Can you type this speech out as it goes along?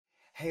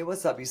Hey,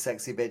 what's up, you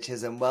sexy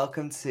bitches, and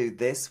welcome to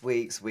this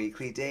week's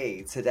Weekly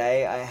D.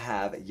 Today I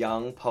have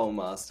Young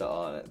Polemaster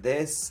on.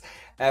 This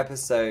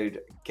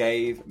episode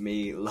gave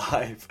me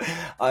life.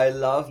 I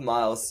love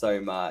Miles so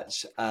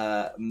much.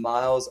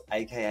 Miles,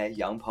 aka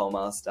Young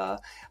Polemaster,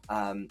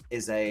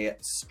 is a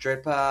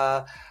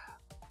stripper,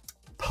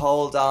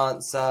 pole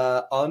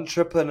dancer,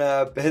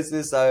 entrepreneur,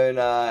 business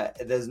owner.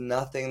 There's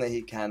nothing that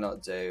he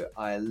cannot do.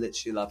 I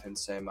literally love him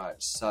so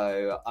much.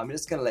 So I'm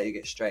just going to let you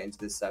get straight into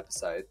this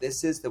episode.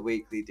 This is the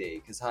Weekly D,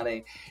 because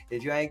honey,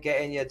 if you ain't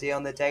getting your D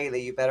on the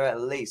daily, you better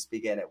at least be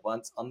getting it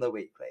once on the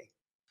weekly.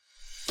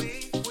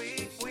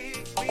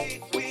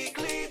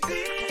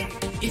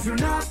 If you're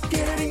not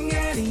getting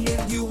any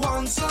and you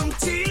want some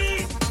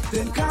tea,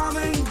 then come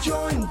and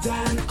join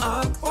Dan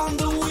up on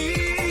the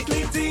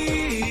Weekly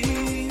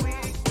D.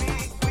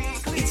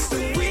 It's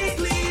the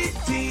Weekly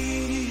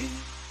D.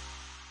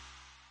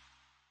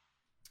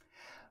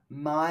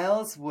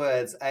 Miles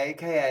Woods,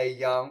 aka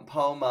Young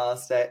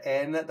Polemaster,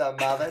 in the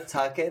mother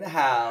tucking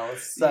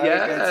house. So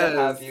good to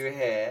have you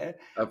here.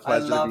 A I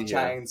pleasure love to be here.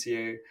 chatting to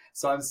you.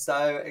 So I'm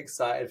so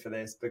excited for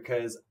this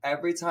because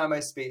every time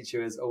I speak to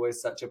you is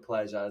always such a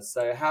pleasure.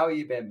 So how have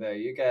you been, Boo?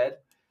 You good?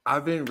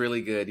 I've been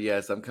really good.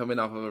 Yes, I'm coming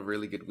off of a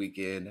really good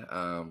weekend.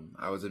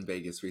 I was in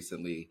Vegas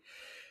recently,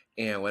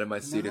 and one of my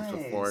students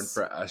performed Nice.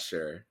 for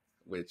Usher,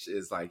 which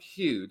is like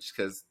huge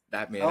because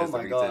that man Oh is the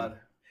my reason. God.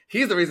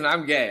 He's the reason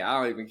I'm gay.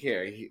 I don't even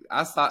care.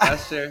 I saw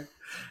Usher,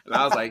 and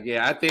I was like,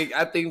 yeah, I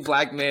think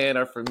black men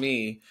are for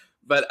me.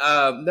 But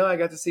no, I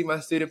got to see my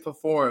student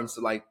perform.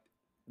 So like,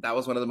 that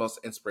was one of the most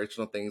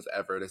inspirational things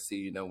ever to see.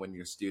 You know, when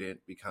your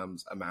student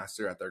becomes a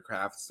master at their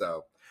craft.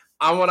 So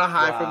I want to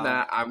high from Wow.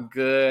 that. I'm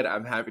good.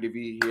 I'm happy to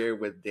be here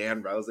with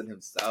Dan Rosen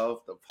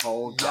himself, the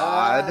pole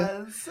god.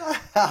 Yes.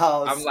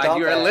 Oh, I'm like, stop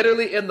you're it.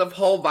 literally in the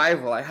whole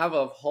Bible. I have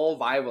a whole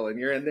Bible, and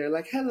you're in there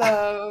like,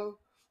 hello,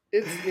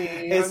 it's me.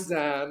 It's- I'm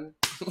Dan.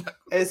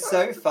 It's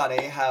so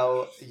funny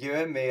how you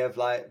and me have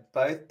like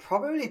both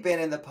probably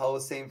been in the pole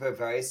scene for a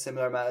very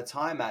similar amount of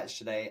time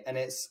actually, and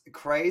it's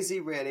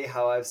crazy really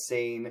how I've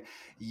seen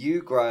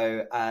you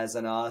grow as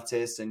an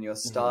artist and your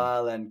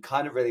style and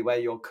kind of really where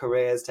your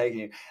career has taken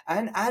you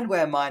and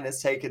where mine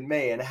has taken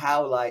me, and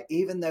how like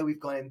even though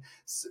we've gone in,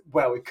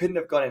 well, we couldn't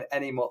have gone in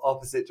any more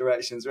opposite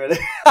directions really.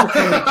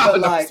 But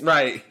like That's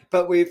right.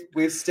 but we've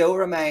still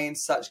remained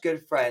such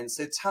good friends.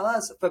 So tell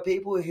us, for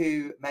people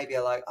who maybe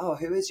are like, oh,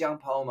 who is Young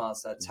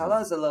Polemaster? Tell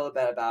us a little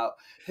bit about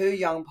who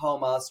Young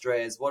Polemaster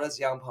is. What does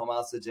Young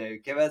Polemaster do?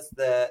 Give us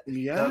the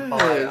bio.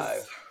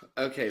 Yes.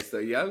 Okay, so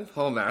Young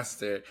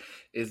Polemaster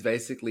is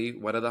basically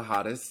one of the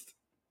hottest,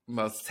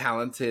 most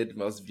talented,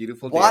 most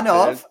beautiful One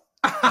dancers.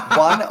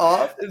 one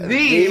of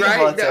the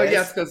right? No, hottest.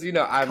 yes, because you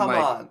know I'm Come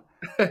like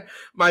on.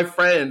 my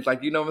friends,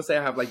 like you know what I'm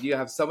saying. I have like you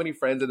have so many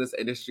friends in this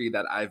industry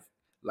that I've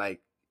like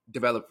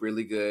developed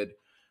really good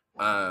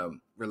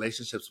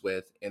relationships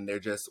with, and they're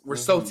just we're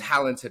so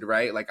talented,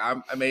 right? Like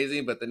I'm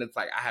amazing, but then it's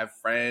like I have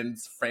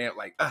friends,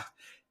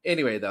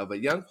 anyway though.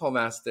 But Young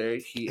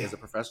Polemaster, he is a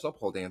professional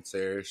pole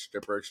dancer,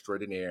 stripper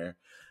extraordinaire.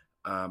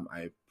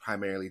 I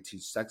primarily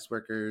teach sex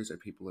workers or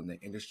people in the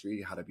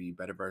industry how to be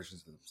better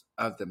versions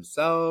of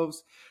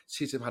themselves,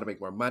 teach them how to make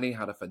more money,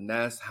 how to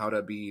finesse, how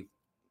to be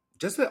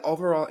just an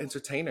overall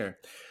entertainer.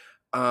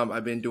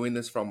 I've been doing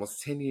this for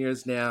almost 10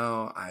 years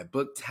now. I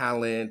book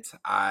talent,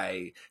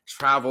 I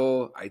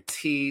travel, I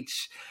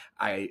teach,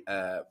 I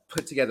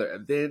put together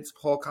events,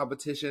 pole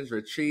competitions,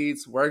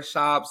 retreats,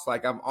 workshops.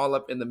 Like I'm all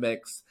up in the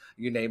mix.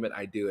 You name it,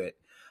 I do it.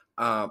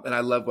 And I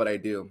love what I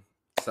do.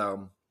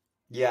 So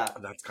Yeah.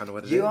 that's kind of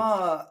what it is. You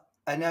are,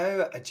 I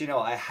know, do you know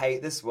what? I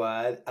hate this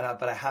word,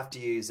 but I have to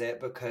use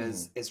it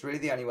because it's really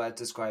the only word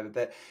to describe it.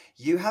 But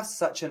you have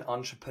such an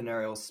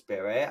entrepreneurial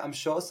spirit. I'm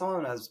sure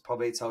someone has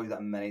probably told you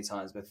that many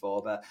times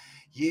before, but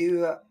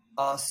you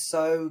are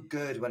so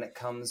good when it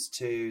comes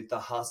to the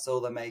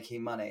hustle, the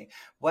making money.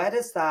 Where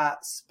does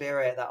that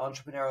spirit, that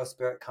entrepreneurial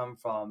spirit come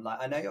from? Like,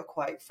 I know you're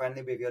quite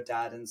friendly with your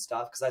dad and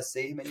stuff because I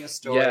see him in your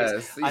stories.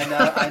 Yes.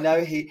 I know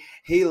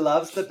he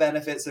loves the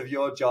benefits of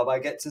your job. I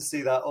get to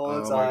see that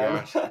all the time. My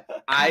gosh.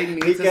 I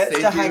need He to gets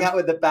send to hang you- out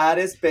with the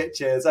baddest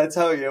bitches. I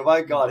tell you,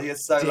 my God, he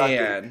is so lucky.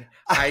 Dan,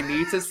 I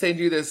need to send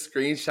you this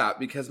screenshot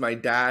because my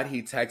dad,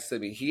 he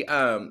texted me.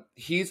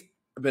 He's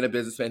been a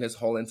businessman his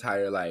whole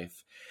entire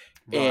life.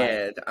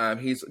 Right. And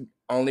he's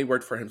only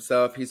worked for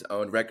himself. He's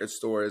owned record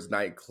stores,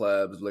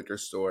 nightclubs, liquor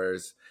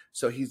stores.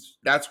 So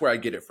that's where I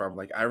get it from.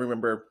 Like I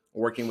remember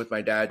working with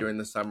my dad during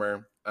the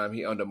summer.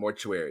 He owned a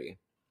mortuary.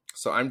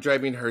 So I'm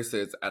driving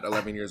hearses at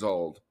 11 years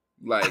old.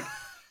 Like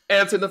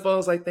answering the phone, I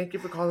was like, thank you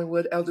for calling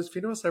Wood Elders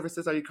Funeral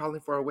Services. Are you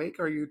calling for a wake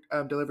or are you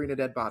delivering a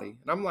dead body?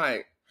 And I'm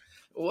like,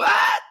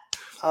 what?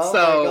 Oh So,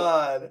 my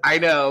God. I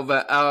know,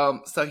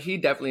 but so he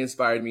definitely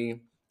inspired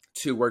me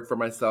to work for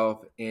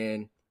myself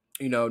and,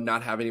 you know,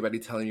 not have anybody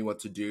telling me what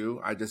to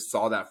do. I just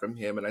saw that from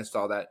him, and I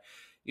saw that,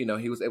 you know,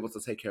 he was able to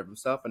take care of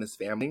himself and his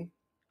family.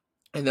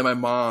 And then my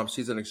mom,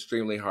 she's an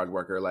extremely hard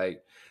worker.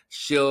 Like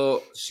she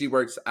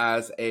works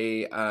as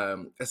a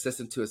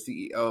assistant to a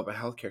CEO of a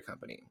healthcare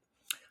company.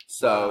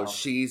 So Wow.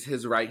 she's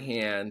his right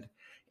hand,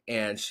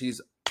 and she's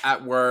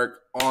at work,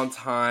 on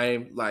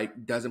time,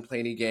 like doesn't play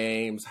any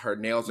games. Her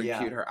nails are Yeah.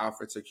 cute. Her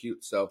outfits are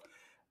cute. So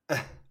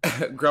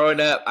growing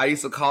up, I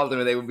used to call them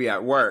and they would be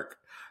at work.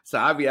 So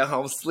I'd be at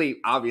home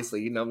sleep.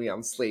 Obviously, you know me, I'm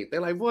asleep.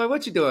 They're like, boy,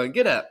 what you doing?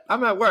 Get up.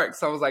 I'm at work.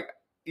 So I was like,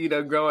 you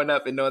know, growing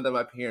up and knowing that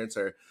my parents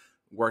are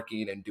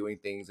working and doing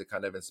things, it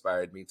kind of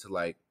inspired me to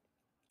like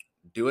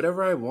do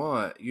whatever I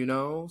want, you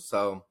know?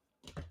 So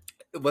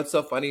what's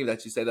so funny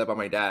that you say that about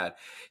my dad?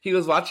 He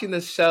was watching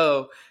this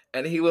show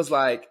and he was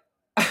like,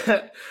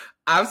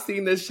 I've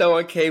seen this show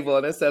on cable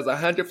and it says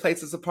 100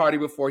 places to party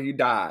before you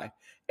die.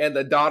 And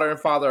the daughter and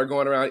father are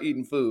going around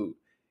eating food.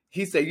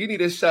 He said, you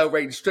need a show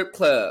rating strip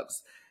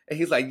clubs. And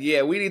he's like,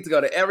 yeah, we need to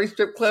go to every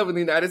strip club in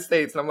the United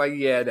States. And I'm like,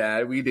 yeah,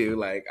 Dad, we do.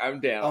 Like, I'm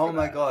down. Oh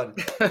my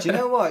God. Do you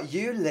know what?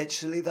 You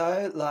literally,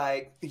 though,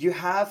 like, you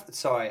have,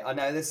 sorry, I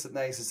know this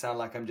makes it sound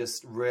like I'm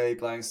just really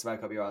blowing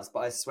smoke up your ass,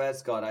 but I swear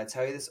to God, I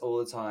tell you this all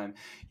the time.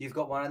 You've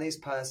got one of these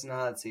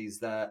personalities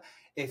that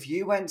if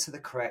you went to the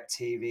correct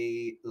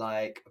TV,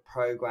 like,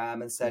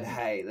 program and said,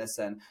 hey,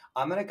 listen,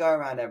 I'm going to go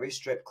around every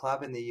strip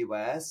club in the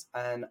US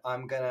and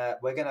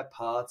we're going to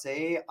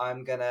party.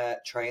 I'm going to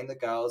train the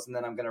girls and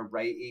then I'm going to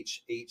rate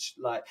each,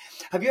 like,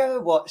 have you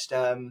ever watched,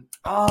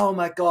 oh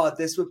my God,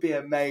 this would be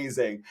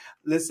amazing.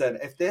 Listen,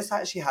 if this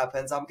actually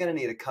happens, I'm going to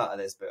need a cut of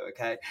this bit,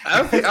 okay?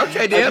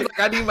 Okay, Dan, like,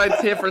 I need my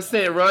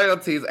 10%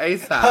 royalties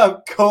ASAP.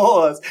 Of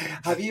course.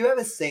 Have you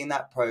ever seen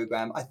that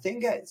program? I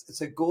think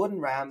it's Gordon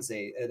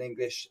Ramsay, an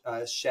English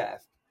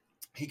chef.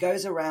 He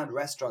goes around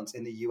restaurants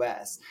in the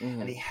US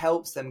and he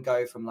helps them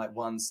go from like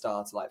 1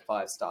 star to like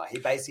 5 star. He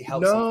basically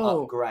helps them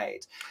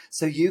upgrade.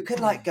 So you could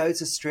like go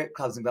to strip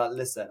clubs and be like,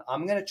 listen,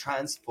 I'm going to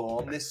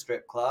transform this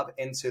strip club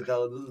into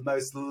the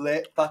most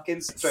lit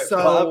fucking strip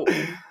club.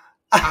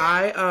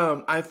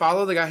 I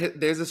follow the guy.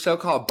 There's a show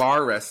called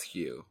Bar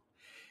Rescue.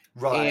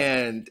 Right.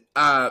 And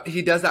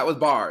he does that with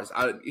bars.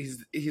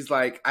 He's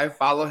like, I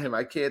follow him.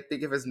 I can't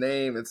think of his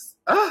name.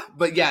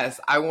 But yes,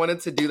 I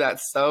wanted to do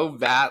that so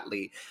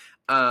badly.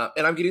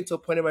 And I'm getting to a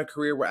point in my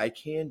career where I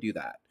can do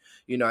that.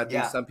 You know, I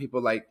think some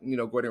people like, you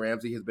know, Gordon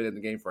Ramsay has been in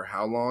the game for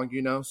how long,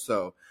 you know?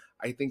 So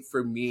I think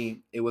for me,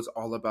 it was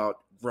all about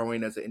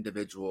growing as an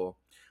individual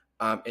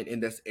and in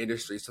this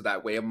industry. So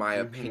that way my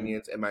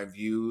opinions and my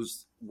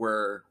views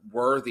were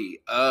worthy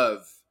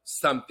of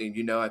something,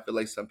 you know. I feel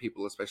like some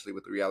people, especially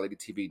with reality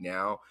TV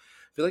now,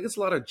 feel like it's a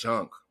lot of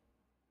junk.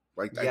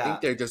 Like, I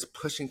think they're just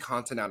pushing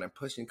content out and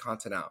pushing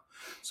content out.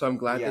 So I'm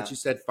glad that you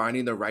said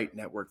finding the right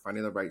network,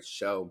 finding the right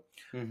show,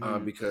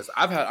 because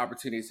I've had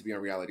opportunities to be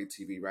on reality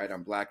TV, right?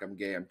 I'm Black, I'm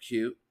gay, I'm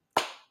cute,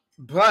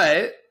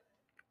 but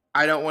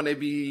I don't want to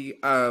be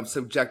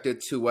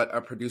subjected to what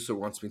a producer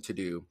wants me to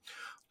do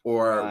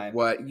or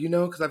what, you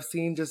know, because I've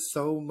seen just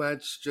so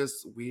much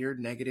just weird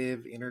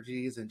negative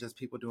energies and just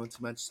people doing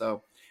too much.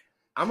 So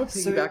I'm going to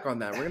piggyback on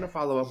that. We're going to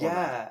follow up on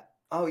that.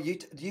 Oh, you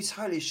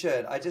totally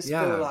should. I just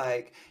feel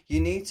like you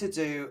need to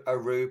do a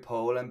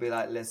RuPaul and be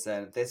like,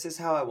 listen, this is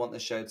how I want the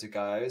show to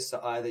go. So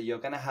either you're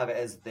going to have it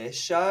as this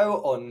show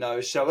or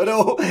no show at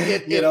all.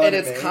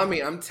 It's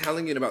coming. I'm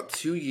telling you, in about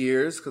 2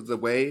 years, because the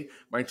way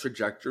my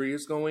trajectory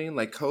is going,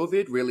 like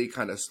COVID really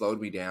kind of slowed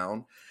me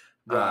down.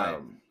 Right.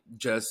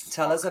 Just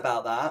tell us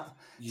about that.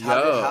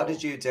 How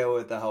did you deal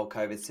with the whole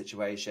COVID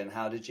situation?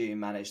 How did you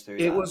manage through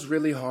that? It was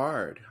really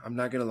hard. I'm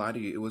not going to lie to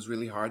you. It was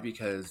really hard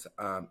because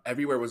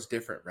everywhere was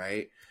different,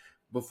 right?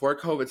 Before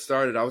COVID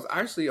started, I was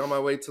actually on my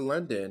way to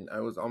London. I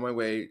was on my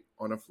way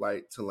on a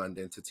flight to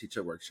London to teach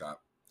a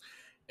workshop.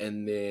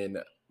 And then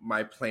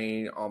my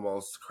plane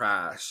almost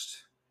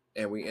crashed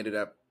and we ended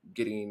up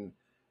getting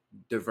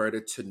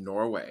diverted to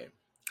Norway.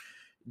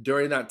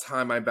 During that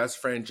time, my best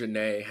friend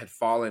Janae had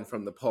fallen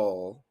from the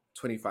pole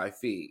 25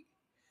 feet.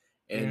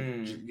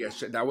 And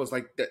that was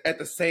like at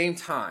the same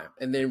time.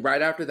 And then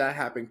right after that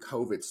happened,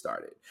 COVID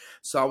started.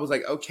 So I was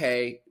like,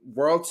 okay,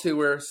 world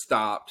tour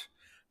stopped.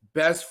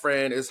 Best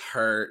friend is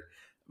hurt.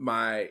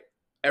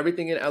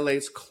 Everything in LA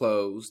is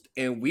closed.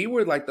 And we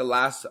were like the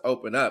last to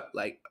open up.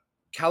 Like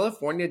LA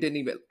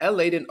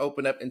didn't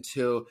open up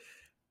until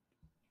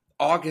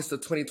August of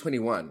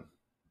 2021.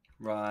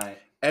 Right.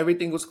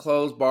 Everything was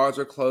closed. Bars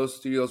were closed.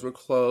 Studios were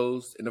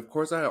closed. And of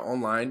course I had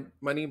online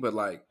money, but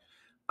like,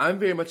 I'm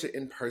very much an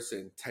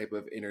in-person type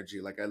of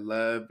energy. Like I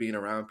love being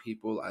around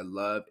people. I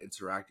love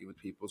interacting with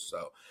people.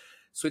 So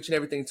switching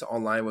everything to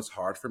online was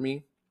hard for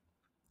me.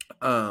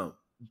 But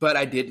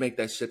I did make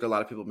that shift. A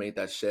lot of people made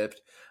that shift.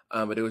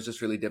 But it was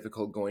just really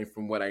difficult going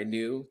from what I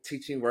knew,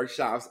 teaching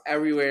workshops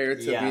everywhere,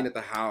 to being at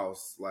the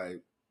house,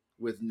 like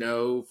with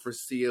no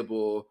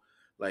foreseeable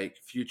like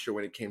future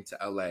when it came to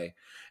LA.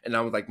 And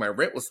I was like, my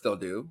rent was still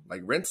due.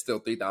 Like rent's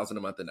still $3,000 a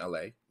month in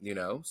LA, you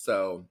know?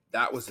 So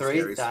that was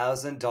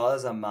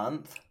 $3,000 a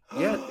month.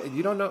 Yeah.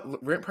 You don't know,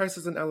 rent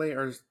prices in LA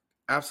are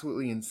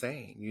absolutely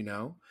insane, you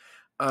know?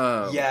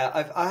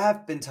 I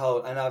have been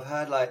told, and I've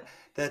heard like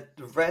the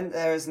rent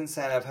there is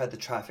insane. I've heard the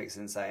traffic's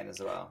insane as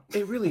well.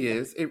 It really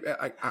is.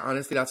 I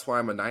honestly, that's why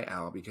I'm a night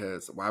owl,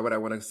 because why would I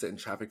want to sit in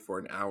traffic for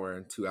an hour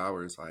and 2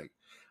 hours? Like,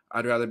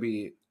 I'd rather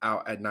be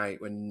out at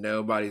night when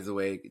nobody's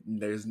awake.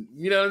 There's,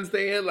 you know what I'm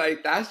saying?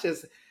 Like, that's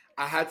just,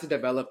 I had to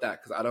develop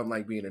that because I don't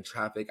like being in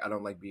traffic. I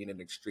don't like being in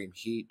extreme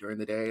heat during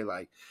the day.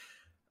 Like,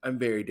 I'm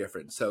very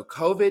different. So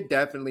COVID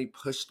definitely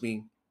pushed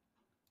me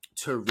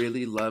to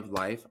really love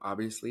life,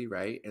 obviously,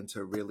 right? And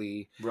to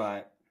really,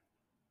 Right.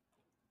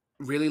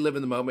 really live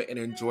in the moment and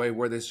enjoy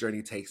where this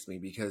journey takes me.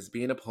 Because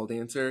being a pole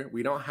dancer,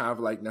 we don't have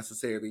like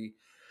necessarily,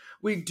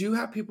 we do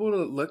have people to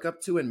look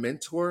up to and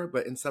mentor,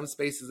 but in some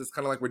spaces, it's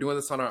kind of like we're doing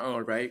this on our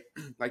own, right?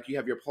 Like you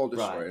have your pole Right.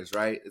 destroyers,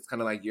 right? It's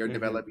kind of like you're Mhm.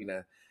 developing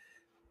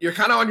you're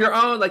kind of on your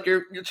own, like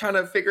you're trying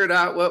to figure it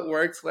out, what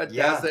works, what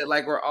Yeah. doesn't.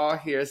 Like we're all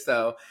here.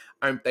 So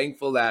I'm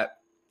thankful that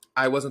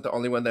I wasn't the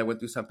only one that went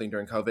through something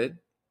during COVID.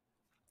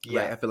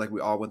 Yeah. Right. I feel like we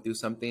all went through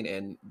something,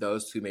 and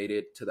those who made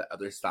it to the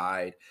other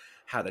side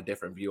had a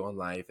different view on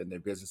life and their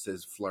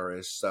businesses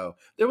flourished. So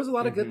there was a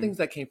lot of good Mhm. things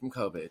that came from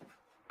COVID.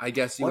 I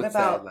guess you What would say,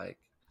 about like,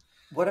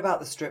 what about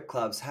the strip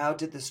clubs? How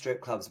did the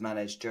strip clubs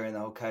manage during the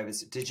whole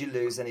COVID? Did you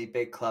lose any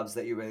big clubs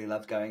that you really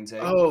loved going to?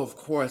 oh, of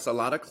course, a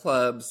lot of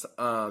clubs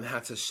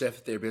had to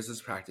shift their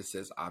business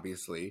practices,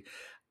 obviously.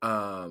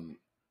 Um,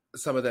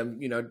 some of them,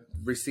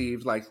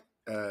 received like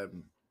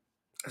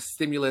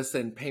stimulus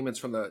and payments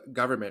from the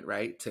government,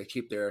 right, to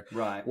keep their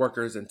Right.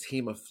 workers and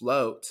team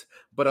afloat.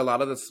 But a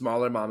lot of the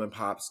smaller mom and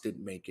pops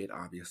didn't make it,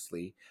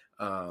 obviously.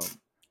 Um,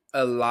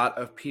 a lot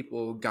of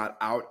people got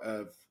out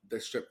of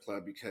the strip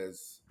club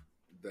because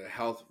the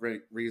health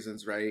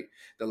reasons, right?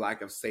 The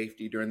lack of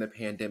safety during the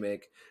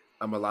pandemic.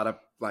 A lot of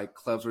like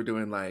clubs were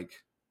doing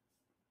like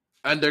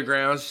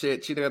underground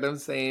shit, you know what I'm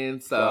saying?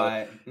 So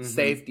Right. Mhm.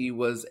 safety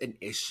was an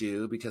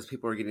issue because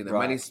people were getting their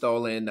money Right.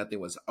 stolen, nothing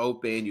was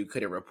open, you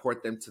couldn't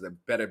report them to the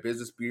Better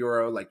Business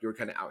Bureau, like you were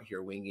kind of out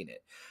here winging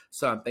it.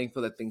 So I'm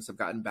thankful that things have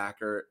gotten back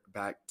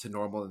to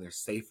normal and they're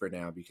safer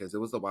now because it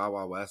was the wild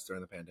wild west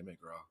during the pandemic,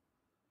 girl.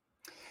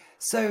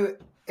 So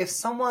if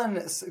someone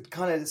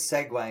kind of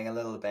segueing a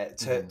little bit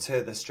Mhm.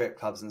 to the strip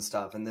clubs and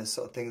stuff and the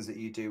sort of things that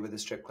you do with the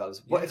strip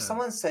clubs, what if Yeah.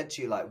 someone said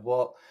to you like,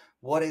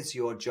 what is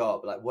your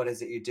job? Like, what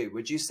is it you do?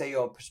 Would you say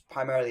you're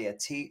primarily a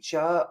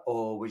teacher,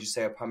 or would you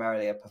say you're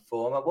primarily a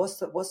performer? What's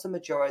the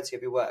majority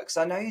of your work? Because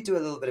I know you do a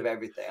little bit of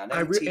everything. I know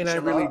you teach I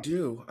a really lot.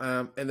 do.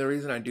 And the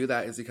reason I do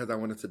that is because I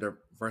wanted to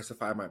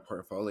diversify my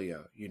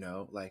portfolio.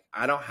 Like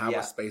I don't have a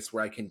Yeah. space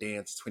where I can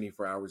dance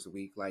 24 hours a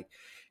week. Like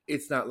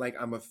it's not like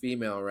I'm a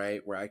female,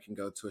 right? Where I can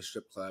go to a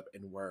strip club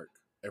and work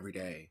every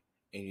day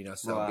and,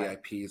 sell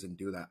Right. VIPs and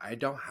do that. I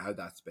don't have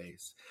that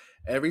space.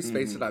 Every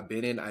space that Mhm. I've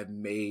been in, I've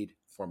made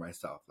for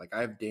myself. Like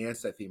I've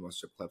danced at female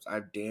strip clubs.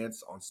 I've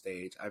danced on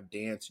stage. I've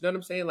danced, you know what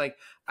I'm saying? Like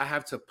I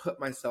have to put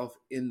myself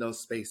in those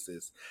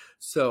spaces.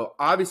 So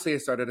obviously I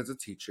started as a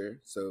teacher.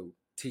 So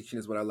teaching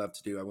is what I love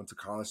to do. I went to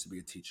college to be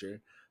a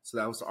teacher. So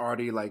that was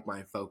already like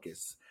my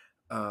focus.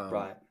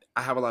 Right.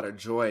 I have a lot of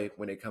joy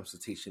when it comes to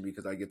teaching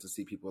because I get to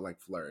see people like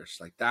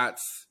flourish. Like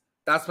that's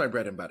my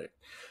bread and butter.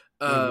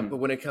 But Mhm.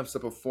 when it comes to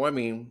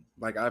performing,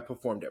 like I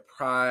performed at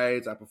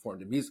prides, I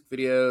performed in music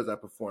videos, I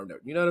performed at,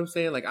 you know what I'm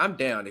saying? Like I'm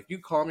down. If you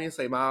call me and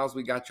say, Miles,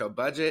 we got your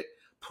budget,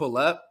 pull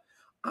up.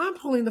 I'm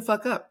pulling the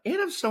fuck up and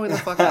I'm showing the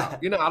fuck out. I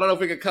don't know if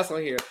we can cuss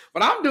on here,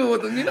 but I'm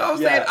doing them. You know what I'm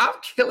saying? Yeah.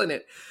 I'm killing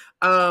it.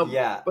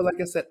 Yeah. But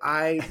like I said,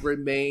 I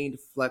remained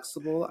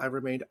flexible. I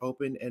remained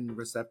open and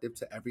receptive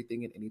to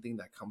everything and anything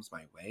that comes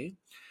my way.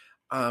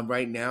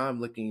 Right now, I'm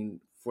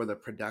looking for the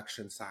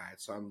production side.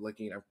 So I'm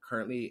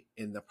currently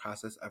in the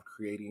process of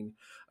creating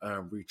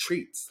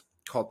retreats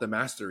called the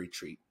Master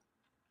Retreat.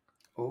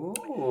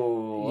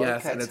 Ooh,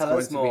 Yes, okay. and it's Tell going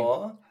us to be,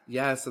 more.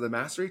 so the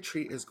Master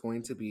Retreat is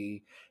going to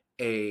be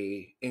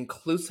a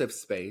inclusive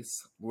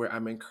space where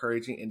I'm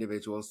encouraging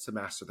individuals to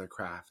master their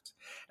craft.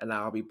 And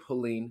I'll be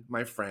pulling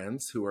my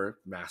friends who are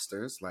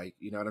masters, like,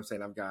 you know what I'm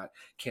saying? I've got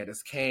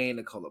Candace Kane,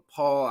 Nicola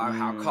Paul,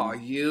 I'll call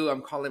you,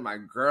 I'm calling my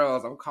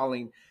girls, I'm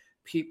calling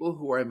people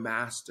who are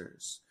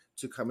masters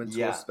to come into a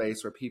Yeah.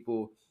 space where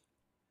people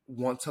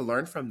want to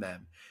learn from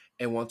them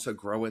and want to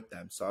grow with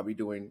them. So I'll be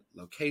doing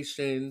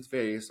locations,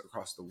 various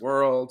across the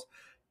world,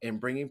 and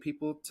bringing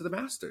people to the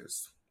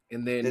masters.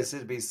 And then, This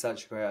would be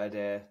such a great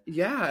idea.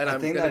 yeah, and I I'm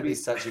think going to that'd be be,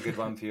 such a good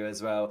one for you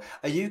as well.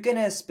 Are you going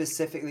to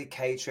specifically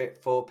cater it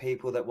for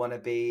people that want to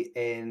be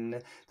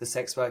in the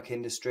sex work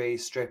industry,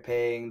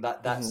 stripping,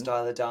 that Mhm.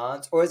 style of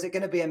dance? Or is it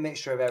going to be a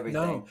mixture of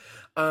everything?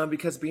 No,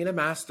 because being a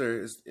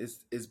master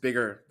is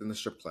bigger than the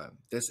strip club.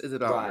 This is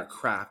about your Right.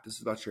 craft. This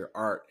is about your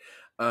art.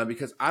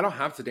 Because I don't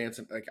have to dance.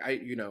 Like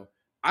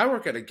I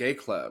work at a gay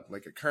club.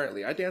 Like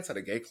currently, I dance at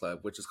a gay club,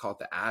 which is called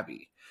the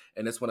Abbey,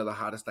 and it's one of the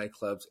hottest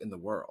nightclubs in the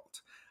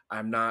world.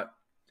 I'm not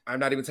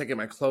even taking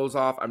my clothes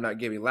off. I'm not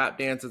giving lap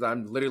dances.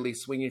 I'm literally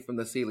swinging from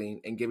the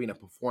ceiling and giving a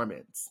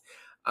performance.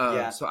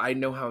 Yeah. So I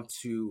know how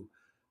to,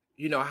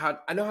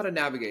 I know how to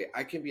navigate.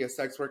 I can be a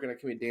sex worker and I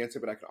can be a dancer,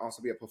 but I can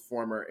also be a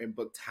performer and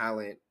book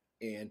talent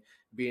and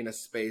be in a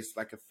space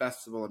like a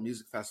festival, a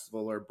music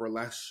festival, or a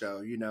burlesque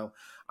show.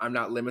 I'm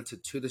not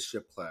limited to the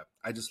strip club.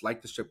 I just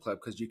like the strip club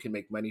because you can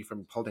make money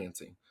from pole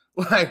dancing.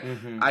 Like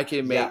Mm-hmm. I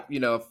can Yeah.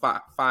 make,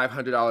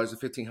 $500 or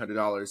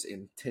 $1,500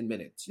 in 10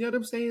 minutes. You know what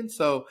I'm saying?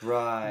 So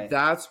Right.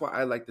 that's why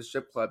I like the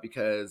strip club,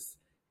 because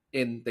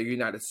in the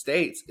United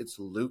States, it's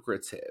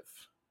lucrative.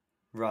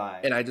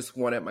 Right. And I just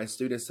wanted my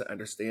students to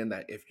understand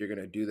that if you're going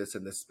to do this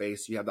in this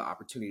space, you have the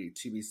opportunity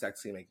to be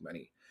sexy and make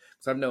money.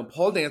 So I've known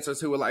pole dancers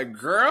who were like,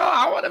 girl,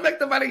 I want to make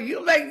the money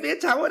you make,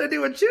 bitch. I want to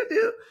do what you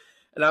do.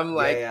 And I'm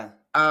like,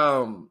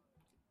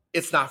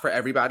 it's not for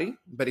everybody,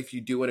 but if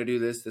you do want to do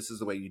this, this is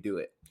the way you do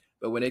it.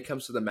 But when it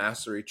comes to the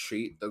master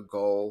retreat, the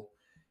goal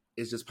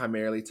is just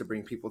primarily to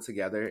bring people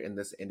together in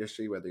this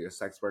industry, whether you're a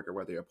sex worker,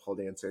 whether you're a pole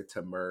dancer,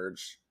 to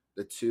merge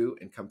the two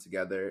and come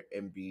together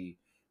and be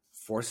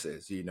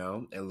forces, you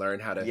know, and learn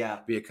how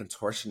to be a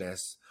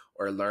contortionist,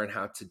 or learn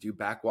how to do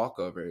back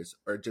walkovers,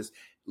 or just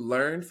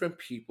learn from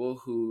people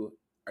who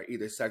are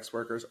either sex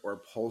workers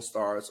or pole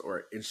stars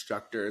or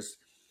instructors,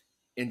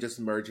 in just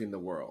merging the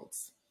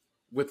worlds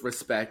with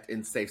respect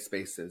in safe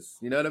spaces.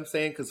 You know what I'm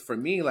saying? Because for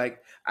me,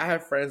 like, I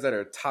have friends that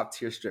are top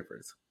tier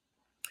strippers.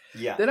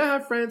 Yeah. Then I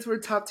have friends who are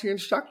top tier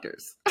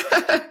instructors.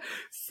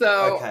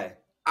 So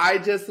I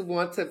just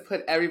want to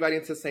put everybody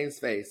into the same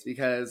space,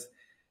 because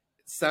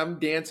some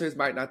dancers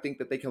might not think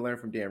that they can learn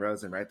from Dan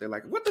Rosen, right? They're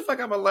like, what the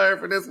fuck I'm going to learn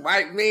from this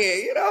white man?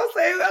 You know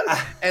what I'm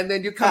saying? And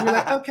then you come, you're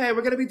like, okay,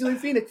 we're going to be doing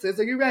phoenixes.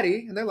 Are you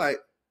ready? And they're like,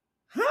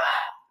 huh?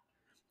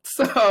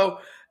 So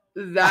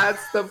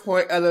that's the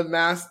point of the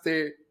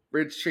master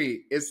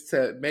retreat, is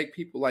to make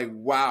people like,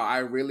 wow, I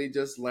really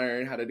just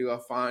learned how to do a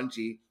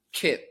Fonji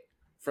kip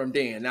from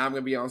Dan. Now I'm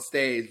going to be on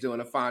stage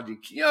doing a Fonji.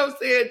 You know what I'm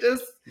saying?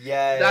 Just,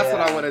 that's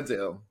what I want to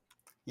do.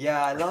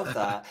 Yeah, I love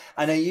that.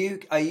 And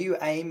are you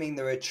aiming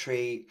the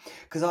retreat?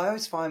 Because I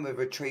always find with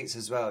retreats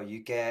as well, you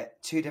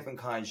get two different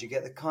kinds. You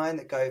get the kind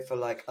that go for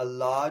like a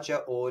larger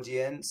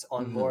audience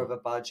on more of a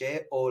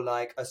budget, or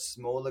like a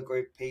smaller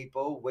group of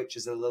people, which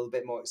is a little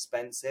bit more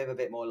expensive, a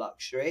bit more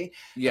luxury.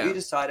 Yeah. Have you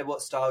decided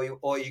what style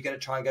or are you going to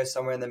try and go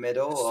somewhere in the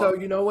middle? Or? So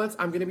you know what?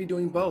 I'm going to be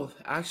doing both,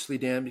 actually,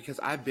 Dan, because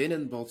I've been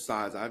in both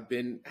sides.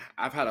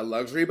 I've had a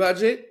luxury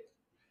budget,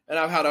 and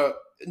I've had a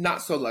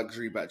not so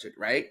luxury budget,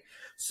 right?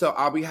 So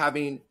I'll be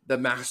having the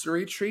Master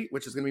Retreat,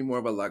 which is going to be more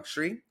of a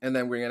luxury. And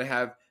then we're going to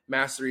have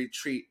Master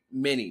Retreat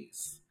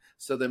minis.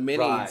 So the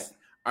minis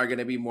are going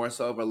to be more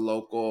so of a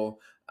local.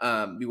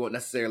 We won't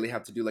necessarily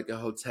have to do like a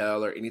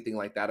hotel or anything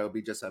like that. It'll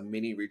be just a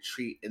mini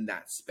retreat in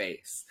that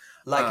space.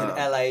 Like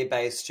an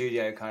LA-based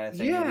studio kind of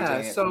thing.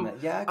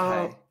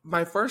 Yeah.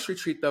 My first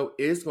retreat, though,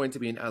 is going to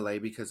be in LA,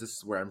 because this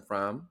is where I'm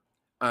from.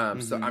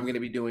 So I'm going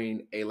to be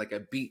doing a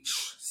beach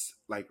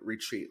like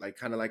retreat, like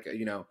kind of like,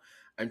 you know,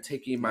 I'm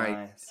taking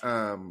my,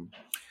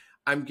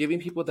 I'm giving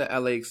people the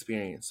LA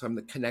experience. So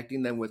I'm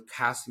connecting them with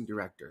casting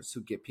directors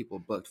who get people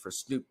booked for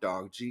Snoop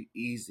Dogg,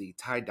 G-Eazy,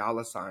 Ty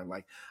Dolla $ign.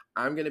 Like,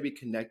 I'm going to be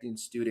connecting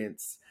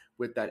students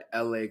with that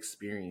LA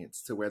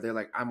experience to where they're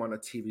like, I'm on a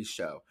TV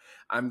show.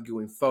 I'm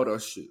doing photo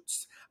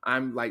shoots.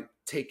 I'm like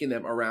taking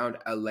them around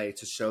LA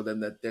to show them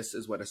that this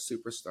is what a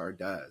superstar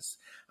does.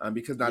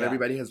 Because not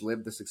everybody has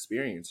lived this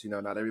experience. You know,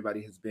 not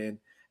everybody has been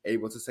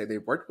able to say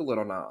they've worked with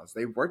Lil Nas,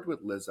 they've worked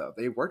with Lizzo,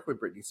 they've worked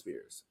with Britney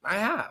Spears. I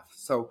have.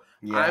 So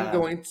I'm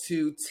going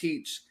to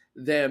teach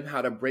them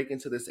how to break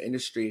into this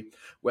industry,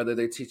 whether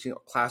they're teaching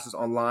classes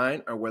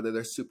online or whether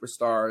they're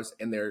superstars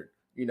and they're,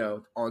 you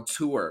know, on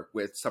tour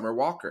with Summer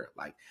Walker.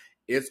 Like,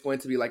 it's going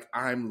to be like,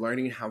 I'm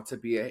learning how to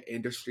be an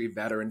industry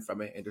veteran from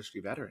an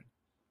industry veteran.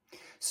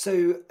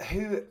 So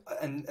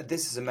and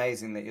this is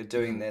amazing that you're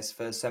doing this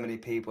for so many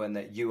people, and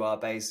that you are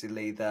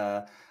basically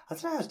I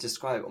don't know how to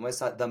describe it, almost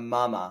like the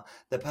mama,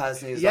 the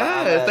person who's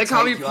they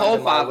call me pole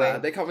father.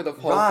 They call me the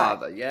pole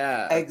father.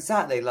 Yeah,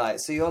 exactly. Like,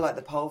 so you're like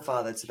the pole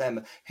father to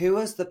them. Who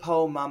was the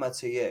pole mama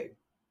to you?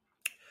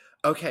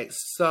 Okay,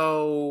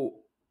 so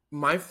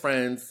my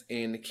friends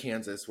in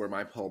Kansas were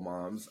my pole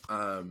moms.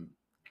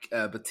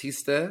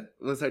 Batista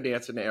was her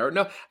dancer name. Or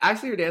no,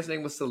 actually her dancer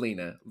name was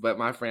Selena, but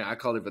my friend, I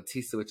called her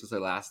Batista, which is her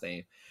last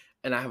name.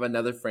 And I have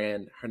another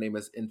friend, her name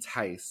is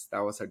Entice. That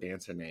was her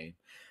dancer name.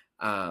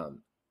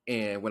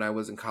 And when I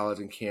was in college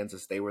in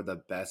Kansas, they were the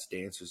best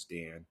dancers,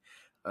 Dan.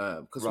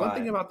 Because one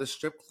thing about the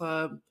strip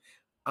club,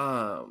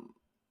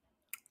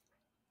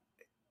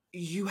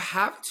 you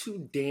have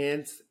to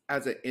dance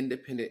as an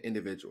independent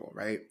individual,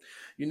 right?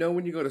 You know,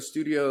 when you go to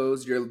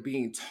studios, you're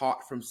being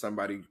taught from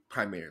somebody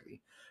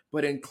primarily.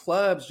 But in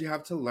clubs, you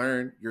have to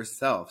learn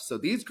yourself. So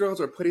these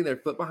girls were putting their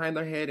foot behind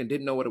their head and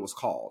didn't know what it was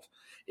called.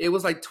 It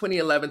was like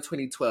 2011,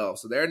 2012.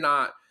 So they're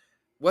not,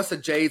 what's a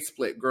jade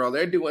split, girl?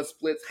 They're doing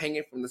splits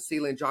hanging from the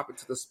ceiling, dropping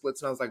to the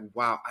splits. And I was like,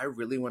 wow, I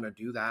really want to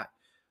do that.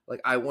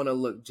 Like, I want to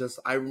look just,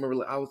 I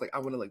remember, I was like, I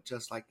want to look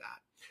just like that.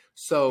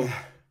 So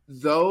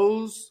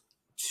those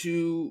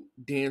two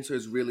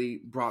dancers really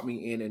brought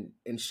me in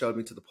and showed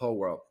me to the pole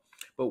world.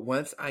 But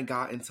once I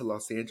got into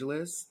Los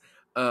Angeles,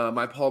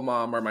 my pole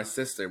mom, or my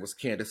sister, was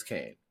Candace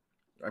Kane,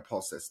 my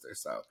pole sister.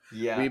 So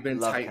we've been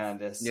love tight.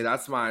 Candace. Yeah,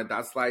 that's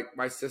like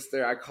my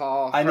sister. I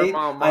call her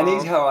mom. I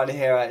need her on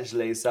here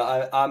actually.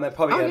 So I'm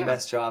probably gonna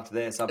mess her after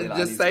this. I'll be like,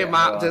 just say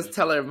just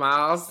tell her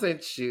Miles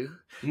sent you.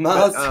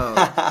 Miles,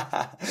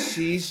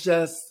 she's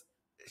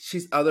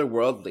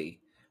otherworldly.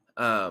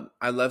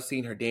 I love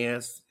seeing her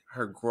dance,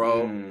 her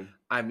grow.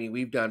 I mean,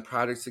 we've done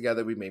projects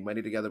together. We made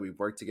money together. We've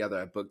worked together.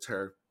 I booked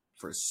her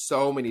for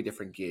so many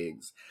different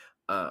gigs.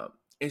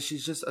 and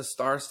she's just a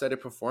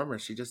star-studded performer.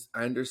 She just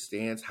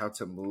understands how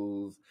to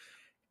move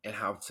and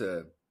how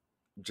to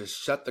just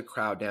shut the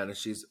crowd down. And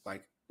she's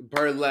like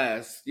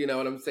burlesque, you know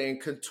what I'm saying?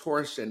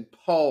 Contortion,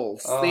 pole,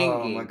 Oh my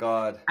singing,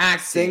 God.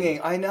 acting. Singing,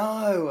 I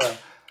know.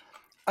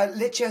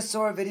 I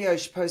saw a video,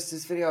 she posted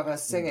this video of her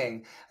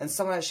singing, and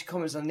someone actually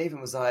commented underneath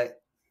and was like,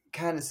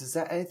 Candace, is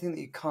there anything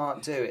that you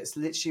can't do? It's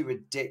literally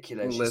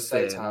ridiculous. She's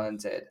so Listen,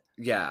 talented.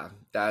 yeah,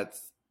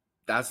 that's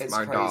It's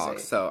my dog.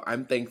 crazy. So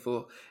I'm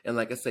thankful. And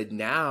like I said,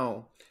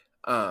 now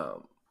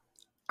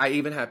I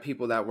even have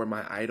people that were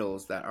my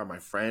idols that are my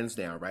friends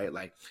now, right?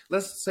 Like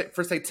let's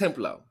say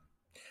Templo.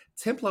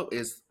 Templo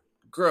is,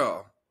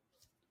 girl,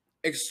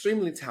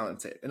 extremely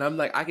talented. And I'm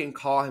like, I can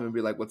call him and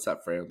be like, what's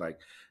up, friend? Like,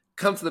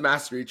 come to the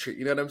master retreat.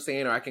 You know what I'm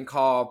saying? Or I can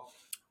call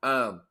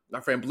my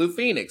friend Blue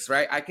Phoenix,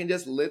 right? I can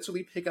just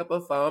literally pick up a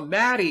phone.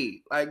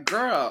 Maddie, like,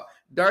 girl,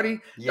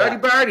 dirty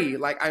birdie.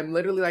 Like, I'm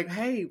literally like,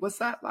 hey, what's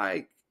that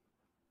like?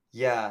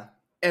 Yeah.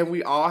 And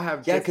we all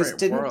have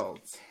different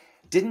worlds.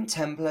 Didn't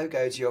Templo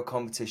go to your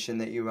competition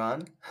that you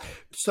run?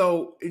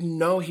 So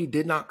no, he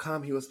did not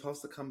come. He was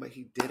supposed to come, but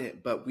he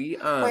didn't. But we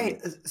Wait,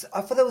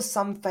 I thought there was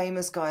some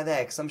famous guy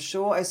there, because I'm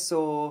sure I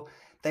saw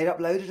they'd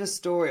uploaded a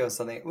story or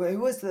something. Who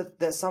was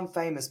that some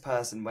famous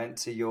person went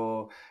to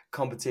your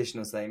competition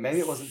or something? Maybe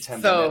it wasn't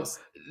Templo.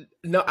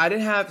 No, I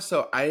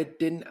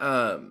didn't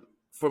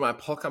for my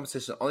pole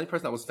competition, the only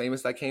person that was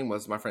famous that came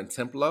was my friend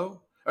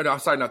Templo. Oh no, I'm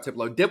sorry, not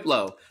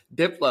Diplo.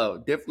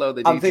 Diplo,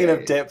 the DJ. I'm thinking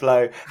of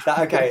Diplo.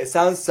 Okay, it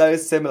sounds so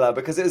similar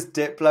because it was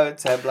Diplo and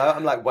Templo.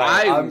 I'm like, wait,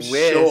 I'm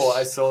sure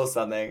I saw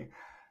something.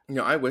 You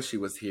know, I wish he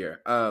was here.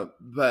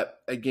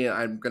 But again,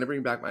 I'm gonna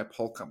bring back my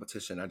pole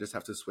competition. I just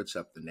have to switch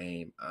up the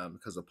name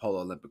because the Pole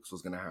Olympics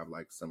was gonna have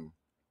like some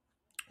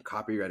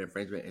copyright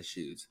infringement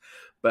issues.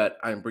 But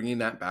I'm bringing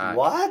that back.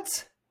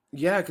 What?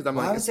 Yeah, because I'm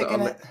Why like, was it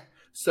gonna?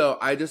 So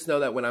I just know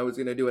that when I was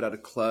going to do it at a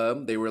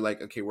club, they were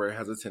like, okay, we're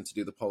hesitant to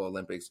do the Pole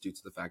Olympics due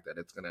to the fact that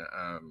it's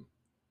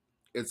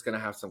going to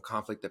have some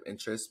conflict of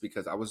interest,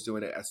 because I was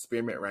doing it at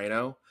Spearmint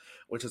Rhino,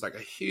 which is like a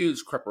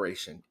huge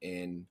corporation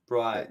in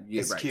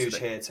It's huge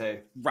here too.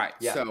 Right.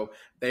 Yeah. So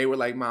they were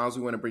like, Miles,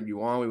 we want to bring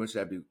you on. We want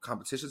you to have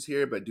competitions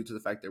here, but due to the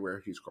fact that we're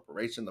a huge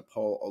corporation, the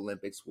Pole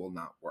Olympics will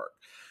not work.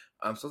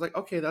 So I was like,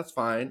 okay, that's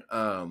fine.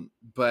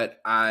 But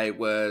I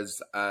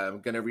was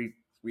gonna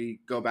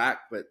go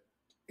back, but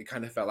it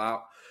kind of fell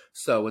out.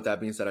 So with that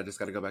being said, I just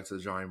got to go back to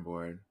the drawing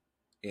board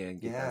and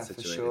get that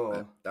situated. For sure.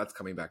 But that's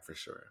coming back for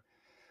sure.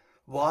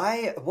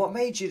 Why? What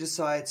made you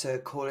decide to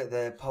call it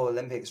the Pole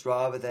Olympics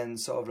rather than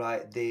sort of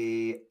like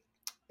the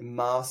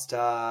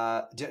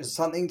Master?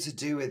 Something to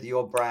do with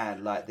your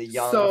brand, like the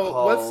Young Pole?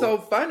 So what's so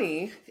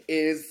funny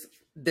is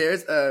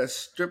there's a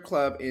strip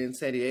club in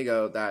San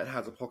Diego that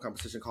has a pole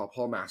competition called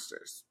Pole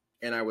Masters,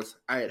 and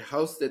I had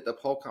hosted the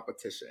pole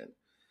competition.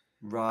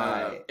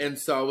 Right. And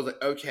so I was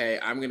like, okay,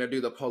 I'm going to do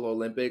the Pole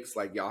Olympics.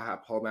 Like, y'all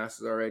have Pole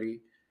Masters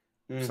already.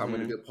 Mm-hmm. So I'm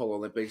going to do the Pole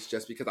Olympics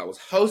just because I was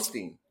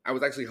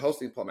actually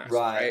hosting Pole Masters,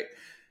 right?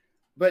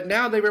 But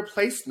now they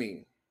replaced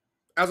me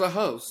as a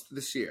host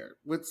this year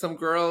with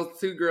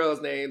two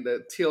girls named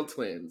the Teal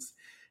Twins.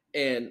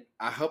 And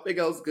I hope it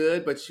goes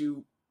good, but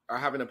you are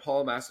having a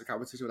Pole Master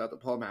competition without the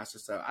Pole Master.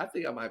 So I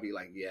think I might be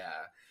like, yeah,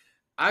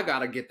 I got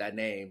to get that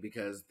name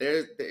because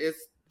y'all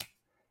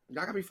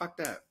got to be fucked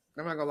up.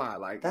 I'm not gonna lie,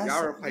 like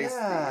y'all replaced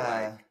me.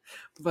 Like,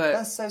 but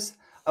that's so.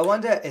 I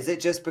wonder, is it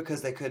just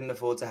because they couldn't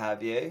afford to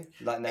have you?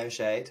 Like, no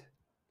shade.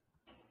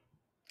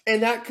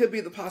 And that could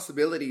be the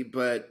possibility,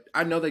 but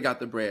I know they got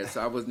the bread,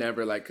 so I was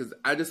never like, because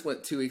I just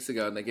went 2 weeks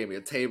ago and they gave me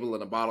a table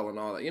and a bottle and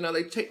all that. You know,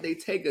 they take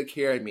good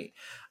care of me.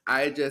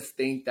 I just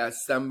think that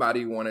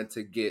somebody wanted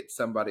to get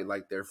somebody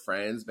like their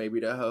friends maybe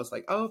to host.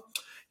 Like, oh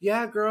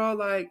yeah, girl,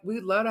 like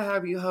we'd love to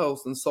have you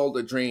host, and sold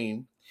a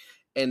dream,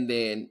 and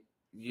then.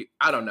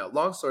 I don't know.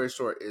 Long story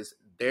short is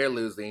they're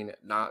losing,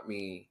 not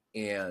me.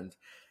 And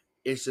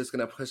it's just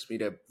going to push me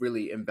to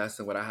really invest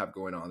in what I have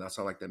going on. That's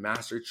on like the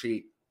Master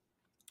Retreat,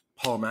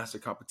 Pole Master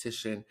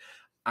competition.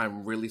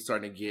 I'm really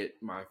starting to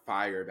get my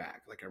fire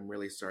back. Like I'm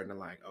really starting to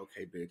like,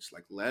 okay, bitch,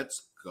 like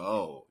let's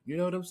go. You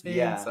know what I'm saying?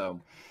 Yeah.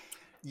 So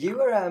you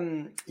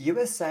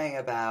were saying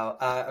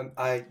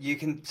about you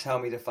can tell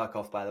me to fuck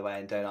off, by the way,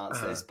 and don't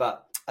answer this,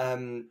 but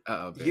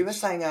you were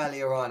saying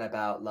earlier on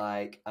about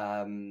like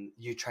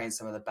you train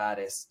some of the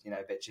baddest,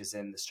 bitches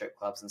in the strip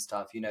clubs and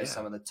stuff.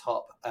 Some of the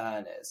top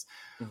earners.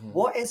 Mm-hmm.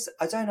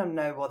 I don't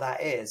know what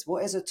that is.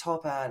 What is a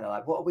top earner?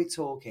 Like, what are we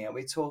talking? Are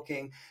we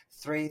talking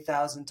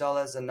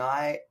 $3,000 a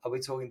night? Are we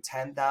talking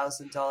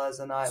 $10,000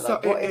 a night?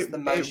 Like, what is the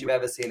most you've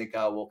ever seen a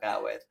girl walk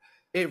out with?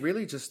 It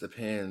really just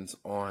depends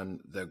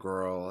on the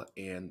girl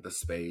and the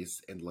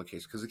space and the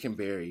location, because it can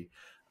vary.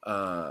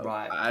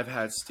 Right. I've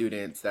had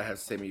students that have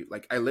sent me,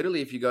 like, I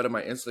literally, if you go to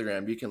my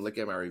Instagram, you can look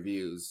at my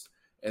reviews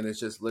and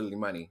it's just literally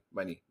money,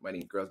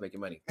 girls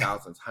making money,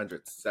 thousands,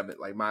 hundreds, seven,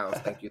 like Miles.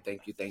 Thank you.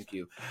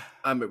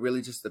 It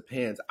really just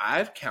depends.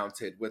 I've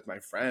counted with my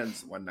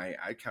friends one night.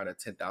 I counted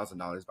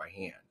 $10,000 by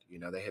hand.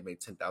 They had made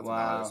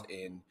 $10,000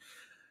 in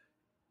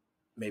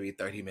maybe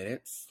 30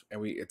 minutes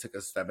and it took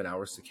us 7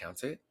 hours to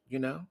count it,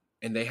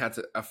 and they had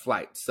a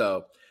flight.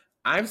 So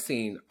I've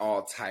seen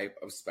all type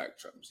of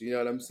spectrums. You know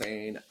what I'm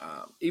saying?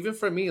 Even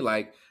for me,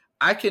 like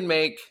I can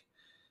make,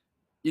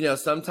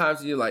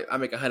 sometimes you like I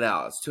make $100,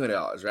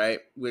 $200, right?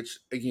 Which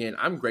again,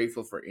 I'm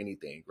grateful for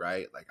anything,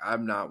 right? Like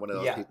I'm not one of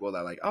those Yeah. people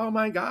that like, oh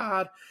my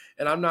god,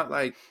 and I'm not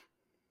like,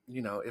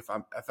 if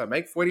I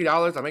make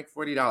 $40, I make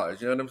 $40. You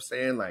know what I'm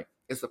saying? Like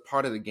it's a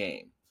part of the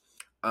game.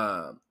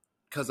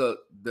 Because of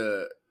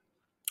the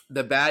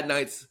bad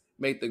nights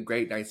make the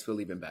great nights feel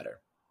even better.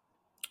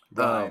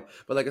 Right.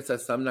 But like I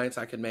said, some nights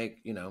I can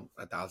make,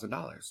 $1,000,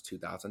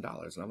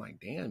 $2,000. And I'm like,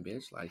 damn,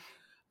 bitch. Like,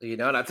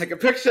 and I take a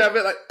picture of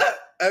it, like,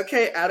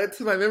 okay, add it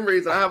to my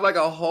memories. And I have like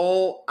a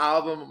whole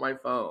album on my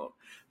phone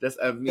just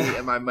of me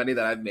and my money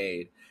that I've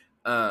made,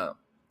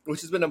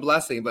 which has been a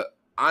blessing. But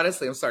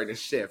honestly, I'm starting to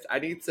shift.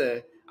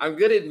 I'm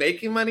good at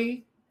making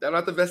money. I'm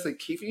not the best at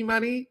keeping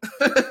money.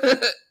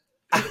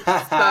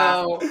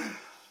 So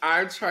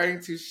I'm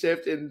trying to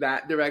shift in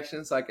that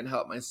direction so I can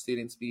help my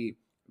students be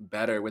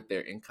better with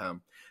their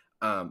income.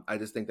 I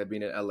just think that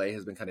being in LA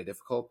has been kind of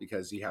difficult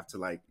because you have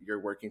to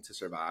you're working to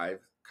survive.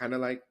 Kind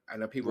of like, I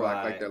know people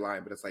act like they're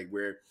lying, but it's like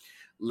we're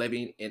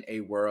living in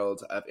a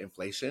world of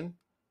inflation.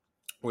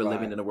 We're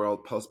living in a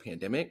world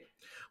post-pandemic.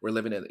 We're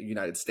living in the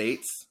United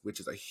States, which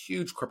is a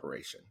huge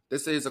corporation.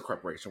 This is a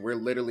corporation. We're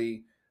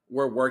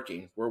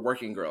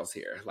working girls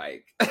here.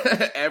 Like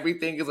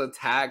everything is a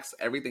tax.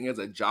 Everything is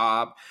a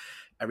job.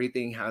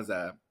 Everything has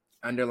a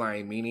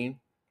underlying meaning.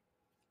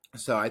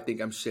 So I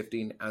think I'm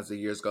shifting as the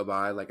years go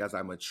by, like as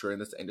I mature in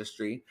this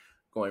industry,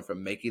 going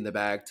from making the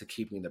bag to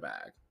keeping the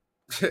bag.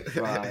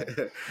 Right.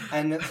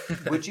 And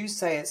would you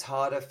say it's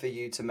harder for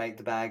you to make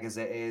the bag as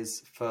it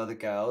is for the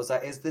girls?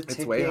 Like, is the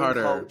tipping way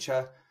harder.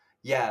 culture?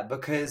 Yeah,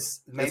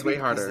 because maybe it's way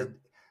harder.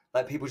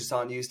 People just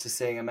aren't used to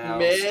seeing a male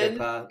Men,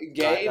 stripper.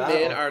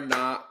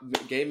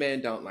 Gay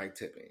men don't like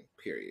tipping.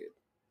 Period.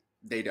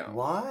 They don't.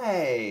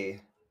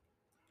 Why?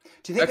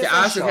 Do you think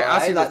they're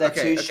shy? Like they're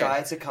too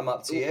shy to come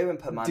up to you and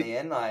put money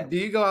in? Like, do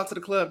you go out to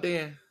the club,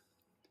 Dan?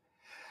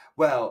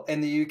 Well,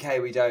 in the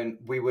UK,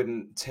 we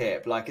wouldn't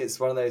tip. Like, it's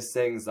one of those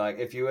things, like,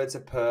 if you were to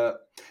put...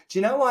 Do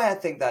you know why I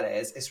think that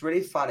is? It's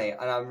really funny,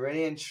 and I'm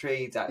really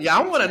intrigued, actually. Yeah,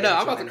 I want to know.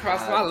 I'm about to cross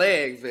my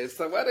legs, bitch.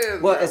 So what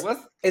is... Well,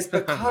 it's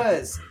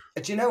because...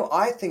 Do you know,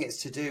 I think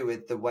it's to do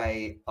with the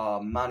way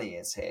our money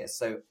is here.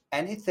 So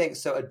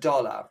a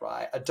dollar,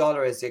 right? A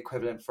dollar is the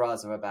equivalent for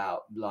us of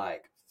about,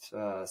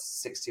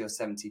 60 or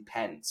 70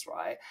 pence,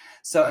 right?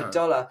 So a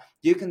dollar,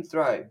 you can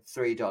throw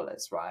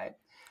 $3, right?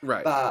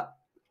 Right. But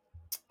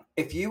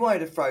if you wanted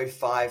to throw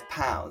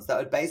 £5, that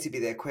would basically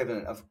be the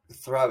equivalent of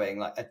throwing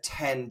like a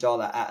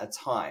 $10 at a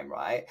time,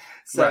 right?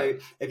 So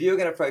if you were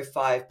going to throw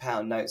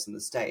 £5 notes on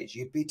the stage,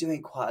 you'd be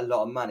doing quite a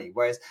lot of money.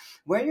 Whereas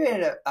when you're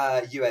in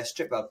a US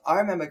strip club, I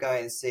remember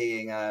going and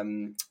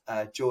seeing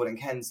Jordan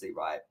Kensley,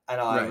 right?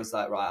 And I was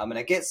like, right, I'm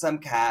going to get some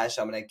cash,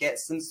 I'm going to get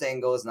some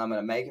singles, and I'm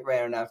going to make it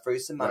rain on her, throw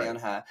some money on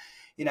her,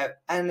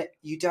 and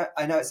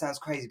I know it sounds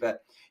crazy,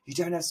 but you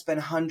don't have to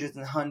spend hundreds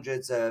and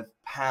hundreds of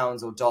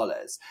pounds or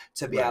dollars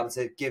to be able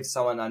to give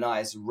someone a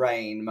nice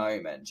rain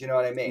moment. Do you know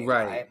what I mean?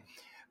 Right.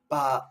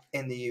 But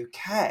in the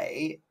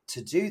UK,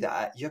 to do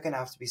that, you're going to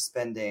have to be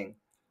spending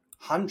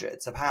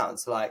hundreds of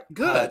pounds,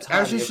 good,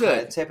 as you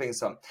should. Tipping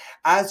some,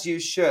 as you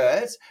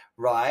should,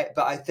 right?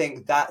 But I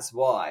think that's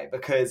why,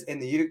 because in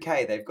the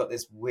UK, they've got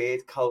this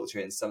weird culture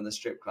in some of the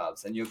strip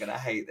clubs, and you're going to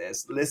hate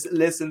this.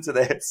 Listen to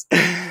this.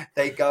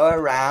 They go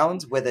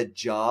around with a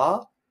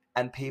jar,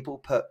 and people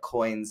put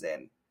coins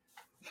in.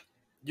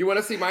 You want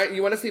to see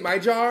my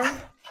jar?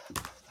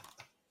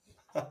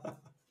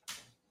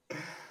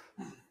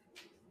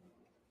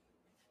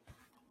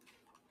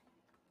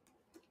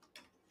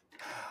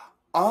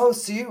 Oh,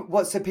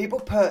 so people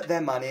put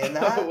their money in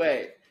that? Oh,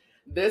 wait.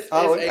 This is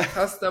a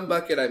custom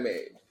bucket I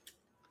made.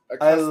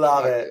 I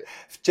love it.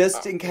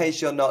 Just in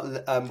case you're not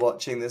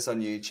watching this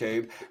on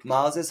YouTube,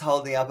 Miles is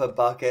holding up a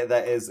bucket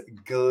that is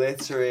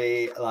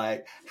glittery,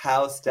 like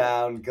house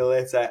down,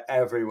 glitter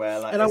everywhere.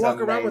 Like, and I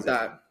walk around with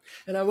that.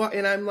 And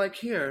I'm like,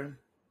 here.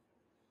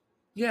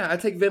 Yeah, I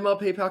take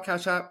Venmo, PayPal,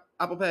 Cash App,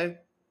 Apple Pay.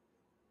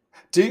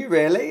 Do you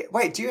really?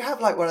 Wait, do you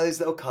have like one of those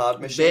little card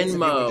machines?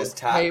 Venmo, just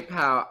tap?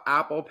 PayPal,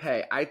 Apple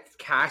Pay,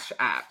 Cash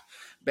App.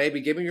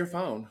 Baby, give me your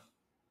phone.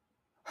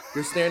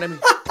 You're staring at me.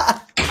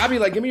 I'll be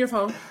like, give me your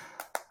phone.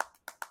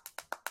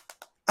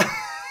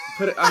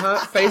 Put it,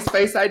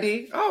 face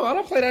ID. Oh, I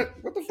don't play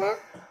that. What the fuck?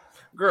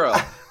 Girl,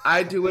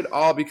 I do it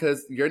all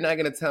because you're not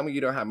going to tell me you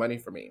don't have money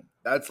for me.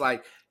 That's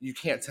like, you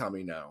can't tell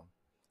me no.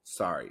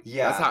 Sorry.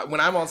 Yeah. That's how, when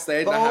I'm on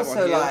stage, but I have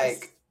also on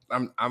heels,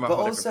 I'm a but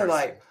whole also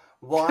like,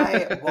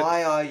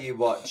 why are you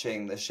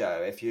watching the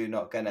show if you're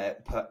not going to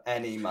put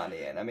any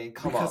money in? I mean,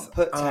 come on,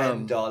 put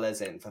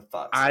 $10 in for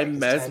fuck's sake. I'm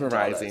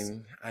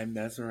mesmerizing.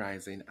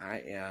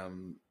 I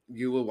am.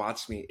 You will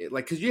watch me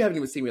because you haven't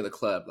even seen me in the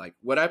club. Like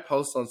what I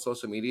post on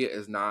social media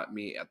is not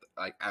me at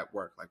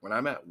work. Like when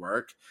I'm at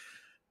work,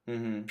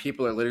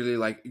 people are literally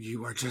like, they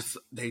are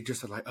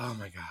like, oh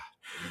my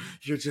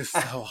God, you're just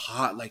so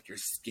hot. Like your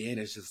skin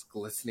is just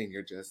glistening.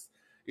 You're just,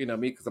 you know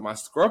me, because my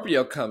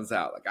Scorpio comes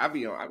out. Like, I'll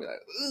be like,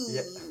 ooh,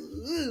 Yeah.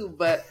 ooh.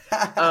 But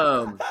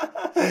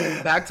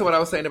back to what I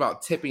was saying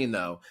about tipping,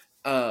 though.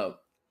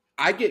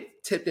 I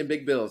get tipped in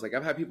big bills. Like,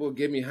 I've had people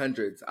give me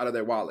hundreds out of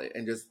their wallet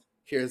and just,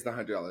 here's the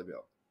 $100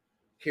 bill.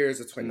 Here's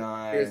a 20.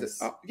 Nice. Here's this.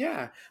 Oh,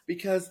 yeah,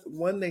 because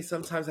one, they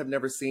sometimes have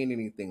never seen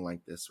anything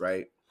like this,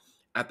 right?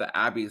 At the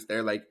Abbeys,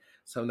 they're like,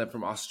 some of them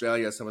from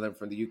Australia, some of them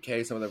from the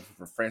UK, some of them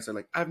from France. They're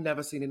like, I've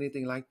never seen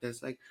anything like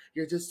this. Like,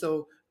 you're just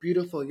so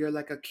beautiful. You're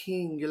like a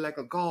king. You're like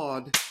a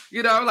god.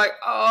 You know, I'm like,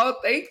 oh,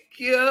 thank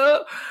you.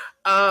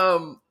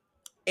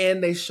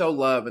 And they show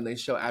love and they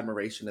show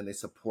admiration and they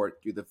support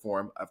through the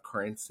form of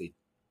currency.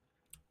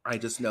 I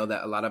just know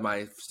that a lot of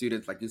my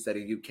students, like you said,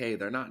 in UK,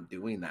 they're not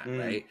doing that,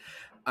 right?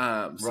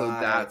 So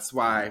that's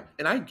why,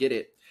 and I get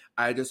it.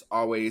 I just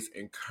always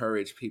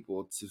encourage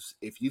people to,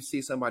 if you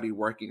see somebody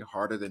working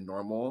harder than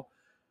normal,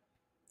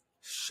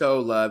 show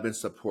love and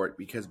support,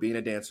 because being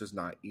a dancer is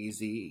not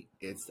easy.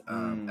 It's,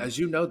 as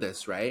you know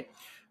this, right?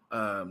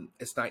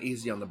 It's not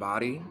easy on the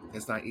body.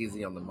 It's not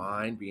easy on the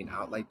mind, being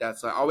out like that.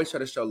 So I always try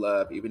to show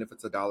love, even if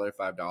it's $1 or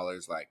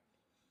 $5, like,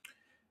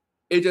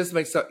 it just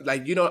makes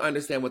like, you don't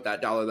understand what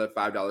that $1, that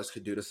 $5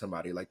 could do to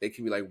somebody. Like, they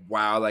can be like,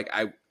 wow, like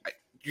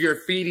you're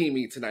feeding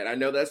me tonight. I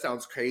know that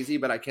sounds crazy,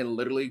 but I can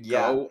literally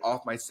go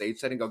off my stage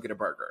set and go get a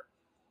burger.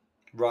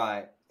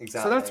 Right.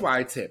 Exactly. So that's why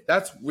I tip.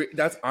 That's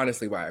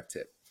honestly why I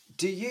tip.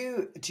 Do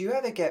you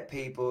ever get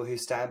people who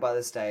stand by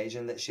the stage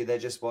and literally they're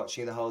just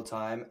watching the whole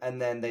time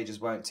and then they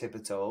just won't tip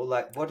at all?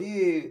 Like, how do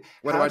you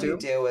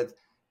deal with?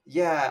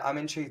 Yeah, I'm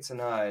intrigued to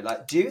know.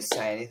 Like, do you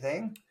say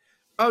anything?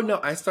 Oh no,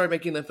 I start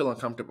making them feel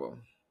uncomfortable.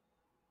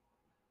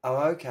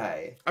 Oh,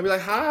 okay. I'll be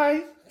like,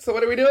 hi. So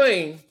what are we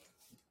doing?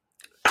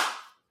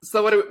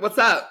 So what's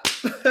up?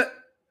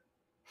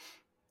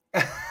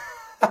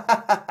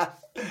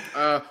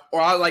 Or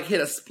I'll like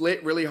hit a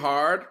split really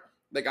hard.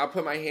 Like, I'll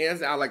put my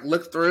hands and I'll like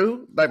look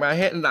through like my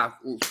hand and I'll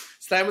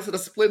slam into the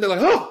split. And they're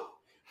like, oh,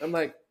 I'm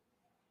like,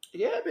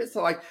 yeah, but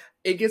so like,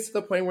 it gets to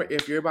the point where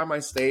if you're by my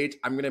stage,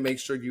 I'm going to make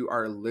sure you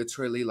are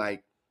literally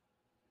like,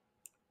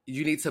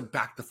 you need to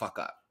back the fuck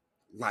up.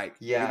 Like,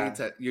 you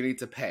need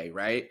to pay,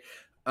 right?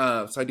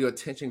 So I do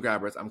attention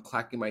grabbers. I'm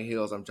clacking my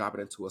heels. I'm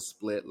dropping into a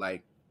split,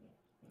 like,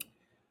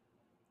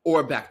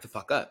 or back the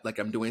fuck up. Like,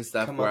 I'm doing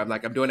stuff where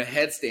I'm doing a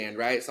headstand,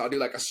 right? So I'll do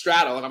like a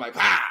straddle and I'm like,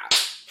 pow,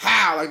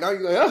 pow. Like, now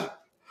you're like, oh.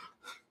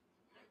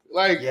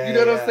 Like, you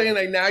know what I'm saying?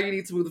 Like, now you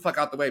need to move the fuck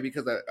out the way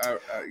because,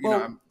 you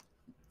know, I'm.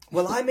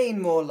 Well, I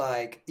mean more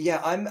like,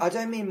 I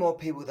don't mean more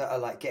people that are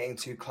like getting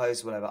too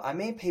close or whatever. I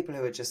mean people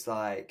who are just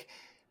like,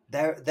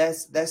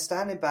 they're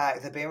standing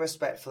back, they're being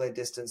respectful in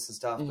distance and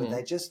stuff, but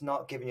they're just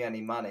not giving you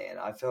any money, and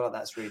I feel like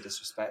that's really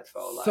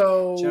disrespectful. Like,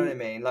 so, do you know what I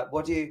mean? Like,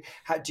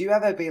 do you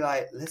ever be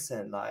like,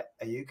 listen, like,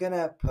 are you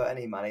gonna put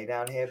any money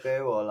down here, boo,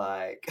 or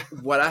like?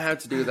 What I have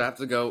to do is I have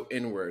to go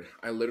inward.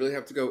 I literally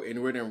have to go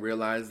inward and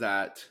realize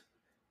that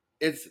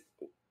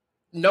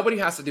nobody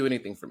has to do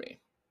anything for me.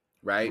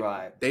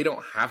 Right. They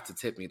don't have to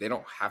tip me. They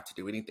don't have to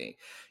do anything.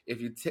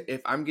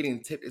 If I'm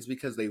getting tipped, it's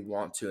because they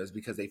want to. It's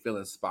because they feel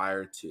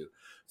inspired to.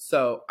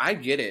 So I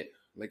get it.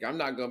 Like, I'm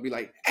not gonna be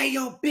like, "Hey,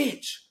 yo,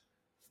 bitch,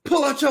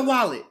 pull out your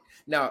wallet."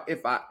 Now,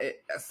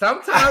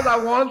 sometimes I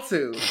want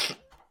to.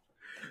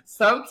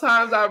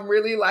 Sometimes I'm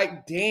really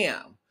like,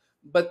 damn.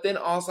 But then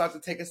also I have to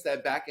take a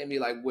step back and be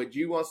like, would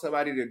you want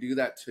somebody to do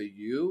that to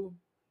you?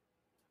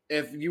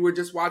 If you were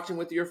just watching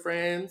with your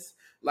friends?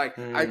 Like,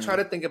 I try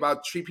to think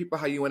about treat people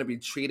how you want to be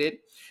treated.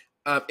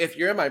 If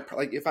you're in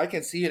if I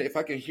can see it, if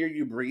I can hear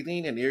you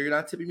breathing and you're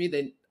not tipping me,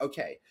 then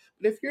okay.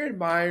 But if you're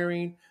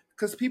admiring,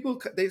 because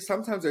people,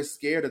 sometimes they're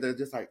scared or they're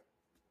just like,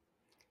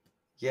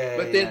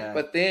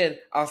 But then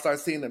I'll start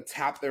seeing them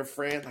tap their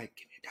friend, like,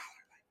 give me $1,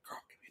 like, girl,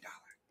 give me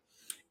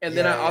 $1. And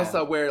then I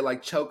also wear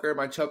like choker.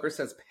 My choker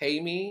says pay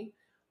me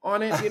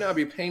on it. You know, I'll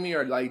be paying me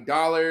or like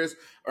dollars,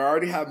 or I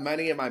already have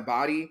money in my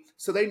body.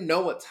 So they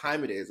know what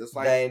time it is. It's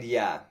like,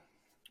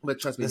 But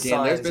trust me,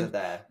 Dan,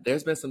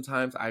 there's been some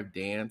times I've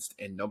danced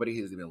and nobody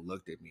has even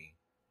looked at me.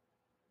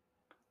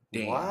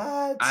 Damn.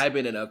 What? I've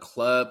been in a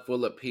club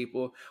full of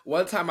people.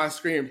 One time I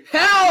screamed,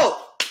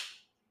 "Help!"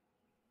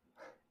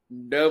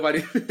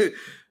 Nobody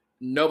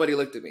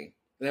looked at me.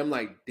 And I'm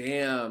like,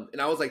 damn.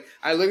 And I was like,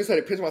 I literally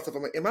started pinching myself.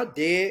 I'm like, am I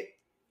dead?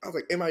 I was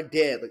like, am I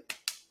dead? Like,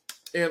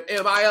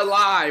 am I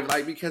alive?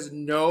 Like, because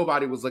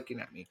nobody was looking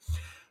at me.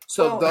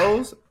 So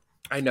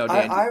I know,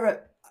 Dan.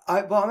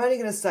 Well, I'm only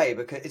going to say,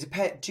 because it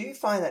depends. Do you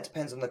find that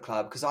depends on the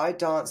club? Because I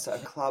danced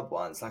at a club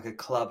once, like a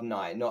club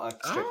night, not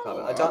a strip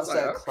club. I danced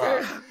at a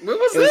club. What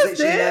was this?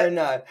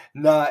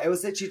 No. It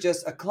was literally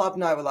just a club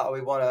night where like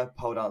we want a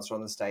pole dancer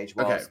on the stage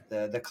whilst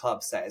the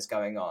club set is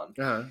going on.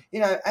 You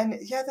know, and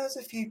there was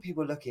a few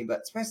people looking,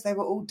 but especially they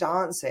were all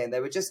dancing.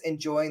 They were just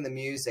enjoying the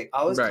music.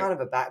 I was kind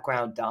of a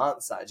background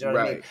dancer. Do you know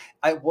what I mean?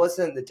 It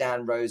wasn't the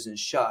Dan Rosen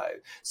show.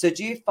 So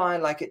do you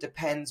find like it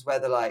depends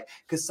whether like,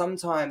 because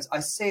sometimes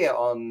I see it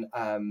on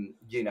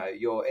you know,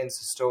 your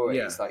Insta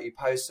stories, like you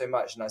post so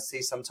much, and I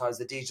see sometimes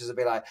the DJs will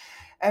be like,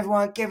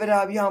 everyone give it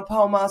up, young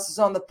pole masters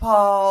on the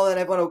pole, and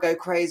everyone will go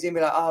crazy and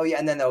be like, oh yeah,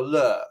 and then they'll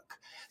look.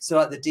 So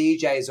like the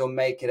DJs will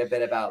make it a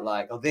bit about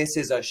like, oh, this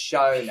is a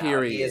show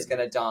now. He is Period. going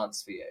to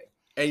dance for you.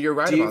 And you're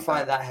right Do you about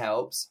find that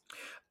helps?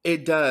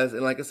 It does.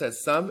 And like I said,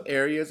 some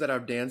areas that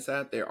I've danced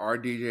at, there are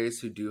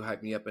DJs who do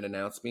hype me up and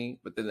announce me.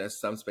 But then there's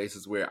some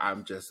spaces where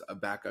I'm just a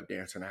backup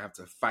dancer and I have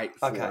to fight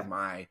for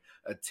my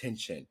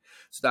attention.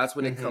 So that's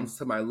when it comes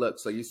to my look.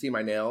 So you see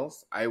my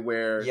nails. I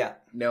wear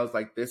nails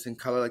like this in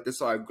color like this.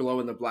 So I glow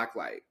in the black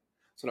light.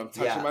 So when I'm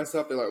touching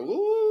myself, they're like,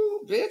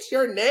 ooh, bitch,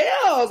 your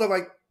nails. I'm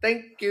like,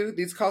 thank you.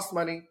 These cost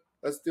money.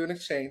 Let's do an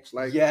exchange.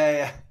 Like, you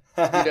know,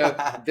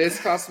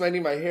 this costs money.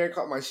 My hair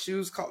cost, my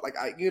shoes cost, like,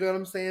 you know what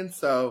I'm saying?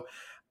 So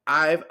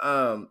I've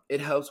it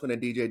helps when a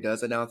DJ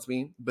does announce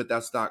me, but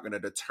that's not going to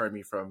deter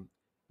me from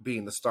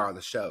being the star of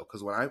the show.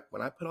 Because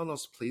when I put on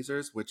those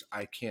pleasers, which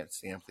I can't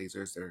stand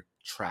pleasers, they're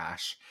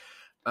trash.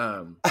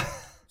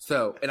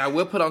 So, and I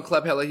will put on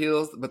Club Hella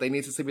Heels, but they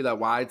need to see me that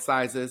wide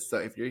sizes. So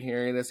if you're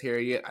hearing this,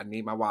 Harriet, I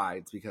need my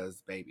wides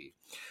because baby.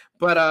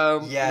 But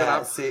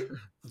see,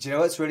 do you know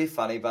what's really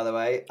funny, by the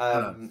way?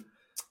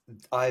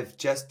 I've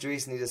just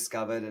recently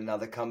discovered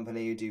another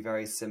company who do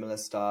very similar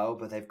style,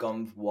 but they've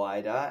gone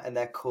wider, and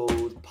they're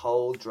called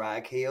Pole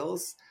Drag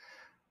Heels.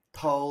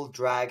 Pole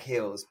Drag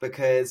Heels,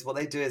 because what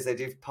they do is they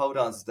do for pole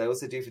dancers, they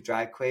also do for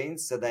drag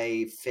queens, so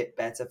they fit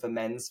better for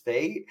men's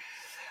feet.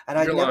 And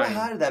I've never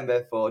heard of them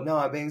before. No,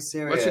 I'm being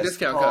serious. What's your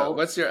discount code?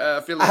 What's your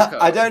affiliate code?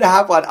 I don't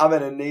have one. I'm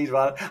going to need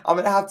one. I'm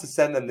going to have to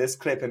send them this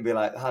clip and be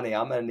like, honey,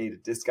 I'm going to need a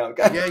discount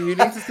code. Yeah, you need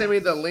to send me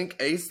the link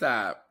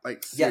ASAP.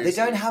 Like, seriously. Yeah, they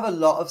don't have a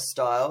lot of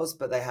styles,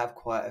 but they have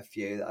quite a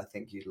few that I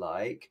think you'd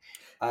like.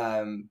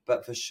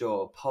 But for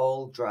sure,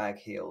 Pole Drag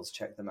Heels.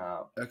 Check them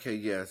out. Okay,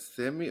 yes.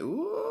 Send me.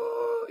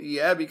 Ooh,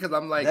 yeah, because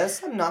I'm like... There's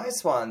some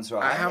nice ones,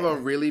 right? I have a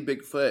really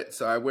big foot,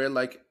 so I wear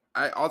like...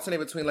 I alternate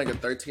between like a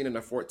 13 and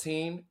a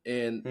 14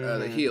 in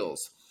the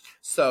heels.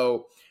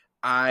 So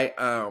I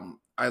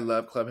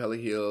love Club Hella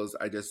Heels.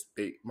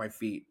 My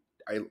feet,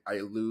 I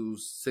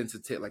lose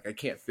sensitivity. Like I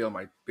can't feel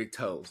my big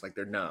toes. Like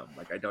they're numb.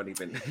 Like I don't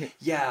even.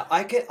 Yeah,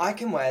 I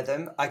can wear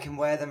them. I can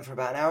wear them for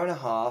about an hour and a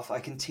half. I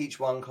can teach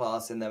one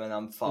class in them and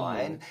I'm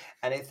fine.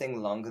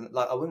 Anything longer,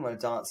 like I wouldn't want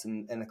to dance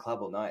in a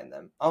club all night in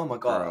them. Oh my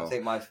God, girl. I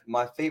think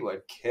my feet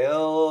would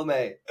kill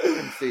me.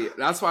 See,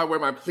 that's why I wear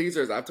my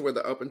pleasers. I have to wear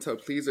the open toe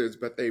pleasers,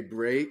 but they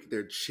break.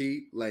 They're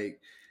cheap. Like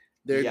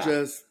they're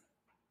just.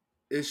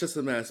 It's just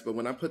a mess. But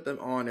when I put them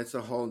on, it's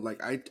a whole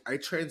like I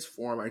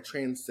transform. I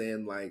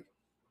transcend. Like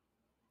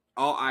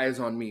all eyes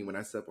on me when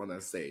I step on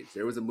that stage.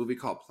 There was a movie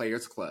called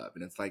Players Club,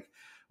 and it's like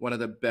one of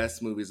the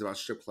best movies about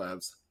strip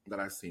clubs that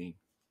I've seen.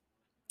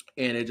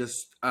 And it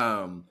just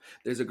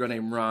there's a girl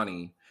named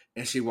Ronnie,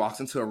 and she walks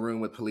into a room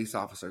with police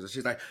officers, and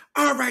she's like,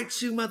 "All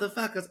right, you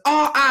motherfuckers,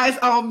 all eyes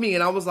on me."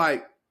 And I was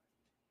like,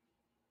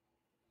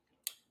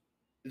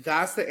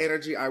 that's the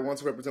energy I want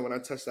to represent when I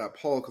touch that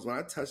pole. Because when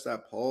I touch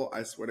that pole,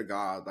 I swear to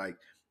God, like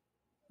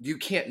you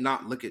can't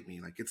not look at me.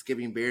 Like it's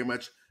giving very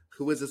much,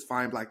 who is this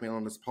fine black man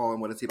on this pole,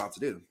 and what is he about to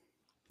do?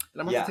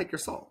 And I'm about to take your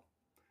soul.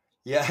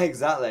 Yeah,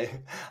 exactly.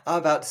 I'm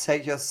about to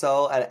take your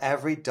soul and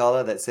every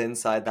dollar that's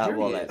inside that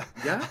wallet.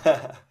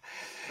 Yeah.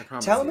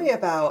 Tell me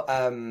about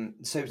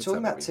so talking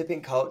about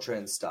tipping culture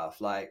and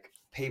stuff, like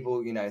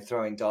people, you know,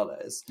 throwing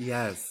dollars.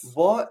 Yes.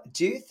 What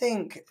do you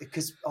think?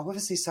 Because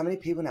obviously so many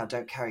people now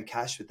don't carry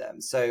cash with them.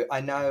 So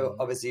I know,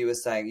 obviously you were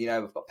saying, you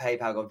know, we've got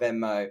PayPal, got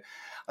Venmo.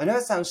 I know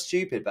it sounds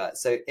stupid, but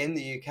so in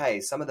the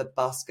UK, some of the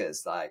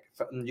buskers, like,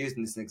 I'm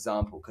using this as an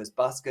example, because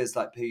buskers,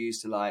 like, who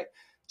used to like,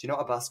 do you know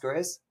what a busker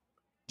is?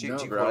 Do you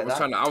call it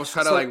that? I was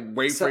trying to like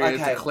wait for it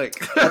to click.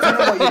 I don't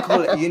know what you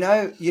call it.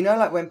 You know,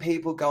 like when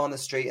people go on the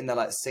street and they're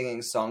like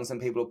singing songs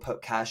and people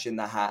put cash in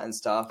their hat and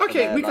stuff.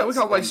 Okay, we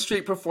call like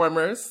street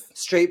performers.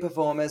 Street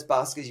performers,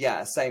 buskers,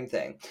 yeah, same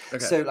thing.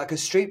 Okay. So like a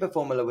street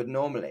performer would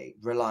normally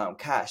rely on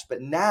cash,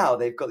 but now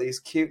they've got these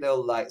cute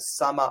little like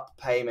sum up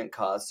payment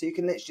cards. So you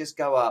can literally just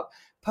go up,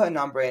 put a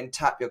number in,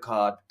 tap your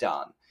card,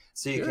 done.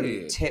 So you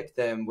can tip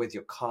them with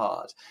your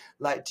card.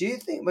 Like, do you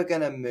think we're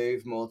going to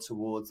move more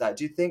towards that?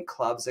 Do you think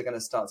clubs are going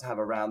to start to have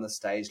around the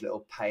stage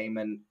little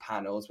payment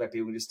panels where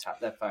people just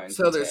tap their phones?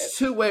 So there's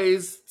two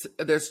ways.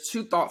 There's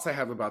two thoughts I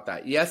have about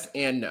that. Yes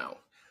and no.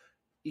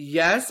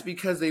 Yes,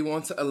 because they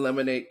want to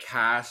eliminate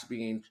cash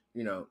being,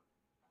 you know,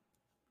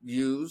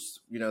 used.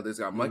 You know, there's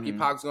got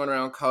monkeypox going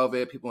around,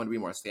 COVID. People want to be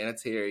more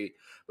sanitary.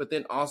 But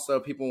then also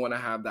people want to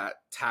have that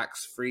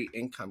tax-free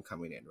income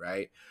coming in,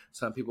 right?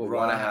 Some people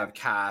want to have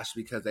cash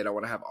because they don't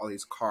want to have all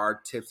these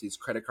card tips, these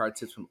credit card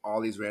tips from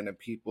all these random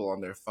people on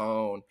their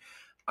phone.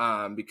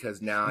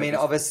 Because now... I mean,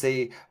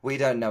 obviously, we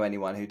don't know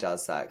anyone who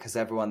does that because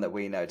everyone that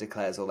we know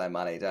declares all their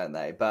money, don't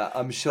they? But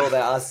I'm sure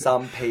there are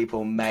some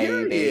people,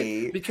 maybe...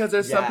 Period. Because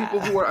there's some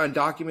people who are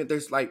undocumented.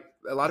 There's like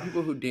a lot of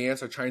people who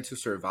dance are trying to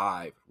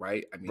survive,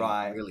 right? I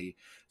mean, really.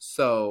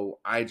 So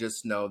I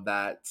just know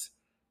that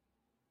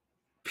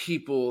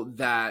people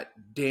that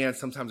dance,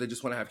 sometimes they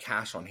just want to have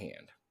cash on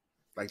hand.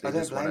 Like they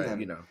just want to,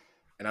 you know,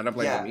 and I don't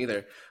blame them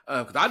either.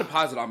 Because I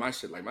deposit all my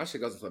shit. Like my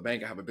shit goes into a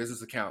bank. I have a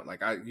business account.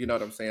 Like you know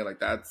what I'm saying? Like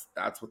that's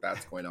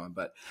what's going on.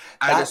 But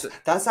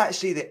that's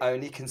actually the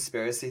only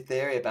conspiracy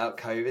theory about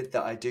COVID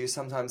that I do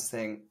sometimes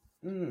think,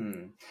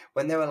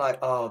 When they were like,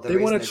 oh, the They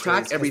reason want they to do it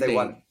track is because everything.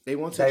 They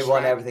want to they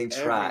want track everything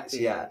tracked.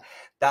 everything. Yeah,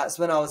 that's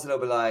when I was a little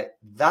bit like,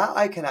 that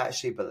I can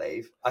actually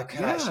believe. I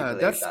can actually Yeah,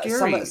 believe that's that.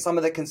 scary. Some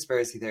of the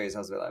conspiracy theories, I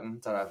was a bit like,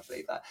 don't have to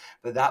believe that.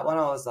 But that one,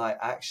 I was like,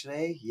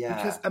 actually, yeah.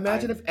 Because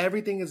imagine if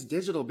everything is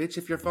digital, bitch.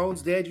 If your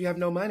phone's dead, you have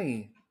no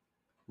money.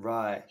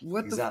 Right.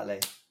 What exactly.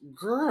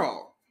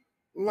 Girl?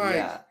 Like,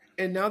 Yeah.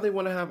 and now they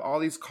want to have all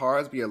these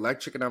cars be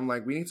electric, and I'm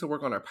like, we need to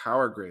work on our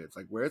power grids.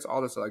 Like, where's all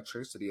this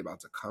electricity about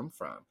to come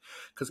from?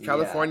 Because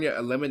California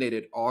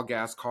eliminated all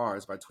gas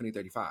cars by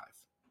 2035.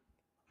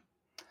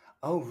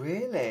 Oh,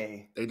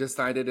 really? They just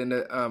signed it in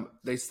the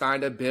they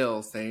signed a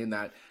bill saying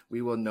that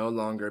we will no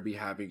longer be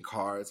having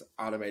cars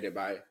automated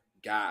by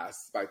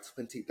gas by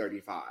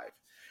 2035.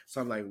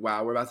 So I'm like,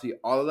 wow, we're about to be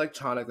all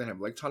electronic. They have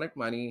electronic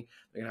money.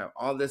 They're gonna have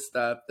all this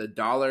stuff. The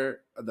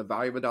dollar, the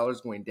value of a dollar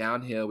is going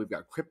downhill. We've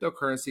got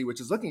cryptocurrency, which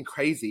is looking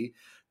crazy.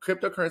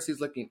 Cryptocurrency is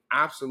looking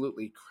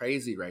absolutely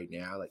crazy right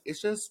now. Like,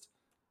 it's just,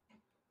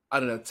 I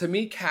don't know. To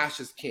me,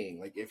 cash is king.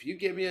 Like, if you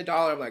give me $1,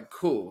 I'm like,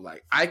 cool.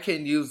 Like, I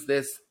can use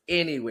this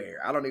anywhere.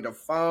 I don't need a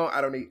phone.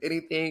 I don't need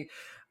anything.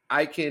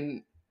 I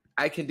can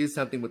do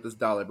something with this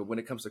dollar. But when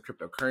it comes to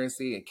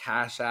cryptocurrency and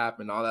Cash App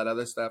and all that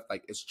other stuff,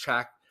 like, it's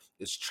tracked,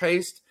 it's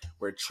traced,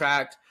 we're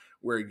tracked,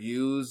 we're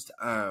used.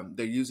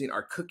 They're using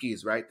our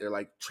cookies, right? They're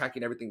like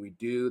tracking everything we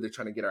do. They're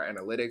trying to get our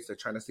analytics. They're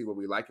trying to see what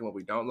we like and what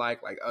we don't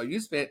like. Like, oh,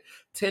 you spent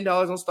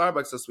 $10 on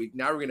Starbucks this week.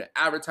 Now we're going to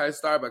advertise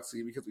Starbucks to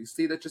you because we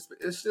see that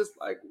it's just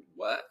like,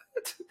 what?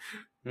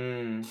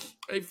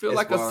 I feel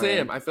like a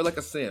sim. I feel like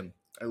a sim.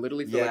 I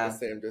literally feel like a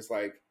sim. Just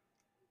like,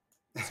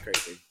 it's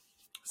crazy.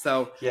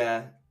 So,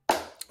 yeah,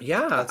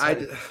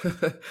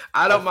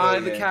 I don't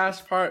mind the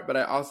cash part, but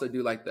I also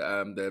do like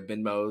the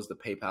Venmos, the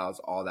PayPals,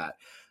 all that.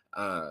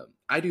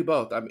 I do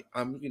both. I'm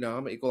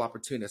an equal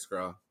opportunist,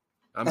 girl.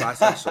 I'm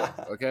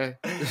bisexual. Okay.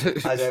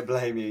 I don't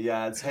blame you.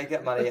 Yeah, take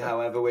it money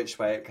however which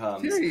way it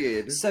comes.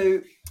 Period.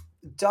 So,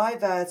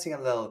 diverting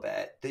a little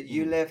bit, that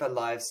you live a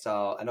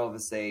lifestyle, and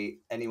obviously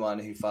anyone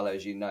who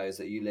follows you knows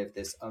that you live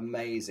this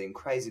amazing,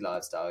 crazy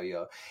lifestyle.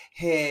 You're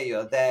here,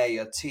 you're there,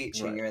 you're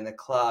teaching, right. You're in the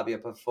club, you're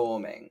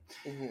performing.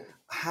 Mm-hmm.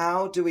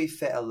 How do we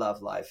fit a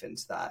love life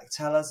into that?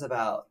 Tell us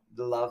about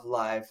the love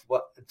life.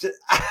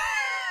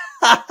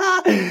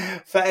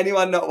 For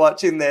anyone not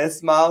watching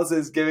this, Miles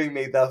is giving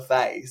me the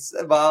face.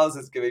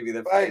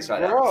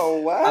 Right now.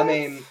 What? I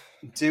mean,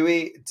 do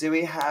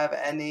we have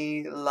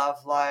any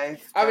love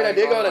life? I mean, I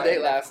did go on a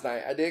date last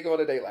night.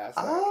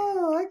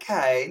 Oh,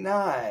 okay,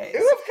 nice. It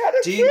was kind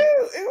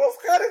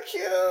of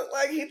cute.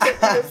 Like,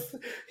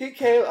 he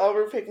came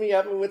over, picked me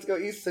up, and went to go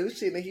eat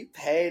sushi, and then he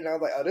paid, and I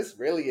was like, oh, this is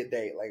really a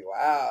date. Like,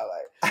 wow.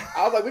 Like,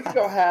 I was like, we could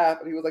go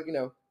half, and he was like,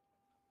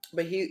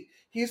 but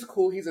he's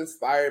cool. He's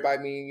inspired by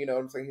me. You know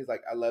what I'm saying? He's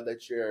like, I love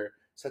that you're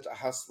such a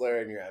hustler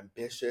and you're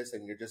ambitious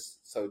and you're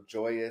just so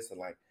joyous and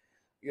like,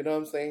 you know what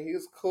I'm saying? He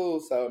was cool.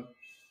 So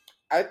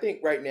I think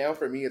right now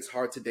for me, it's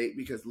hard to date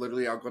because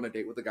literally I'll go on a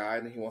date with a guy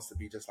and he wants to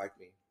be just like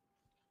me.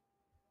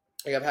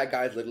 Like, I've had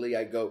guys literally,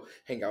 I go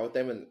hang out with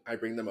them and I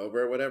bring them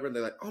over or whatever. And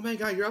they're like, oh my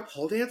God, you're a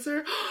pole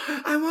dancer?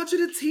 I want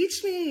you to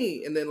teach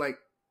me. And then like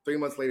 3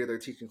 months later, they're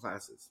teaching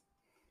classes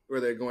or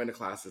they're going to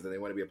classes and they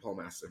want to be a pole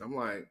master. And I'm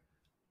like,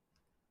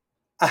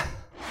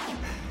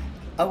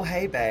 oh,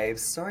 hey, babe.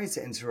 Sorry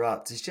to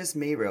interrupt. It's just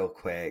me real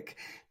quick.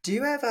 Do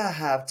you ever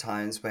have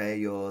times where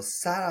you're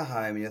sat at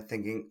home and you're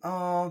thinking,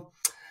 oh,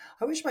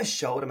 I wish my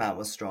shoulder mount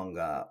was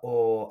stronger,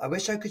 or I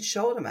wish I could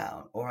shoulder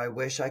mount, or I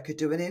wish I could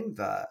do an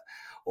invert,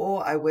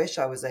 or I wish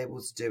I was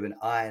able to do an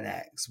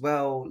INX?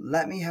 Well,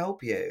 let me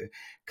help you.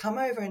 Come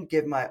over and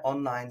give my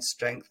online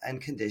strength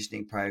and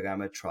conditioning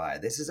program a try.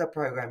 This is a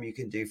program you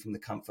can do from the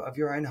comfort of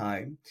your own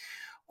home.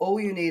 All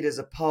you need is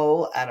a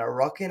pole and a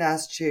rocking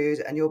attitude,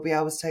 and you'll be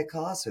able to take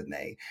class with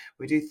me.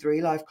 We do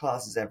 3 live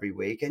classes every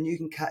week, and you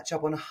can catch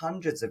up on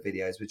hundreds of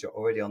videos which are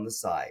already on the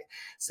site.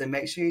 So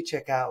make sure you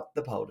check out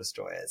the Pole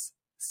Destroyers.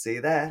 See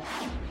you there.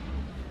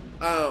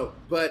 Oh,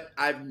 but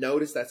I've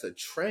noticed that's a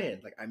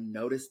trend. Like, I've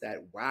noticed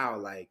that, wow,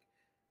 like,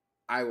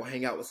 I will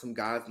hang out with some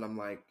guys, and I'm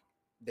like,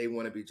 they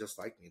want to be just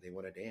like me. They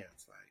want to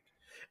dance. Like,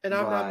 and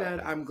I'm not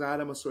mad. I'm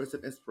glad I'm a source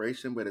of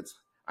inspiration, but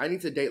I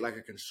need to date like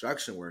a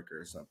construction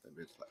worker or something.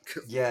 Bitch.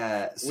 Like,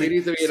 yeah. We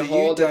need to be in a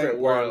whole different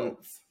world.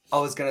 I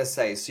was going to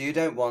say, so you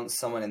don't want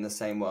someone in the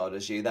same world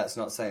as you? That's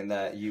not something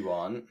that you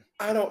want?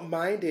 I don't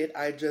mind it.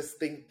 I just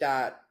think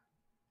that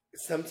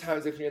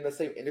sometimes if you're in the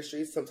same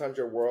industry, sometimes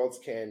your worlds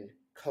can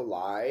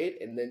collide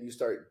and then you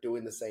start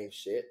doing the same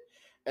shit.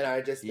 And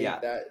I just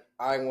think that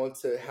I want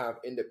to have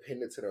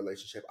independence in a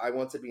relationship. I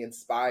want to be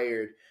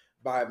inspired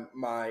by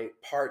my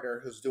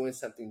partner who's doing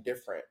something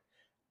different.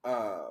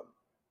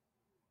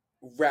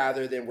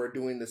 Rather than we're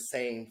doing the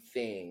same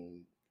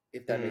thing,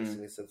 if that makes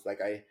any sense.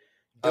 Like, I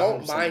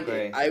don't mind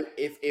it.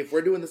 If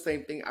we're doing the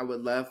same thing, I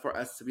would love for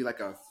us to be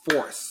like a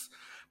force.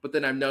 But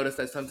then I've noticed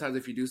that sometimes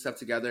if you do stuff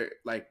together,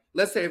 like,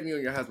 let's say if you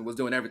and your husband was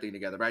doing everything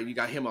together, right? You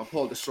got him on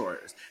Pole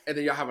Destroyers, and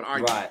then y'all have an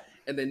argument. Right.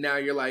 And then now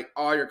you're like,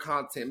 all your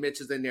content,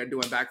 Mitch is in there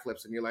doing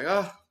backflips, and you're like,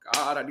 oh,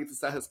 God, I need to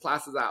set his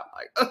classes out.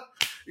 Like,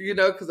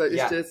 because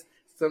it's just,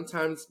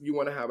 sometimes you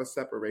want to have a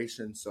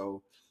separation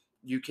so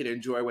you can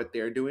enjoy what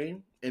they're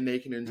doing and they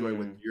can enjoy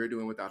what you're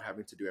doing without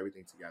having to do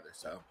everything together.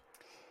 So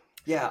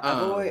yeah,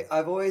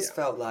 I've always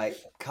felt like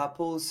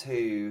couples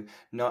who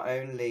not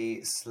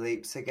only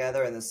sleep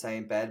together in the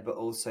same bed but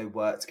also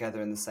work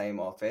together in the same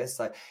office,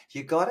 like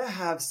you gotta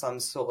have some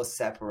sort of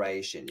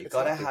separation. You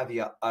gotta have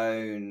your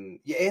own.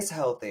 Yeah, it's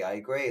healthy. I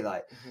agree.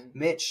 Like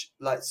Mitch,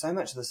 like so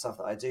much of the stuff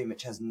that I do,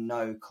 Mitch has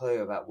no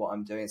clue about what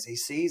I'm doing. So he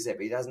sees it,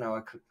 but he doesn't know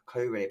a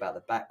clue really about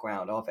the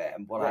background of it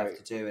and what I have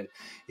to do. And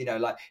you know,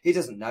 like he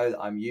doesn't know that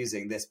I'm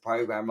using this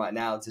program right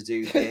now to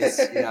do this.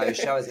 You know,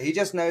 show us. He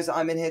just knows that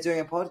I'm in here doing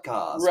a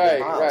podcast. Right.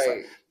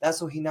 Like,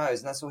 that's all he knows,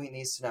 and that's all he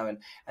needs to know,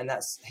 and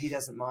that's he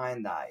doesn't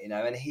mind that, you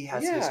know, and he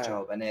has his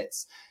job, and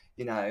it's,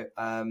 you know,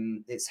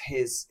 it's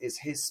his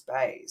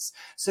space.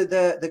 So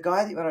the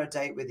guy that you went on a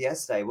date with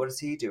yesterday, what does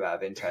he do out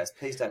of interest?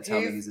 Please don't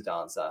tell me he's a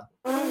dancer.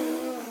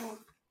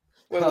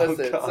 Well,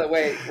 listen. God. So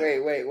wait.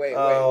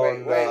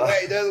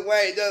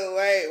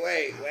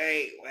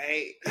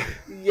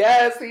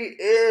 Yes, he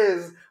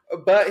is,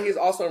 but he's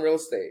also in real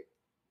estate.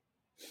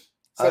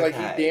 So like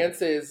he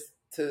dances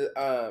to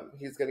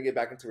he's gonna get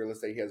back into real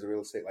estate. He has a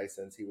real estate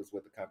license. He was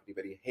with the company,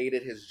 but he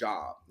hated his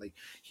job. Like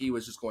he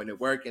was just going to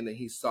work, and then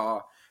he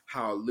saw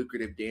how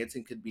lucrative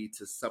dancing could be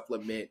to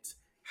supplement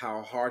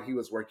how hard he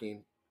was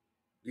working,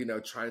 you know,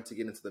 trying to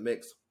get into the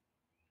mix.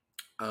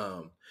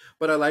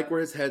 But I like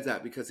where his head's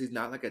at because he's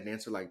not like a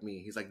dancer like me.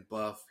 He's like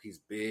buff, he's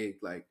big,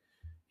 like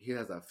he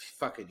has a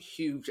fucking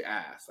huge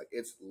ass. Like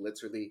it's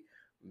literally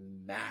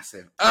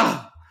massive.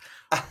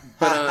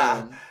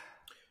 But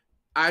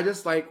I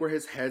just like where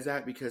his head's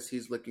at because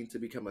he's looking to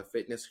become a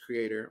fitness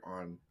creator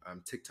on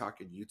TikTok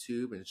and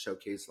YouTube and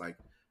showcase like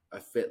a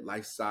fit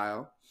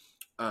lifestyle.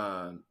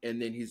 And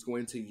then he's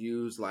going to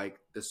use like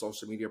the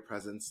social media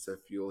presence to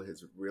fuel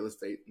his real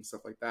estate and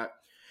stuff like that.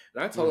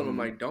 And I told him, I'm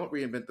like, don't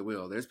reinvent the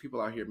wheel. There's people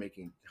out here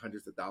making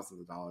hundreds of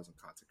thousands of dollars on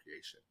content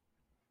creation.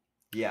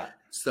 Yeah.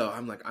 So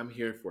I'm like, I'm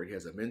here for it. He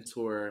has a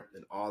mentor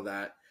and all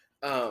that.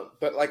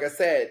 But like I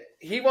said,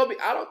 he won't be,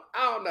 I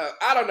don't know.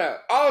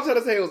 All I'm trying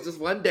to say was just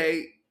one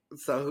date.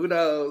 So who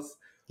knows?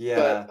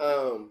 Yeah.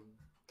 But,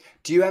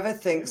 do you ever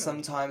think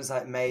sometimes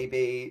like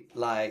maybe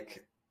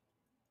like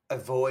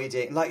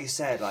avoiding, like you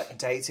said, like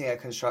dating a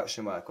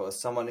construction worker or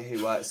someone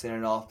who works in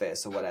an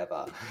office or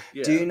whatever?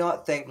 Do you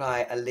not think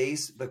like at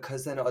least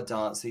because they're not a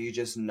dancer, you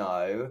just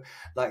know,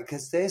 like,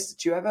 because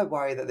do you ever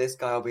worry that this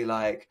guy will be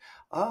like,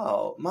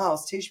 oh,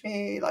 Miles, teach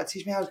me how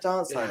to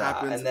dance like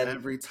that? And then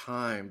every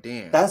time,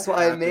 Dan. That's what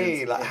I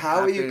mean. Like,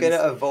 how are you going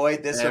to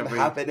avoid this from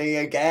happening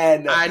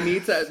again?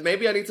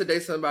 Maybe I need to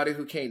date somebody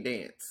who can't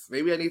dance.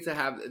 Maybe I need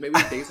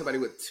to date somebody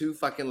with two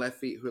fucking left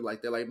feet who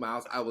like, they're like,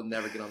 Miles, I will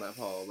never get on that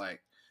pole.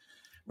 Like,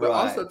 but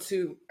also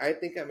too, I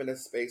think I'm in a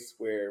space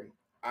where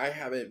I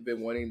haven't been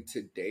wanting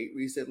to date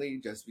recently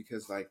just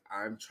because like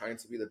I'm trying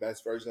to be the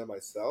best version of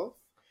myself.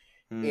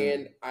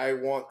 And I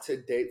want to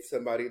date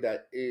somebody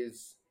that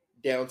is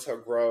down to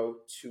grow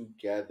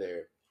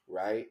together,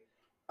 right?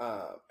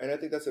 And I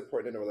think that's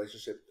important in a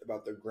relationship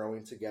about the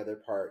growing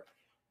together part.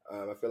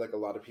 I feel like a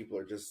lot of people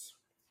are just,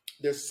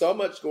 there's so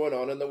much going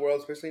on in the world,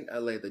 especially in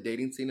LA. The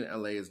dating scene in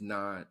LA it's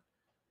not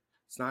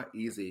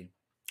easy.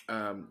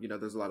 You know,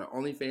 there's a lot of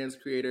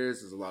OnlyFans creators,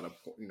 there's a lot of,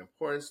 you know,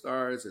 porn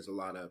stars, there's a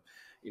lot of,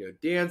 you know,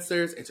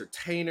 dancers,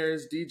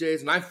 entertainers,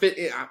 DJs, and I fit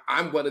in,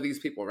 I'm one of these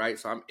people, right?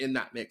 So I'm in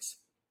that mix.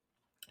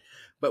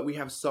 But we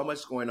have so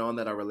much going on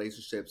that our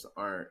relationships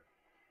aren't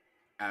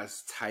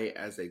as tight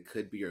as they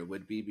could be or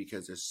would be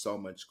because there's so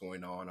much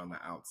going on the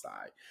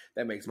outside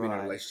that makes being in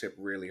a relationship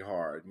really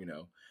hard, you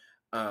know.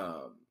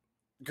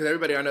 Because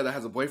everybody I know that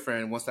has a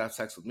boyfriend wants to have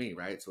sex with me,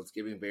 right? So it's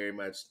giving very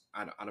much,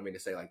 I don't mean to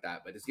say like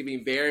that, but it's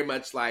giving very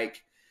much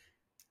like,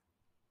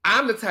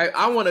 I'm the type,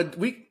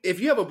 if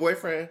you have a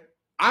boyfriend,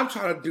 I'm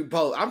trying to do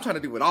both. I'm trying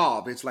to do it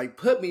all, bitch. Like,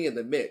 put me in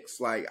the mix.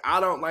 Like, I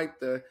don't like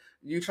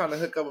you trying to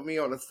hook up with me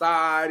on the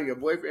side, or your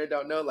boyfriend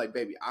don't know. Like,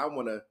 baby, I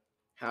want to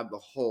have the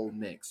whole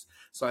mix.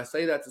 So I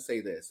say that to say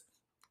this.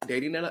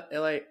 Dating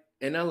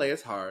in LA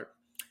is hard.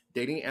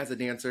 Dating as a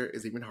dancer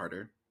is even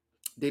harder.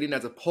 Dating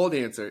as a pole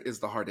dancer is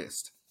the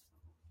hardest.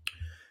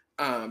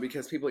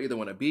 Because people either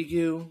want to be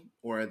you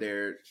or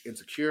they're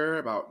insecure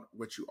about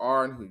what you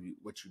are and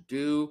what you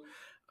do.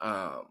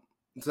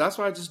 So that's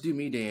why I just do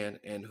me, Dan,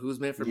 and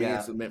who's meant for me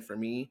is meant for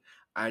me.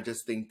 I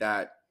just think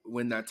that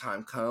when that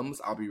time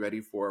comes, I'll be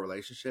ready for a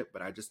relationship.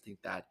 But I just think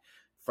that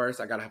first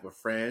I got to have a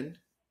friend.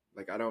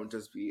 Like, I don't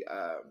just be,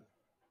 I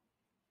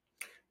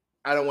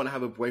don't want to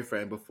have a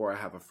boyfriend before I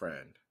have a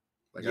friend.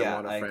 Like, I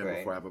want a friend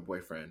before I have a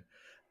boyfriend.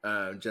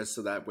 Just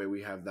so that way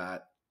we have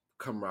that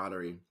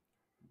camaraderie.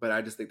 But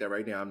I just think that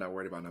right now I'm not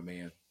worried about no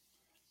man.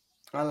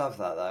 I love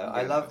that though.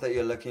 I love that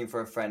you're looking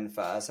for a friend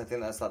first. I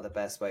think that's like the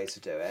best way to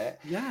do it.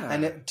 Yeah.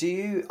 And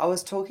I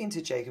was talking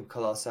to Jacob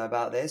Colosso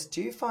about this.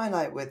 Do you find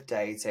like with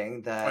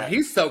dating that...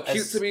 he's so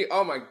cute to me.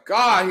 Oh my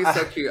God, he's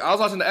so cute. I was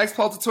watching the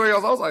X-Pole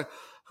tutorials. I was like,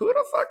 who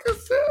the fuck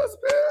is this,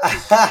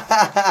 bitch?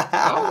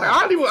 I was like,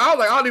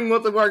 I don't even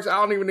want the works. I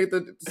don't even need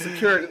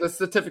the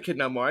certificate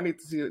no more. I need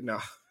to see it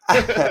now.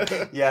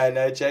 Yeah,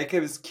 no,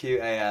 Jacob is cute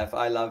AF.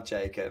 I love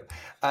Jacob.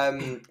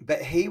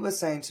 But he was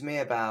saying to me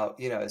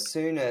about, as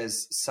soon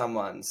as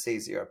someone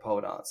sees you're a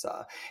pole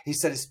dancer, he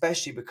said,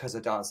 especially because I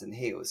dance in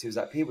heels, he was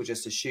like, people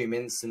just assume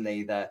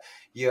instantly that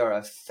you're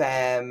a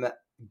femme,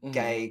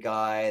 gay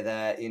guy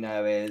that,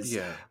 is,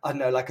 Yeah. I don't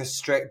know, like a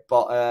strict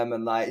bottom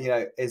and like,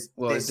 is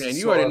Well, this Dan,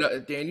 sort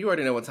of... you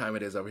already know what time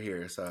it is over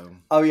here, so.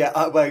 Oh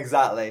yeah, well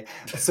exactly.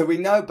 So we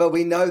know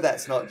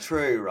that's not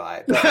true,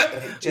 right? But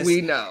it just We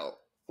know.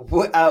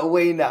 we know.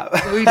 We know.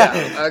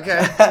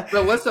 Okay.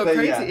 But what's so But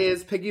crazy yeah.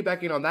 is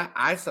piggybacking on that.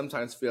 I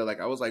sometimes feel like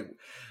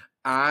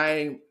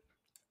I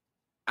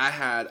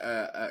had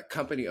a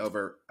company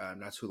over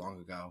not too long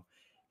ago,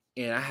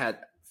 and I had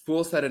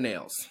full set of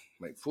nails,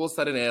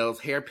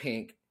 hair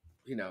pink,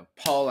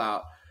 pole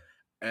out.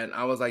 And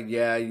I was like,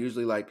 yeah,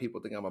 usually like people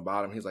think I'm a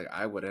bottom. He's like,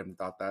 I wouldn't have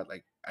thought that.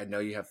 Like, I know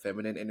you have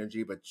feminine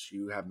energy, but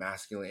you have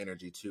masculine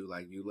energy too.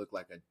 Like, you look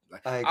like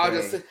I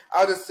was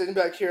just sitting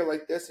back here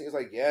like this. And he's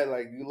like, yeah,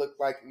 like you look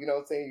like, you know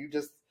what I'm saying?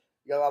 You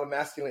got a lot of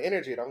masculine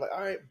energy. And I'm like,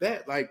 all right,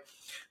 bet. Like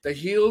the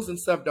heels and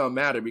stuff don't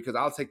matter because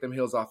I'll take them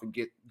heels off and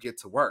get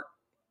to work.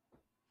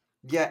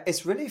 Yeah,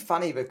 it's really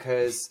funny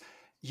because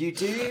you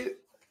do.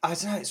 I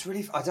don't know.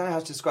 I don't know how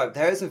to describe.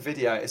 There is a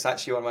video. It's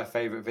actually one of my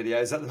favorite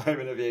videos at the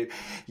moment of you.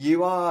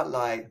 You are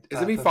like. Is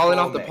it me falling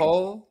off the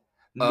pole?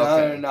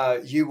 No, no.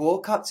 You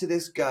walk up to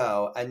this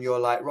girl and you're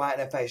like right in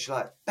her face. You're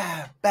like,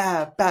 bah,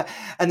 bah, bah.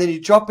 And then you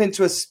drop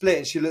into a split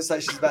and she looks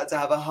like she's about to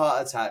have a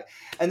heart attack.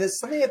 And there's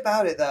something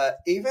about it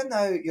that even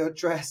though you're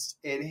dressed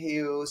in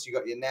heels, you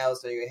got your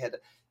nails done, your hair done,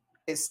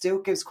 it still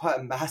gives quite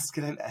a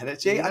masculine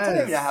energy. Yes. I don't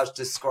even know how to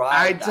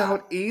describe that.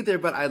 Don't either,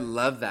 but I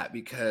love that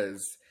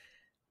because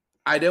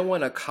I didn't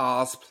want to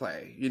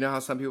cosplay. You know how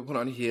some people put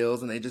on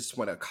heels and they just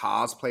want to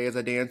cosplay as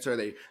a dancer?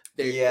 They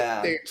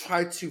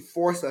try to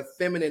force a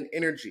feminine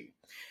energy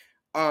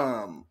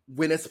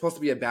when it's supposed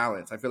to be a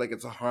balance. I feel like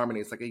it's a harmony.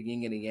 It's like a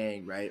yin and a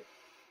yang, right?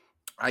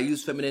 I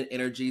use feminine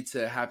energy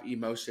to have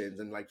emotions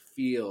and like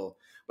feel,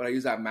 but I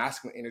use that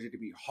masculine energy to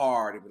be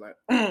hard and be like,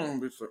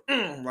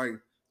 like,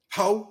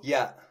 ho.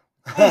 Yeah.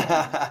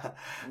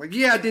 Like,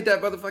 yeah, I did that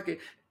motherfucking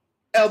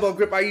elbow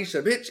grip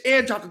Aisha, bitch,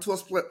 and dropped into a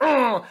split.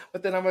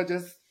 But then I'm gonna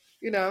just,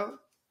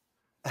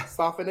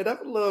 soften it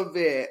up a little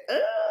bit.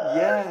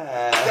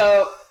 Yeah.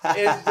 So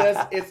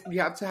it's you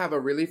have to have a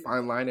really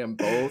fine line in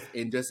both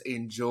and just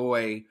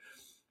enjoy.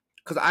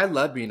 Because I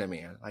love being a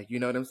man. Like, you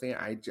know what I'm saying?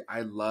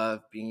 I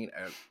love being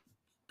a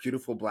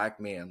beautiful black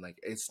man. Like,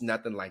 it's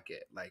nothing like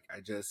it. Like,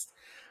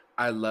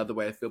 I love the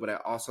way I feel, but I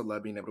also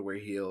love being able to wear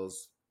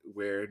heels,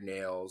 wear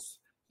nails.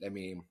 I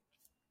mean,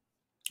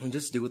 and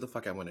just do what the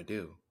fuck I want to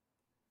do.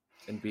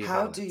 And be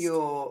balanced.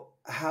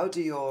 How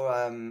do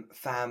your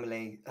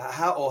family,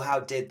 how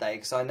did they?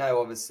 Because I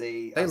know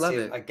obviously they love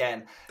it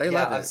again. They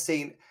love it. I've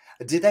seen.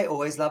 Did they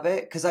always love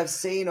it? Because I've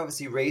seen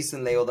obviously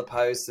recently all the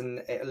posts, and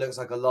it looks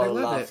like a lot of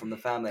love from the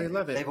family. They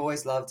love it. They've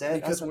always loved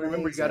it. Because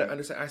remember, you got to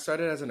understand. I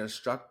started as an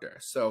instructor,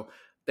 so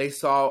they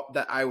saw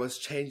that I was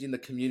changing the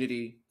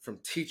community from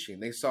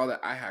teaching. They saw that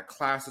I had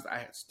classes, I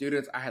had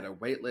students, I had a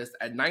wait list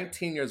at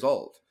 19 years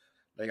old.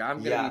 Like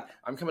I'm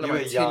coming to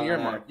my 10-year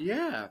mark.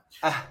 Yeah.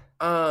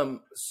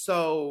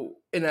 So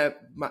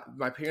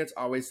my parents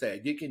always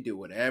said, you can do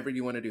whatever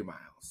you want to do,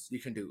 Miles. You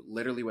can do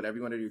literally whatever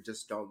you want to do.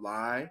 Just don't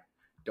lie,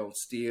 don't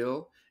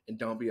steal, and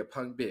don't be a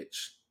punk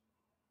bitch.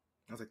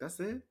 I was like, that's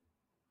it?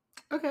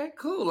 Okay,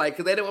 cool. Like,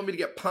 cause they didn't want me to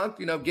get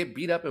punked, get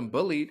beat up and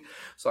bullied.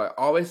 So I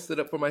always stood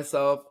up for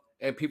myself,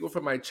 and people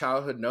from my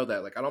childhood know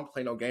that. Like, I don't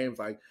play no games.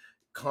 Like,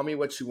 call me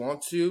what you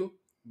want to,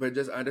 but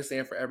just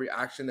understand for every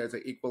action, there's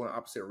an equal and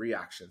opposite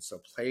reaction. So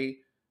play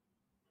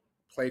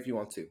if you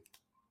want to.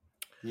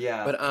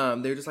 Yeah.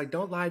 But they're just like,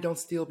 don't lie, don't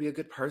steal, be a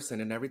good person,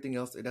 and everything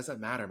else. It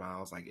doesn't matter,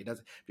 Miles. Like, it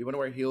doesn't. If you want to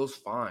wear heels,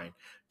 fine.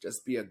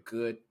 Just be a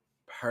good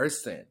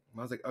person. And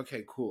I was like,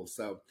 okay, cool.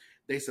 So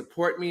they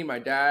support me. My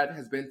dad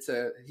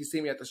he's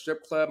seen me at the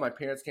strip club. My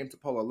parents came to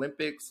Pole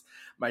Olympics.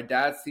 My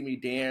dad seen me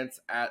dance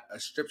at a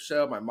strip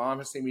show. My mom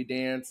has seen me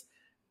dance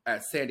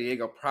at San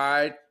Diego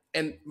Pride.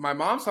 And my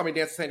mom saw me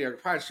dance at San Diego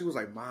Pride. She was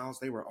like, Miles,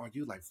 they were on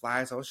you like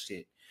flies. Oh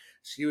shit.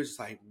 She was just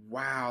like,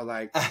 wow.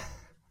 Like,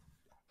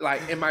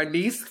 and my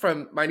niece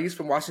from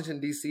Washington,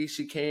 D.C.,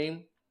 she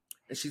came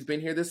and she's been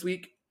here this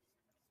week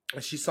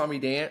and she saw me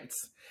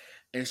dance.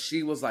 And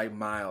she was like,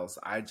 Miles,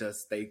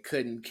 they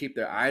couldn't keep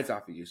their eyes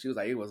off of you. She was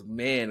like, it was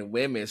men,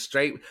 women,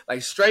 straight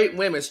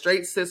women,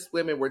 straight cis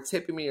women were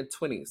tipping me in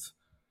 20s.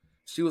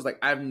 She was like,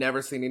 I've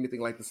never seen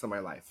anything like this in my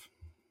life.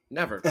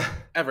 Never,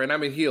 ever. And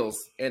I'm in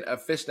heels and a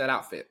fishnet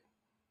outfit.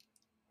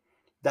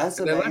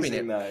 That's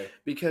amazing, though.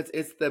 Because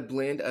it's the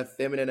blend of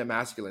feminine and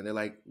masculine. They're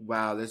like,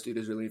 wow, this dude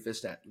is really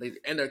fishnet.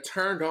 And they're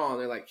turned on.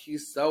 They're like,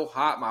 he's so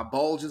hot. My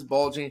bulge is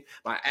bulging.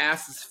 My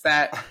ass is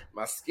fat.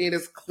 My skin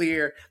is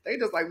clear. They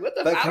just like, what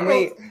the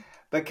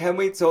fuck? Can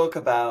we talk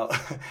about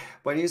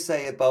when you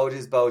say a bulge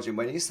is bulging?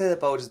 When you say the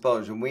bulge is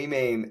bulging, we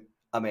mean,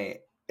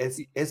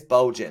 it's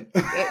bulging.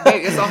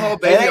 It's a whole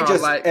baby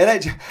on, like.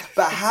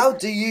 But how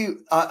do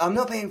you? I'm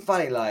not being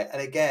funny, like,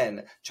 and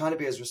again, trying to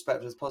be as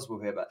respectful as possible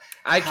here, but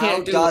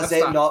how does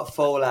it not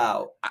fall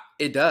out?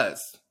 It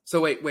does.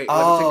 So wait. Let me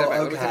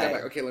take that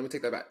back. Okay, let me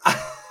take that back.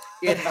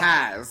 It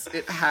has,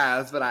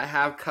 but I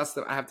have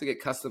to get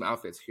custom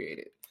outfits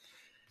created.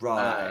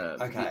 Right.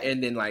 Okay.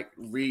 And then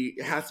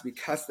it has to be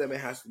custom. It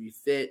has to be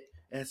fit.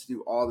 It has to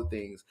do all the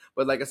things.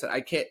 But like I said,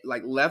 I can't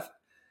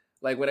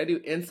when I do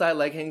inside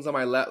leg hangs on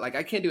my left, like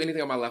I can't do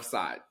anything on my left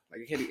side.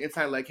 Like I can't do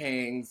inside leg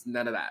hangs,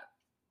 none of that.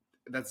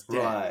 That's dead.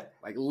 Right.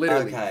 Like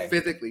literally,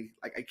 physically,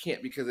 like I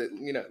can't because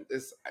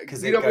it's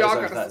because it goes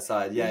over that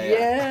side.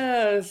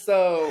 Yeah.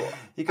 So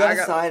you got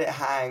a side it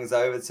hangs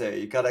over to.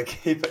 You gotta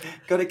give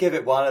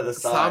it one of the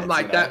sides. Something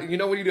like that. You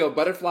know when you do a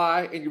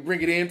butterfly and you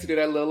bring it in to do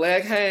that little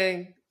leg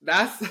hang.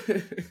 That's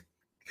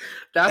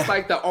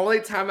like the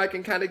only time I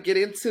can kind of get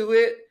into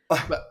it.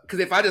 Because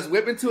if I just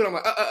whip into it, I'm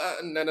like,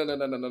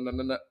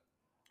 no.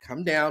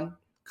 Calm down.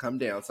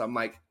 So I'm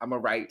like, I'm a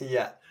right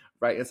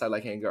inside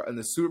leg hang girl. And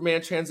the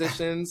Superman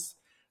transitions,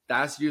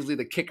 that's usually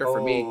the kicker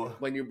for me.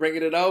 When you're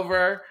bringing it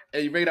over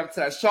and you bring it up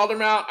to that shoulder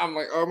mount, I'm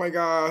like, oh my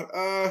God.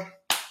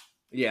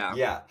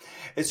 Yeah.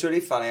 It's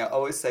really funny. I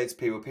always say to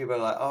people are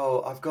like,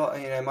 oh, I've got,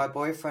 my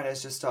boyfriend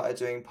has just started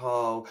doing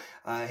pole.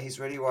 He's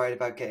really worried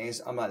about getting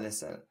his. I'm like,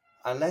 listen,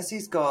 unless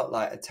he's got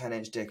like a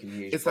 10-inch dick and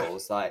huge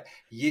balls, like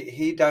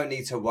he don't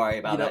need to worry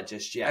about that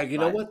just yet. You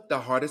know what the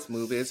hardest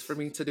move is for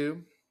me to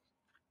do?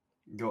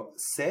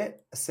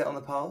 Sit on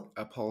the pole?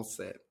 A pole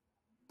sit.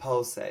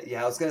 Pole sit.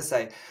 Yeah, I was going to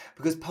say,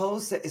 because pole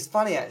sit is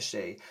funny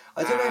actually.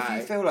 I don't know if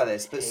you feel like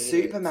this, but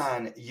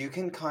Superman, you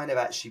can kind of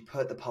actually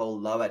put the pole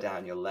lower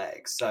down your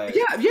legs. So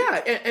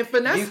yeah, and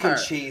finesse you can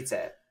cheat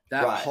it.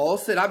 That pole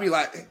sit, I'd be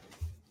like,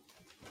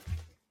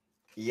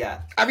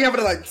 yeah, I'd be able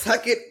to like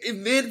tuck it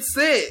in mid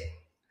sit.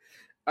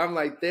 I'm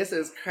like, this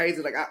is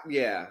crazy. Like,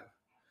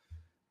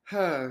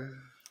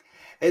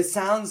 It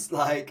sounds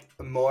like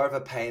more of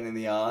a pain in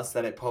the ass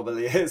than it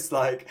probably is.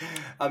 Like,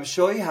 I'm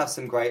sure you have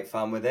some great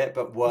fun with it,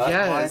 but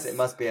work-wise, it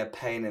must be a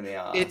pain in the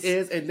ass. It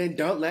is, and then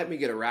don't let me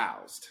get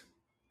aroused.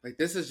 Like,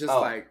 this is just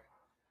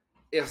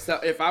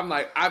if I'm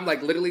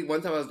literally,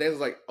 one time I was dancing, I was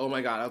like, oh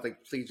my God. I was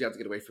like, please, you have to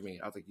get away from me.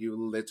 I was like, you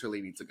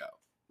literally need to go.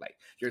 Like,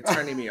 you're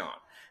turning me on.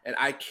 And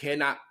I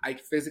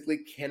physically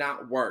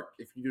cannot work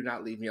if you do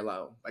not leave me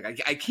alone. Like,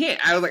 I can't.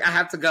 I was like, I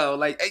have to go.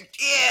 Like, I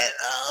can't.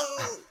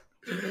 Oh.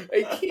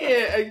 I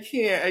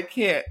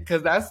can't,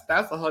 because that's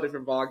a whole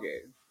different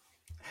ballgame.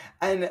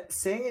 And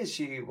seeing as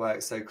you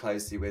work so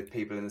closely with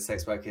people in the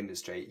sex work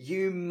industry,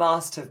 you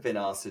must have been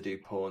asked to do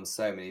porn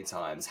so many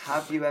times.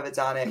 Have you ever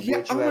done it? Yeah,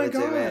 would you ever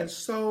do it?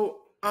 So,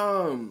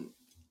 I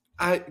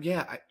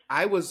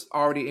was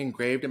already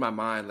engraved in my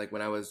mind, like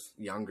when I was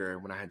younger,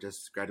 when I had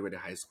just graduated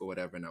high school,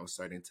 whatever, and I was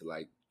starting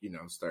to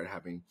start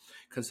having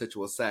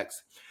consensual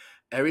sex.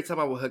 Every time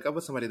I would hook up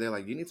with somebody, they're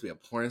like, you need to be a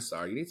porn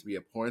star. You need to be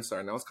a porn star.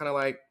 And I was kind of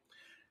like,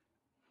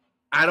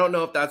 I don't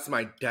know if that's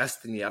my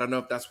destiny. I don't know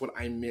if that's what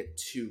I meant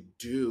to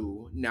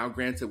do. Now,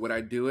 granted, would I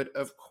do it?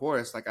 Of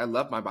course. Like, I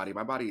love my body.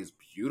 My body is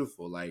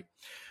beautiful. Like,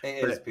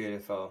 it is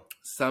beautiful.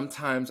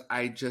 Sometimes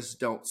I just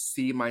don't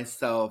see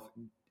myself.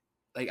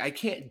 Like, I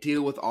can't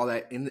deal with all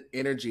that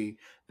energy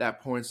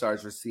that porn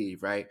stars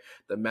receive, right?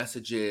 The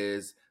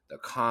messages, the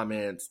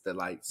comments,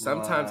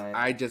 sometimes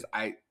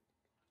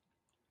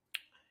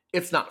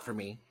it's not for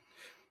me.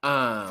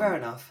 Fair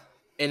enough.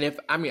 And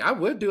I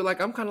would do, like,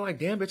 I'm kind of like,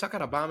 damn, bitch, I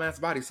got a bomb-ass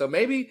body. So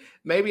maybe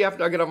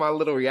after I get on my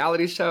little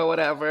reality show,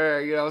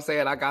 whatever, you know what I'm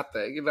saying, I got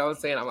you know what I'm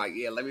saying? I'm like,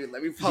 yeah, let me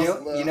post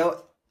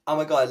oh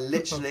my God,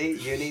 literally,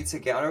 you need to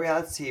get on a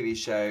reality TV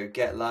show,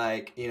 get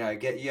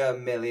your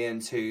 1 million,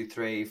 2,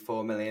 3,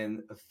 4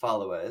 million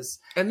followers.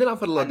 And then I'll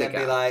put a little dick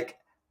out.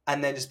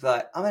 And then just be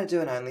like, I'm going to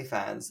do an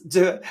OnlyFans.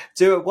 Do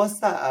it. What's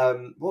that?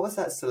 What was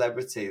that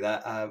celebrity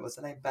that, what's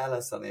her name?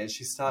 Bella something. And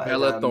she started.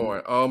 Bella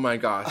Thorne. Oh my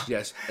gosh.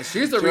 Yes. And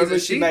she's the reason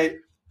she made.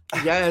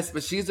 Yes,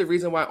 but she's the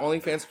reason why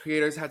OnlyFans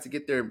creators had to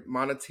get their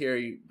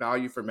monetary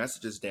value for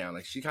messages down.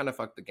 Like, she kind of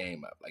fucked the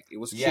game up. Like, it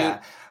was cute.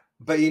 Yeah.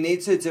 But you need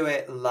to do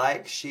it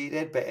like she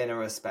did, but in a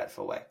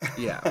respectful way.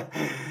 Yeah.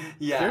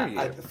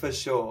 Yeah, for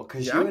sure.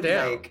 Because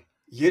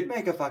you'd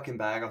make a fucking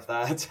bag off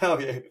that, I tell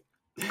you.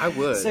 I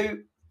would. So,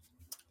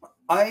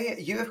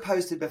 you have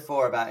posted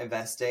before about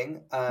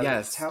investing.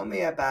 Yes. Tell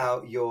me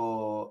about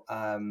your,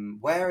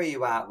 where are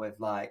you at with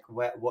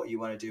what you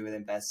want to do with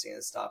investing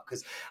and stuff?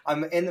 Because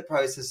I'm in the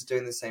process of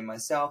doing the same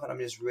myself, and I'm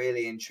just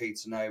really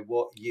intrigued to know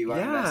what you are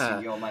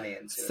investing your money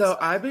into. So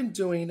I've been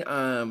doing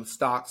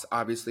stocks,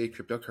 obviously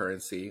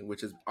cryptocurrency,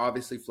 which is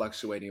obviously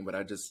fluctuating, but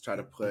I just try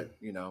to put,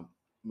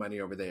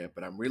 money over there.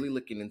 But I'm really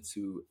looking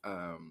into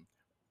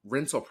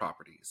rental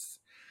properties.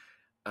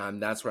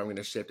 That's where I'm going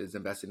to shift, is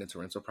investing into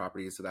rental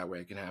properties, so that way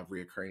I can have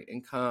reoccurring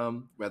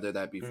income, whether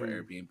that be for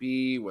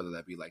Airbnb, whether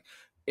that be like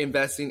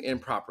investing in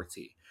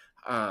property.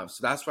 So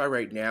that's why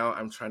right now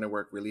I'm trying to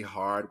work really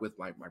hard with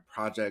my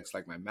projects,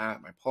 like my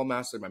pole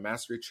master, my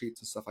master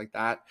retreats and stuff like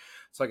that.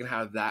 So I can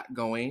have that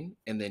going,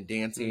 and then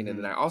dancing. And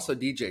then I also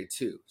DJ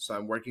too. So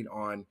I'm working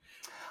on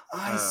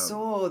I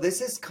saw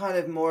this is kind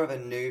of more of a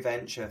new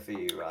venture for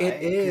you, It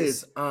right?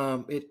 is.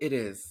 'Cause It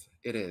is.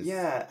 It is.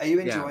 yeah, are you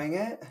Yeah. enjoying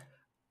it?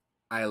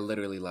 I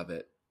literally love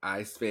it.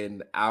 I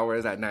spend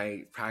hours at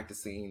night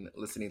practicing,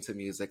 listening to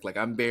music. Like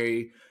I'm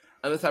the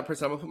type of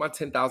person, I'm gonna put my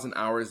 10,000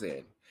 hours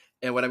in.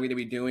 And what I'm gonna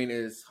be doing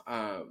is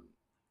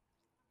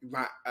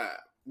my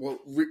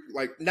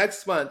like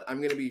next month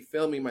I'm gonna be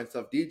filming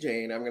myself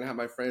DJing. I'm gonna have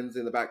my friends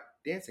in the back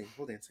dancing,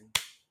 pole dancing.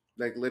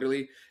 Like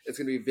literally, it's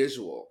gonna be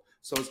visual.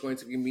 So it's going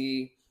to be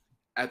me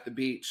at the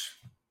beach,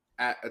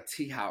 at a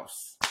tea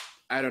house,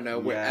 I don't know,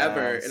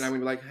 wherever, and I'm Yes. gonna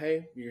be like,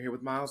 "Hey, you're here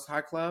with Miles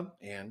High Club,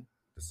 and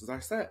this is our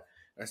set."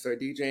 I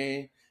start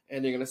DJing,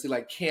 and you're gonna see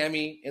like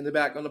Cammy in the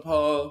back on the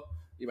pole.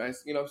 You might,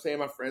 you know, what I'm saying,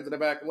 my friends in the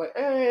back. I'm like,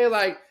 "Hey,"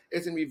 like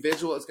it's gonna be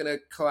visual. It's gonna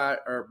collide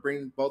or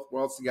bring both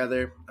worlds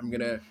together. I'm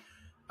gonna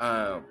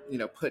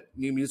put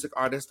new music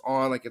artists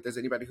on. Like if there's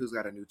anybody who's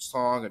got a new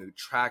song, a new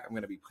track, I'm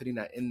gonna be putting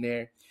that in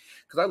there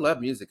because I love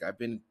music. I've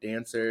been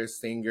dancer,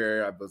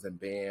 singer. I was in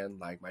band.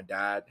 Like my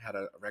dad had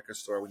a record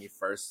store when he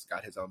first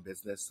got his own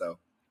business, so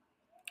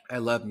I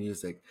love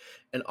music.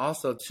 And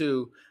also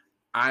too,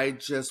 I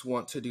just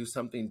want to do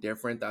something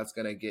different that's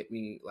gonna get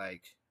me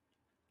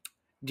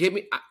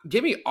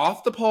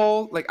off the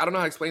pole. Like I don't know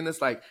how to explain this.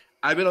 Like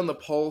I've been on the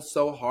pole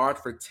so hard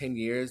for 10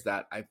 years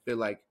that I feel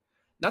like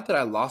not that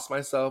I lost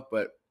myself,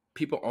 but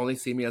people only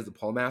see me as the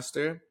pole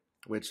master,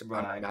 which I'm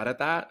Right. mad at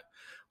that.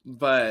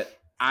 But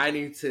I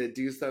need to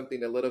do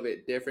something a little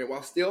bit different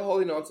while still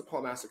holding on to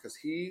pole master because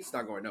he's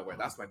not going nowhere.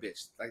 That's my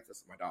bitch. Like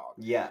that's my dog.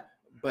 Yeah.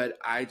 But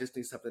I just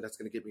need something that's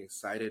gonna get me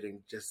excited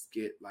and just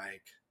get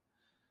like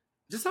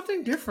just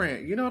something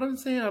different. You know what I'm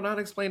saying? I'm not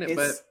explaining it,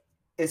 but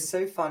It's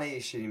so funny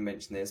you should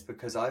mention this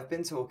because I've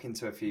been talking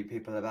to a few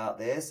people about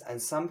this,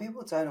 and some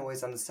people don't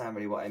always understand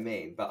really what I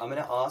mean. But I'm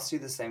going to ask you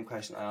the same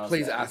question I asked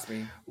please them. ask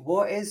me.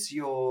 What is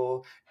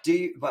your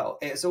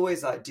it's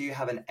always like, do you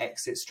have an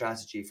exit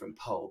strategy from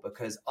pole?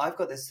 Because I've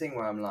got this thing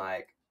where I'm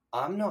like,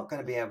 I'm not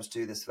going to be able to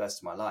do this the rest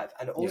of my life.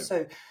 And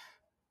also,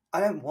 I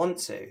don't want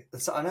to.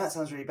 I know that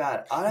sounds really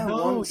bad. I don't No,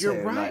 want to.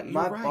 you're right. Like You're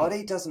my right.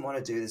 body doesn't want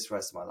to do this the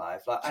rest of my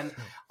life. Like, and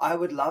I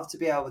would love to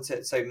be able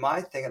to. So my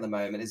thing at the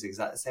moment is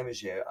exactly the same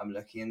as you. I'm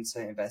looking into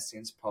investing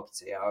into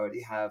property. I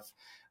already have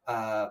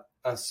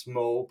a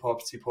small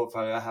property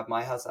portfolio. I have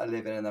my house that I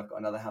live in, and I've got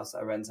another house that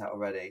I rent out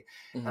already.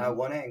 And I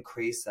want to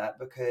increase that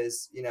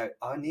because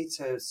I need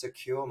to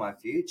secure my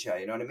future.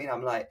 You know what I mean?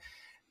 I'm like,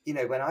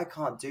 when I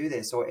can't do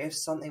this, or if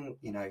something,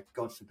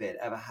 God forbid,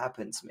 ever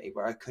happened to me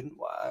where I couldn't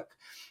work,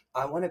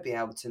 I want to be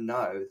able to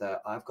know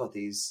that I've got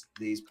these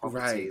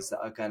properties that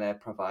are going to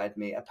provide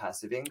me a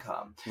passive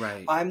income.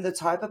 Right. I'm the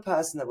type of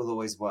person that will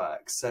always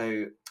work.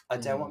 So I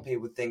don't want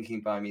people thinking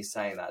by me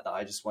saying that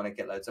I just want to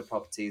get loads of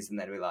properties and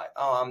then be like,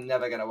 oh, I'm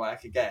never going to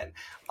work again.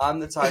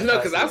 I'm the type of No,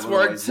 person because that's that will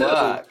work always too.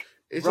 work.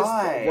 It's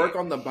Right. just work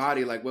on the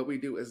body. Like what we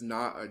do is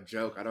not a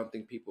joke. I don't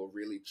think people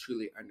really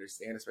truly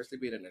understand, especially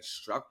being an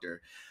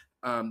instructor.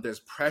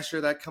 There's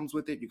pressure that comes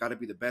with it. You got to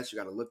be the best. You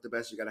got to look the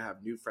best. You got to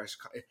have new, fresh.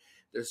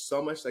 There's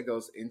so much that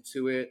goes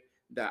into it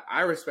that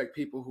I respect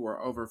people who are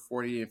over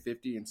 40 and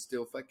 50 and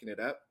still fucking it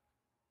up.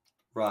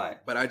 Right.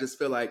 But I just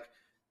feel like,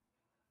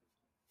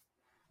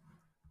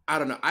 I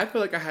don't know. I feel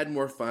like I had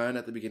more fun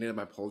at the beginning of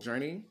my pole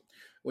journey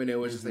when it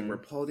was just like, we're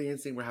pole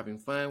dancing, we're having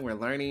fun, we're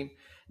learning.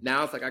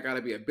 Now it's like, I got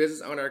to be a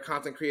business owner, a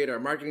content creator, a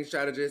marketing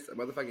strategist, a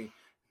motherfucking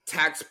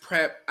tax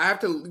prep.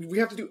 We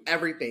have to do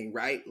everything,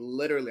 right?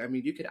 Literally. I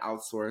mean, you can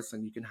outsource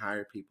and you can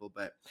hire people,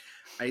 but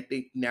I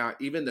think now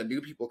even the new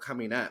people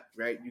coming up,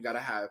 right? You got to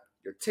have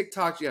your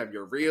TikToks, you have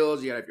your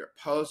reels, you got to have your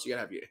posts, you got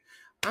to have your,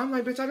 I'm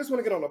like, bitch, I just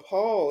want to get on a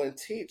pole and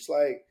teach.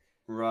 Like,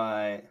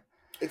 right.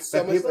 it's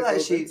so much that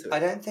goes into it. I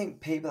don't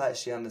think people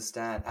actually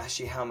understand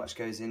how much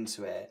goes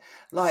into it.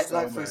 Like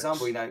for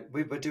example,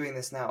 we're doing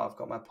this now. I've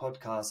got my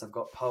podcast, I've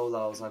got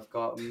polos, I've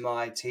got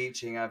my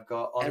teaching, I've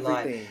got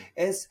online.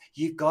 Everything.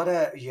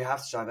 You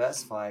have to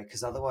diversify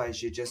because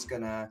otherwise you're just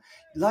gonna,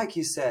 like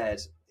you said,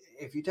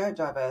 if you don't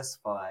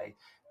diversify,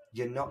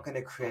 you're not going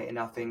to create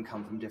enough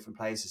income from different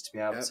places to be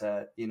able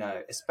to,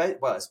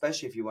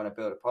 especially if you want to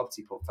build a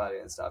property portfolio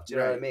and stuff. Do you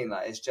know what I mean?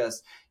 Like, it's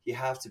just, you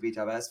have to be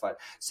diversified.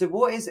 So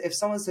if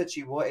someone said to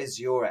you, what is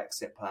your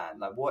exit plan?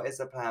 Like, what is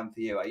the plan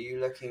for you? Are you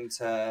looking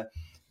to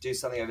do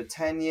something over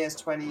 10 years,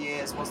 20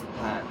 years? What's the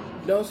plan?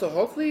 No, so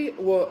hopefully,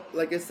 well,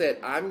 like I said,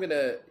 I'm going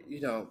to,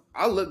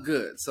 I'll look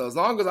good. So as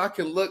long as I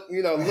can look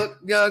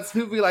young,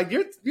 people be like,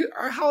 you're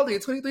how old are you,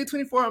 23,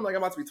 24? I'm like,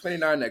 I'm about to be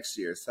 29 next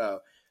year. So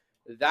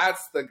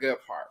that's the good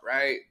part,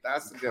 right?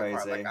 That's the good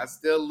part. Like I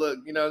still look,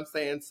 you know what I'm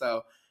saying?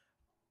 So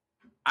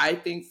I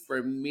think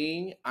for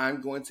me,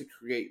 I'm going to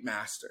create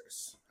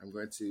masters. I'm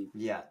going to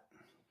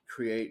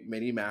create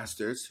many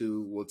masters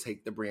who will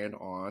take the brand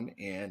on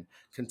and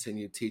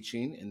continue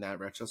teaching in that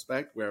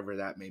retrospect, wherever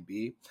that may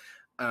be.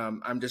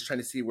 I'm just trying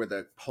to see where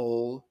the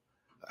pole,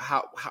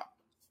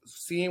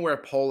 seeing where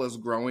pole is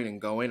growing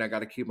and going. I got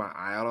to keep my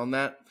eye out on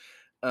that.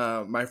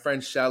 My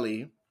friend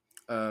Shelly,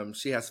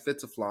 she has Fit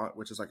to Flaunt,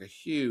 which is like a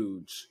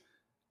huge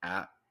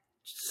app,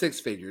 6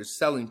 figures,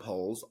 selling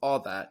poles, all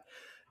that.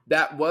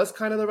 That was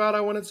kind of the route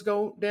I wanted to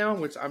go down,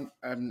 which I'm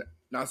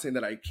Not saying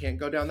that I can't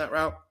go down that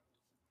route,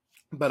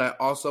 but I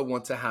also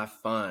want to have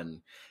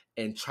fun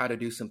and try to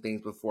do some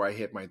things before I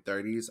hit my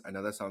 30s. I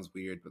know that sounds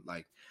weird, but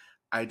like,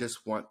 I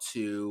just want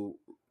to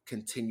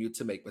continue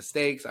to make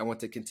mistakes. I want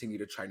to continue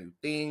to try new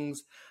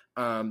things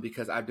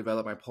because I've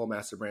developed my pole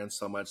master brand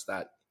so much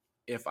that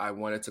if I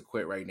wanted to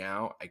quit right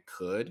now, I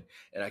could,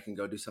 and I can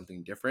go do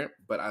something different.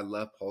 But I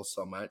love pole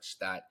so much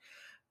that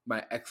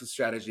my exit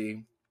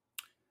strategy,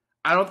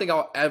 I don't think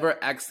I'll ever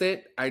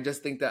exit. I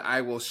just think that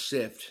I will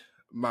shift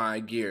my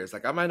gears.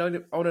 Like I might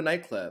own a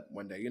nightclub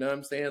one day. You know what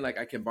I'm saying? Like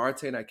I can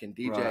bartend, I can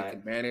DJ, I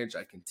can manage,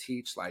 I can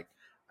teach. Like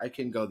I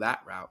can go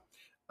that route.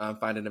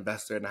 Find an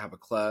investor and have a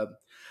club.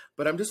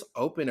 But I'm just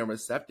open and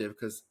receptive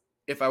because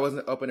if I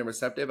wasn't open and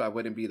receptive, I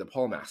wouldn't be the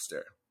pole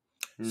master.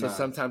 No. So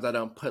sometimes I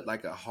don't put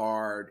like a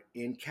hard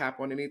end cap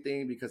on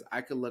anything because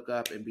I could look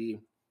up and be,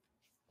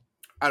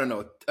 I don't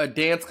know, a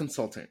dance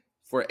consultant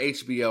for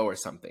HBO or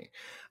something.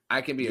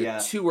 I can be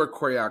a tour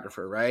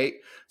choreographer, right?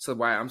 So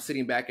while I'm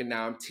sitting back and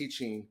now I'm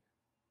teaching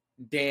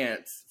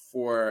dance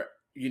for,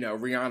 you know,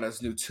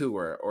 Rihanna's new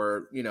tour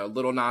or, you know,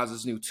 Lil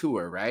Nas's new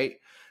tour, right?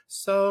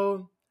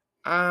 So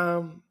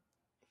I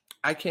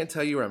can't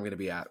tell you where I'm going to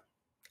be at.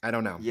 I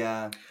don't know.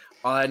 Yeah.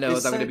 All I know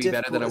is I'm going to be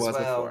better than I was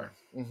before.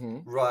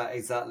 Mm-hmm. Right,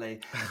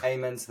 exactly.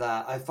 Amen to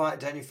that.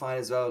 Don't you find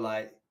as well,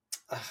 like,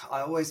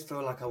 I always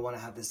feel like I want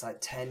to have this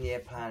like 10-year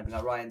plan. Be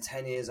like, right, in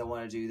 10 years, I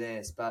want to do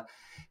this. But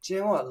do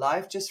you know what?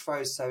 Life just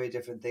throws so many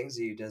different things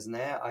at you, doesn't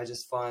it? I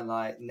just find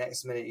like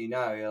next minute, you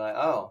know, you're like,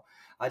 oh,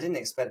 I didn't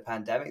expect a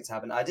pandemic to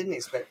happen. I didn't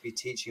expect to be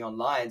teaching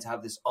online, to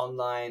have this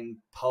online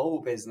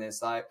pole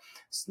business. Like,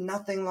 it's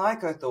nothing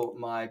like I thought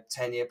my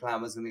 10-year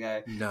plan was going to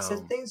go. No. So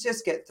things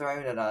just get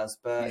thrown at us.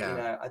 But, you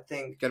know, I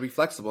think... Got to be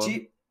flexible.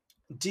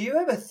 Do you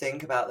ever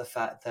think about the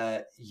fact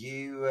that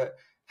you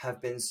have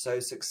been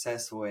so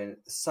successful in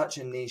such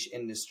a niche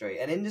industry,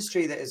 an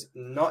industry that is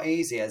not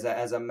easy as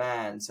a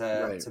man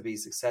to be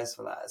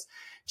successful as?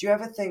 Do you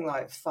ever think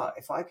like, fuck,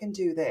 if I can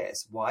do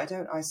this, why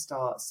don't I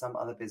start some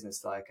other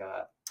business like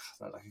a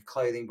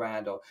clothing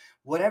brand or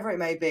whatever it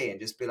may be, and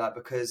just be like,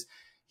 because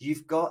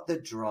you've got the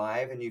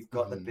drive and you've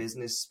got the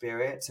business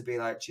spirit to be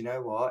like, do you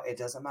know what? It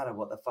doesn't matter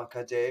what the fuck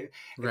I do.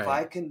 If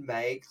I can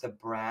make the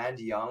brand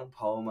Young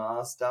Pole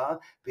Master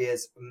be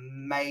as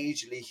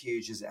majorly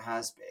huge as it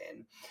has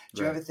been,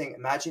 do you ever think,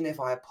 imagine if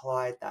I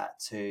applied that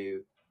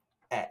to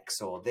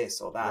X or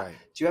this or that.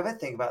 Do you ever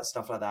think about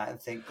stuff like that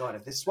and think, God,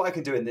 if this is what I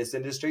can do in this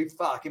industry,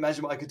 fuck,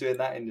 imagine what I could do in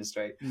that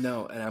industry?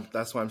 No, and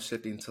that's why I'm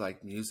shifting to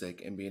like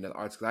music and being an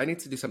artist, because I need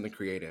to do something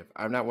creative.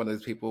 I'm not one of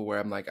those people where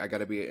I'm like, I got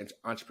to be an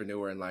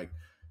entrepreneur and like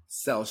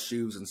sell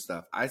shoes and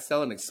stuff. I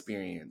sell an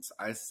experience.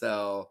 I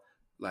sell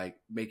like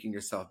making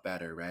yourself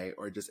better, right?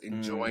 Or just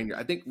enjoying.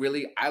 I think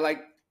really I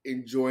like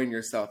enjoying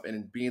yourself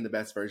and being the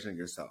best version of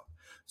yourself.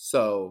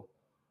 So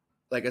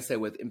like I said,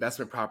 with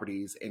investment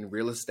properties and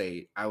real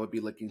estate, I would be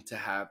looking to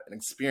have an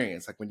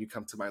experience. Like when you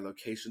come to my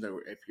location,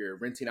 or if you're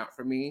renting out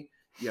from me,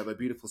 you have a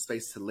beautiful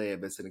space to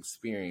live. It's an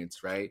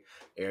experience, right?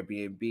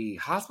 Airbnb,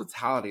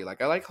 hospitality.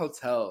 Like I like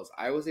hotels.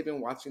 I was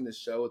even watching this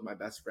show with my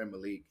best friend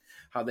Malik,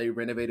 how they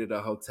renovated a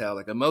hotel,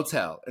 like a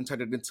motel, and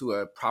turned it into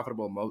a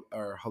profitable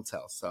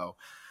hotel. So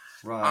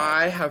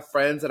I have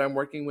friends that I'm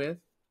working with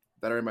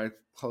that are in my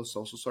close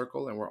social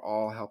circle, and we're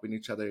all helping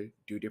each other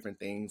do different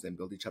things and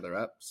build each other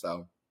up.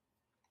 So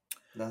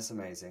that's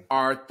amazing.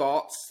 Our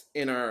thoughts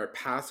in our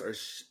past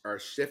are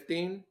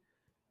shifting,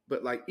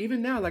 but like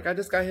even now, like I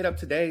just got hit up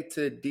today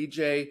to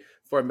DJ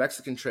for a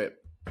Mexican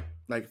trip,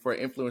 like for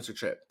an influencer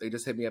trip. They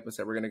just hit me up and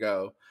said, we're going to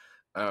go.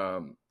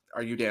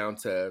 Are you down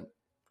to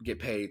get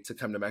paid to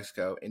come to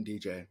Mexico and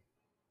DJ?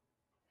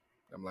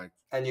 I'm like,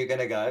 and you're going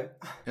to go?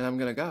 And I'm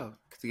going to go.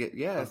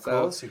 Of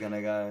course you're going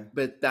to go.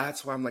 But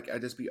that's why I'm like,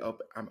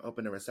 I'm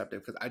open and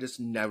receptive, because I just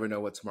never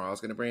know what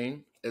tomorrow's going to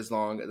bring, as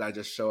long as I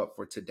just show up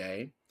for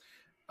today.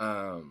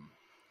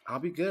 I'll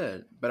be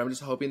good, but I'm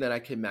just hoping that I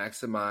can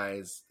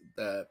maximize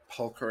the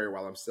pole career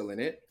while I'm still in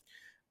it.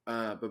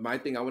 But my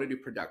thing, I want to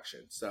do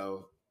production.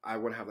 So I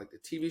want to have like the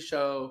TV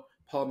show,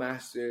 Pole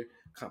Master,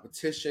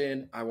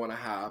 competition. I want to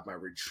have my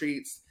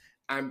retreats.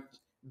 I'm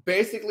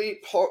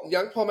basically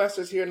Young Pole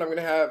Masters here, and I'm going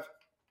to have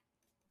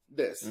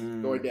this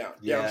going down,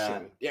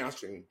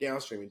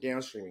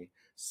 downstreaming.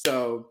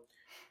 So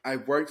I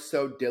worked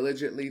so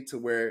diligently to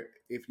where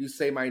if you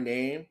say my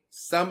name,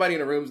 somebody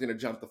in the room is going to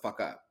jump the fuck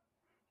up.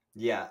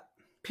 Yeah.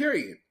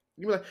 Period.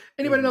 You be like,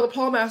 anybody know the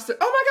Pole Master?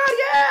 Oh my God,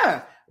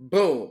 yeah!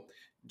 Boom.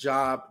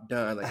 Job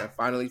done. Like I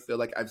finally feel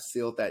like I've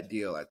sealed that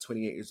deal at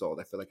 28 years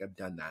old. I feel like I've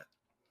done that.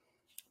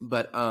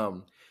 But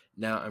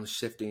now I'm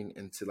shifting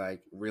into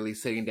like really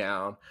sitting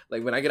down.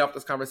 Like when I get off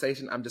this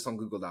conversation, I'm just on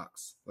Google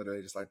Docs.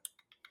 Literally just like,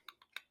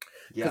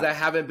 because I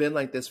haven't been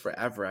like this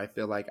forever. I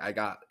feel like I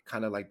got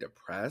kind of like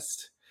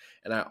depressed.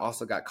 And I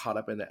also got caught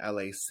up in the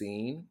LA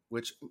scene,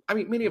 which, I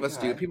mean, many of us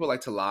do. People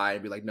like to lie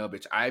and be like, no,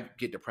 bitch, I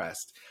get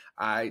depressed.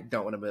 I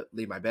don't want to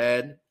leave my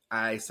bed.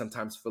 I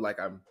sometimes feel like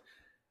I'm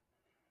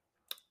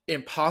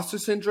imposter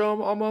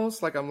syndrome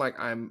almost. Like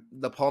I'm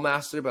the pole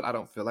master, but I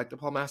don't feel like the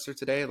pole master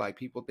today. Like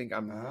people think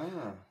I'm,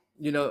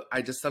 you know,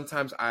 I just,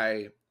 sometimes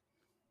I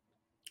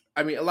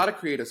I mean, a lot of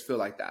creators feel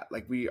like that.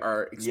 Like we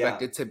are Yeah.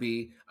 expected to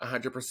be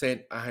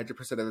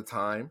 100% of the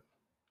time.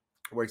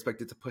 We're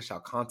expected to push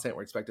out content.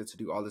 We're expected to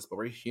do all this, but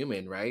we're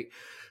human, right?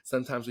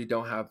 Sometimes we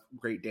don't have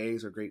great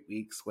days or great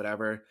weeks,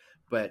 whatever.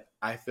 But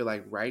I feel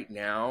like right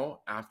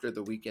now, after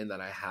the weekend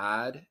that I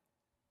had,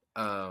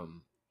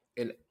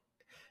 and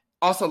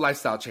also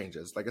lifestyle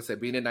changes. Like I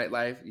said, being in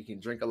nightlife, you can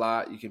drink a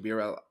lot. You can be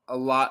around a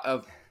lot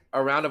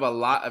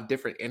of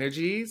different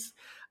energies.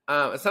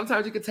 And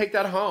sometimes you can take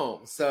that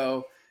home.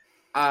 So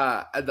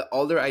the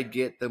older I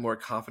get, the more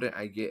confident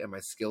I get in my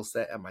skill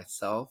set and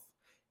myself.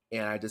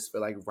 And I just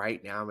feel like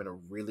right now I'm in a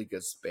really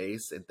good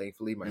space. And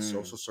thankfully, my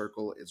social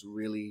circle is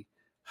really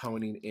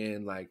honing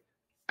in. Like,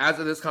 as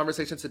of this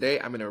conversation today,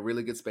 I'm in a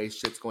really good space.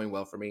 Shit's going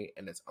well for me,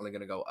 and it's only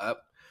going to go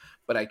up.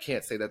 But I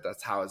can't say that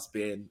that's how it's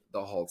been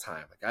the whole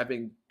time. Like, I've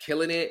been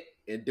killing it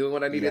and doing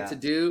what I needed to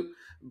do.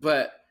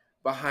 But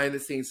behind the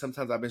scenes,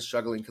 sometimes I've been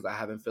struggling because I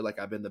haven't feel like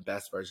I've been the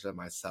best version of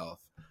myself.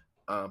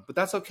 But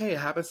that's okay. It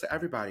happens to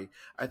everybody.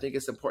 I think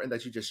it's important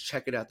that you just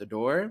check it at the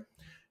door,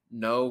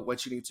 know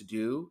what you need to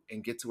do,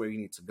 and get to where you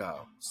need to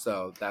go.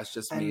 So that's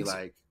just me,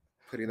 like,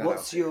 putting that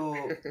what's out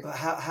your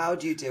how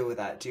do you deal with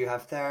that? Do you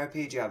have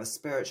therapy? Do you have a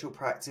spiritual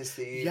practice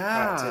that you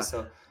practice?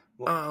 Or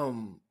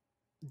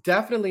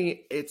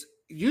definitely, it's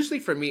usually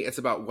for me, it's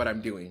about what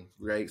I'm doing,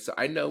 right? So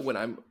I know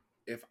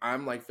if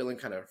I'm like feeling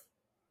kind of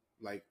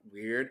like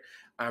weird,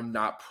 I'm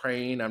not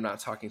praying, I'm not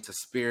talking to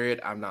spirit,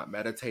 I'm not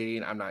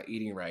meditating, I'm not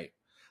eating right.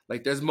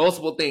 Like, there's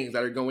multiple things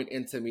that are going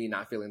into me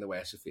not feeling the way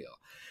I should feel.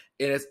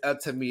 And it's up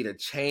to me to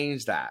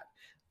change that.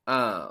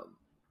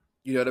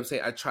 You know what I'm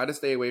saying? I try to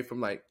stay away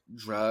from like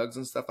drugs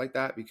and stuff like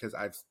that because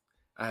I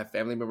have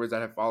family members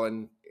that have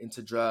fallen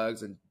into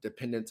drugs and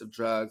dependence of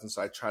drugs. And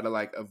so I try to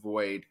like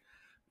avoid,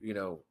 you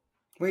know.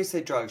 When you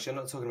say drugs, you're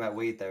not talking about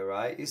weed though,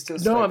 right? You still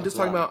No, I'm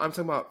talking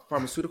about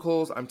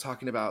pharmaceuticals. I'm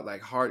talking about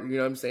like heart, you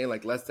know what I'm saying?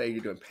 Like, let's say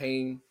you're doing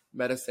pain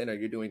medicine or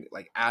you're doing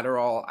like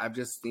Adderall. I've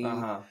just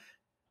seen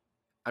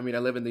I mean, I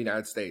live in the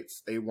United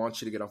States. They want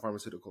you to get on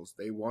pharmaceuticals.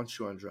 They want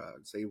you on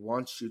drugs. They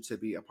want you to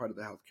be a part of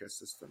the healthcare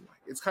system. Like,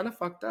 it's kind of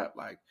fucked up.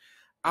 Like,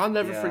 I'll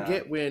never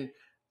forget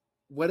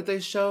what did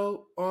they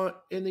show on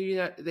in the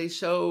United? They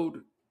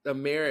showed the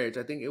marriage.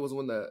 I think it was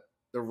when the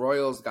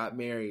royals got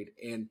married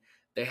and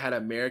they had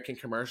American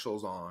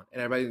commercials on,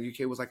 and everybody in the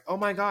UK was like, "Oh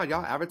my God,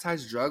 y'all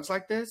advertise drugs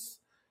like this?"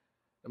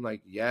 I'm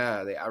like,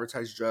 "Yeah, they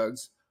advertise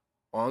drugs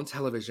on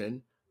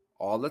television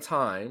all the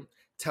time."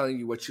 Telling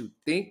you what you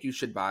think you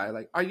should buy.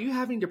 Like, are you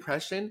having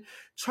depression?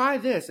 Try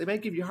this. It may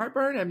give you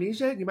heartburn,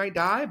 amnesia, you might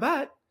die,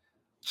 but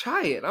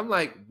try it. I'm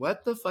like,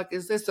 what the fuck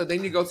is this? So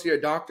then you go to your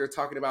doctor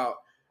talking about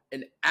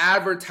an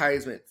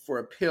advertisement for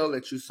a pill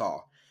that you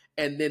saw.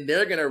 And then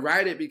they're going to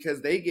write it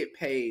because they get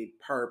paid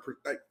per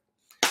like,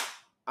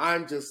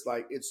 I'm just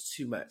like, it's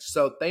too much.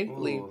 So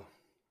thankfully,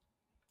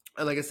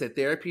 and like I said,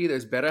 therapy,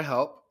 there's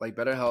BetterHelp. Like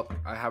BetterHelp,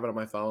 I have it on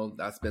my phone.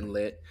 That's been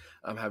lit.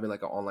 I'm having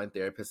like an online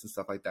therapist and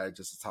stuff like that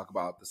just to talk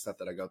about the stuff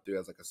that I go through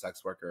as like a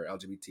sex worker,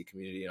 LGBT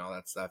community and all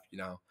that stuff, you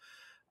know.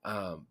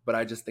 But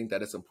I just think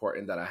that it's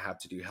important that I have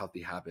to do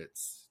healthy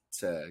habits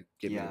to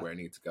get me where I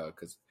need to go.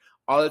 Because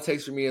all it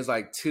takes for me is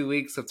like 2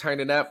 weeks of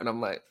turning up and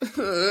I'm like,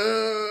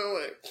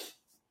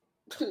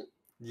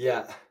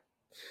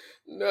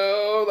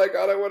 no, like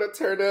I don't want to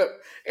turn up.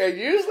 And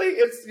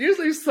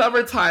it's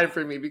summertime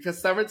for me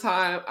because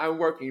summertime I'm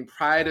working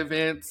pride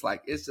events.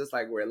 Like, it's just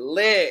like we're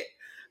lit,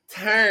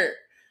 turn.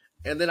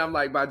 And then I'm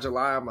like, by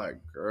July, I'm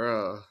like,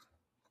 girl.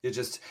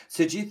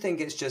 So do you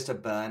think it's just a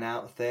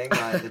burnout thing?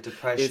 Like the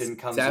depression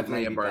comes with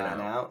maybe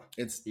burnout?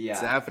 It's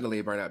definitely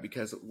a burnout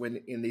because when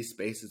in these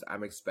spaces,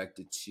 I'm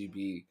expected to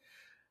be,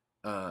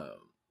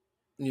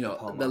 you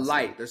know, the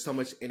light. There's so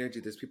much energy.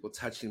 There's people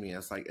touching me.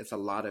 It's like, it's a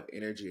lot of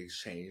energy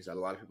exchange that a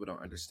lot of people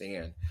don't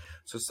understand.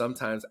 So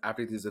sometimes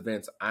after these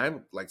events,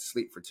 I'm like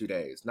sleep for 2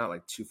 days, not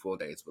like 2 full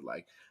days, but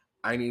like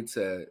I need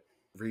to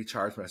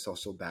recharge my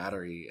social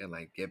battery and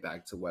like get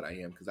back to what I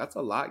am. Cause that's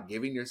a lot,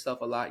 giving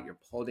yourself a lot. You're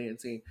pole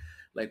dancing.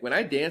 Like when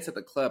I dance at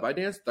the club, I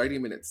dance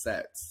 30-minute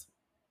sets.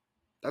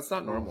 That's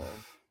not normal.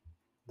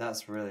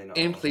 That's really not.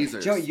 And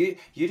pleasers. Joe, you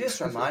just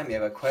remind me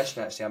of a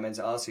question. Actually, I meant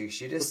to ask you.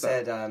 You just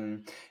said,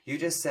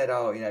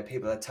 oh, you know,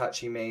 people are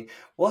touching me.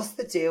 What's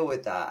the deal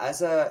with that?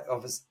 As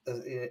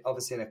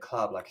obviously in a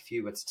club, like if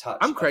you were to touch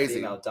a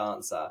female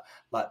dancer,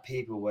 like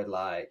people would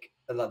like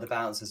the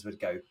bouncers would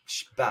go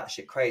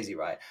batshit crazy,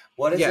 right?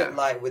 What is it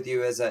like with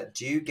you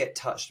do you get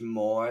touched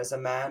more as a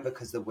man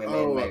because the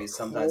women maybe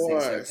sometimes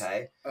think it's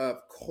okay?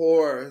 Of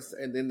course.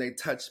 And then they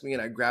touch me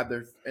and I grab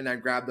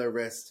their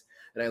wrist.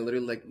 And I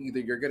literally like, either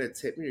you're gonna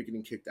tip me or you're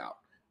getting kicked out.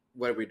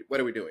 What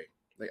are we doing?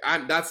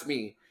 Like that's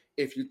me.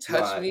 If you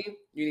touch me,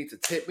 you need to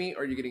tip me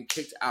or you're getting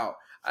kicked out.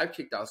 I've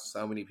kicked out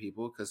so many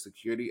people because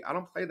security. I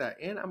don't play that.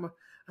 And I'm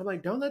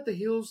like, don't let the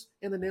heels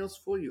and the nails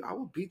fool you. I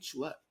will beat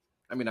you up.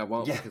 I mean, I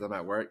won't because I'm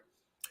at work.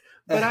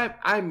 But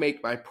I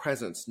make my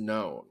presence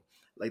known.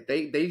 Like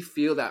they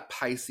feel that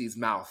Pisces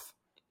mouth.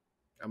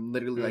 I'm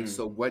literally like,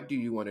 so what do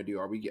you want to do?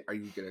 Are you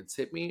gonna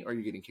tip me or are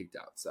you getting kicked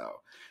out? So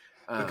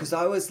Because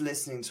I was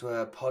listening to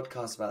a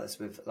podcast about this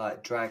with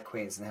like drag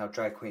queens and how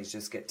drag queens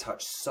just get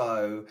touched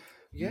so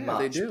they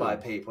much do. by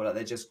people, like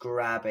they're just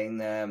grabbing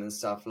them and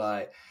stuff.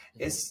 Like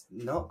it's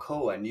not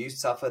cool, and you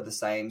suffer the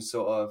same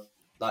sort of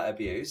like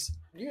abuse.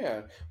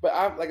 Yeah, but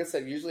I'm like I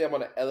said, usually I'm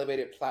on an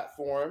elevated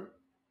platform.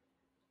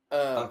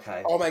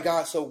 Okay. Oh my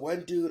god! So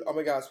one dude. Oh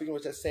my god! Speaking of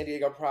which, at San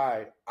Diego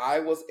Pride, I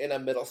was in a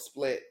middle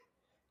split,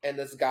 and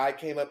this guy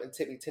came up and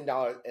tipped me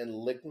 $10 and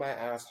licked my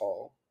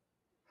asshole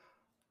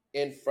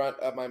in front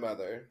of my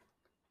mother.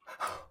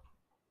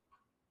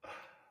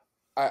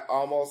 I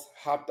almost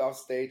hopped off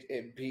stage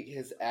and beat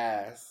his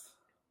ass.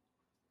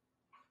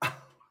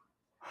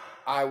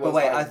 I was. But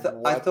wait, like,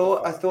 I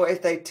thought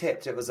if they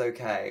tipped it was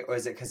okay, or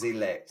is it because he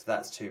licked?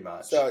 That's too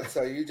much.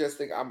 So you just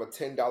think I'm a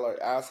 $10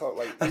 asshole?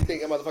 Like you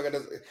think a motherfucker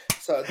does?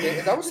 So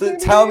is that what So you're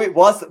tell me,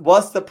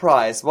 what's the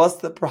price? What's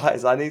the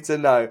price? I need to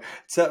know.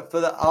 So for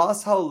the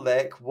asshole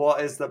lick,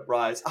 what is the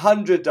price?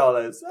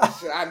 $100.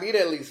 I need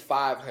at least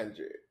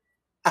 500.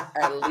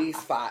 At least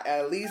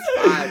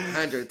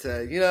 500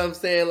 to, you know what I'm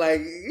saying?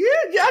 Like,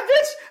 yeah,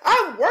 bitch,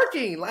 I'm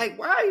working. Like,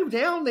 why are you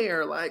down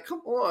there? Like,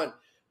 come on.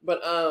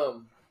 But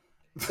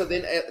so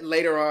then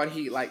later on,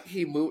 he went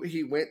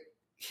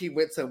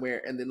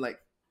somewhere, and then like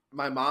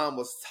my mom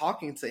was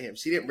talking to him.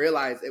 She didn't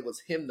realize it was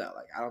him though.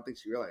 Like, I don't think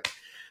she realized.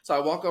 So I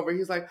walk over.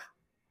 He's like,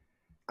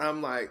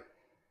 I'm like,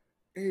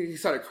 he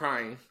started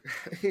crying.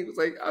 He was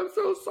like, I'm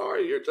so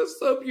sorry. You're just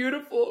so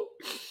beautiful.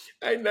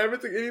 I never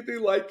took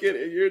anything like it,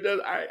 and you're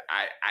just, I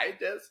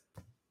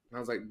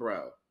was like,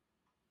 bro,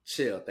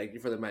 chill. Thank you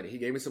for the money. He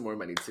gave me some more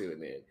money too,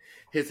 and then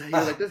he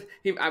was like, this.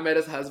 I met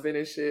his husband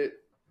and shit.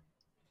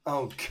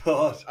 Oh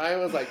God! I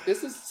was like,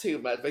 this is too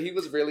much, but he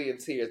was really in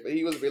tears. But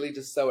he was really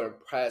just so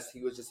impressed.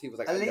 He was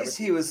like, at least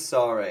he was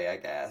sorry, I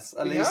guess.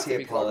 At least he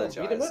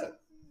apologized.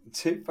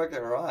 Too fucking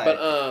right.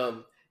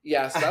 But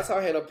yeah. So that's how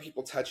I handle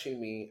people touching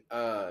me.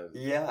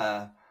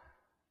 Yeah.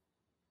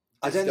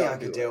 I don't think I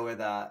could deal with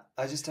that.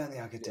 I just don't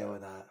think I could deal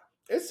with that.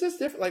 It's just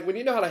different. Like when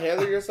you know how to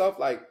handle yourself,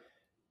 like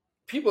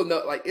people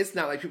know. Like it's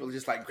not like people are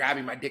just like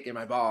grabbing my dick and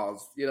my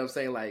balls. You know what I'm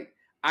saying? Like.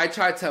 I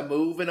try to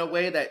move in a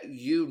way that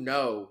you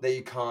know that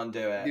you can't do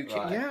it. You can,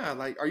 right. Yeah,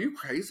 like, are you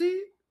crazy?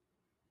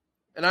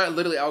 And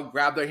I'll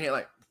grab their hand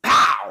like,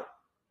 pow!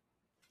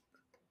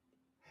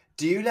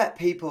 Do you let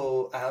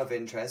people, out of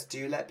interest,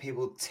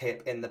 people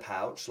tip in the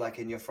pouch, like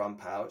in your front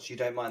pouch? You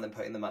don't mind them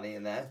putting the money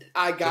in there?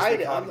 I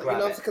guide it.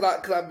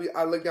 Because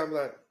I look down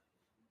like...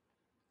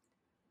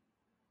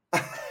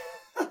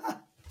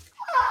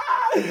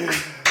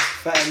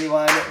 For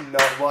anyone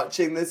not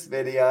watching this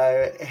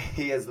video,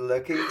 he is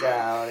looking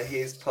down.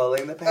 He's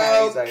pulling the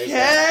panties over.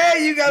 Okay,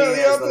 you gotta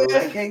be up there.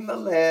 Licking the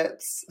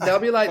lips. They'll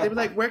be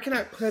like, where can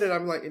I put it?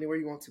 I'm like, anywhere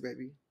you want to,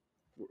 baby.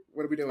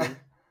 What are we doing?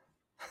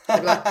 I'll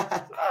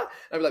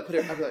be like, put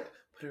it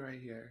right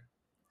here.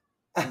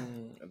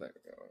 I'm like,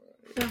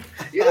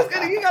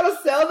 you gotta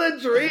sell the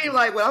dream.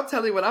 Like when I'm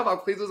telling you, when I'm on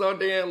Cleveland's on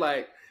there,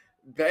 like,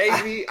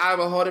 baby, I'm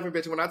a whole different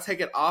bitch. When I take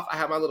it off, I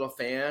have my little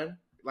fan.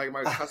 Like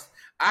I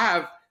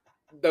have.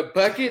 The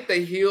bucket, the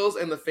heels,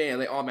 and the fan,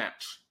 they all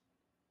match.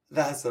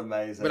 That's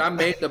amazing. But I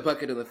made the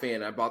bucket and the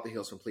fan. I bought the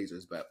heels from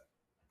Pleasers, but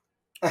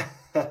I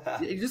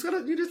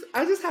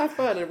just have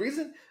fun.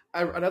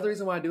 Another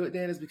reason why I do it,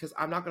 Dan, is because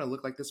I'm not gonna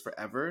look like this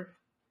forever.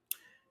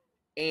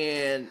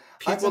 And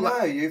people, I don't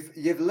know.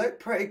 You've looked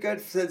pretty good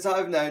since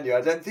I've known you.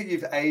 I don't think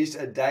you've aged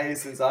a day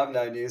since I've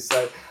known you.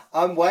 So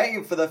I'm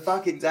waiting for the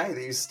fucking day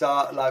that you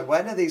start. Like,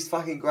 when are these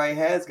fucking grey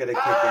hairs gonna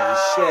kick in?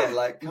 Shit,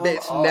 like, come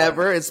on.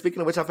 Never. And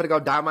speaking of which, I'm gonna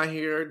go dye my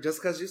hair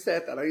just because you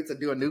said that. I need to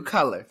do a new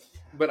color.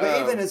 But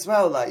even as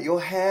well, like your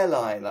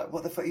hairline, like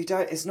what the fuck?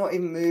 It's not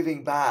even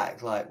moving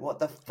back. Like, what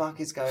the fuck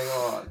is going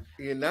on?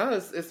 You know,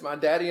 it's my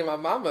daddy and my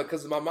mama.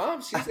 Because my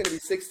mom, she's gonna be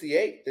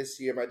 68 this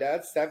year. My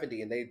dad's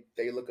 70, and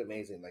they look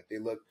amazing. Like they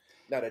look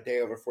not a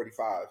day over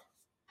 45.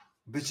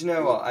 But you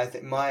know what? I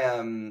think my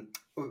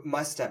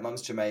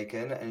stepmom's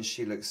Jamaican, and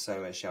she looks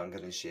so much younger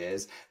than she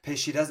is. But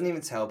she doesn't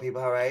even tell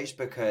people her age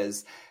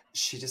because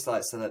she just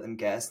likes to let them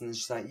guess, and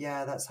she's like,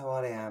 "Yeah, that's how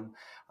old I am."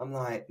 I'm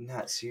like,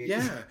 nuts.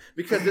 Yeah,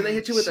 because then they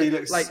hit you with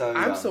like, so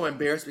I'm young. so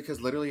embarrassed because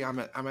literally I'm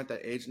at that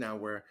age now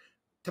where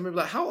tell me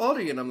like, how old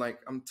are you? And I'm like,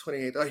 I'm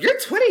 28. Like, you're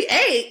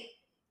 28?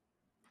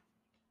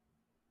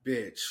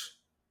 Bitch.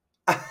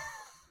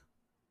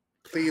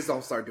 Please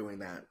don't start doing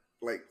that.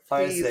 Like,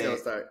 please don't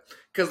start.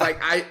 Because like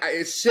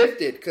it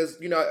shifted because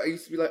you know I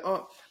used to be like,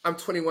 oh, I'm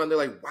 21. They're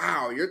like,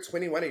 wow, you're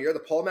 21 and you're the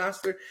pole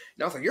master. And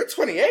I was like, you're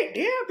 28?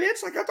 Damn,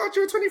 bitch. Like I thought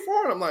you were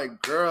 24. And I'm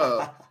like,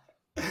 girl.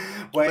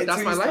 Wait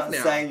until you start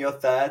saying you're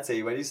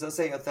 30. When you start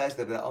saying you're 30,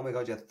 they'll be like, oh my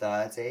god, you're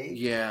 30?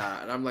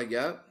 Yeah. And I'm like,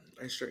 yep,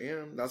 I sure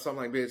am. That's why I'm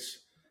like, bitch,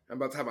 I'm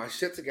about to have my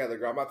shit together,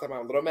 girl. I'm about to have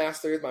my little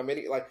masters, my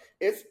mini, like,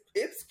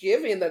 it's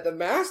giving that the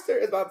master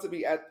is about to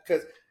be at,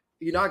 because,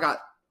 you know, I got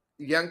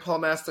young pole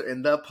master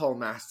and the pole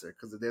master,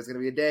 because there's going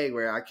to be a day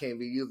where I can't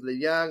be using the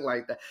young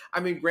like that. I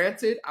mean,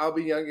 granted, I'll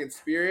be young in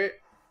spirit,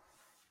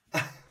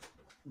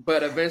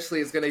 but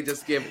eventually it's going to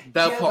just give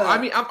the pole. I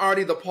mean, I'm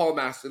already the pole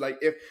master.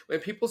 Like, when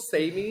people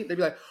say me, they'd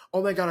be like,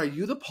 oh my God, are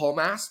you the pole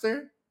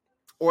master?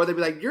 or they'd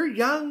be like, "You're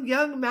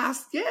young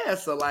master." Yeah,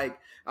 so like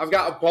I've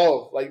got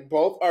both. Like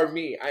both are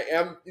me. I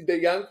am the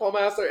young pole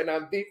master, and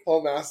I'm the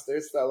pole master.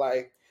 So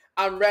like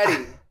I'm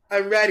ready.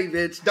 I'm ready,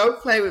 bitch. Don't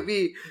play with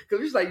me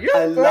because she's like,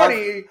 "You're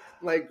 40."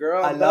 Like,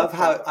 girl, I love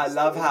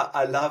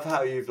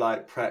how you've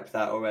like prepped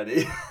that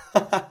already.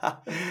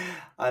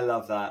 I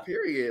love that.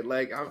 Period.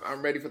 Like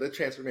I'm ready for the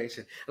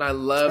transformation, and I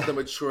love the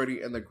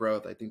maturity and the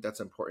growth. I think that's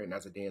important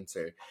as a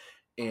dancer,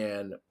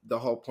 and the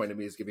whole point of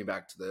me is giving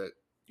back to the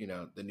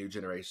the new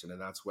generation, and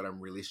that's what I'm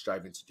really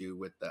striving to do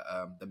with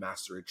the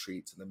master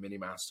retreats and the mini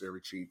master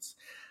retreats,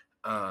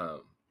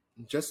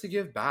 just to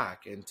give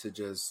back and to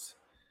just.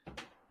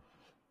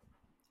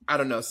 I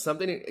don't know.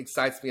 Something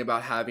excites me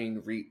about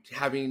having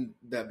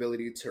the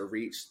ability to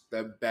reach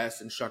the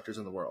best instructors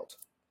in the world.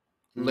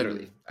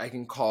 Literally, I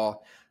can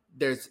call.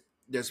 There's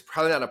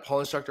probably not a pole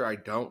instructor I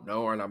don't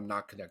know or I'm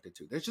not connected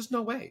to. There's just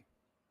no way.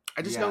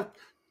 I just know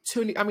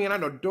too. I mean, I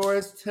know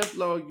Doris,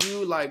 Templo,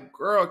 you, like,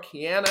 girl,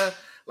 Kiana.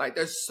 Like,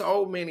 there's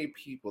so many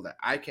people that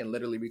I can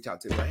literally reach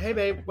out to. Like, hey,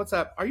 babe, what's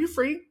up? Are you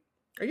free?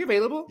 Are you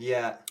available?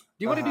 Yeah. Do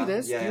you want to do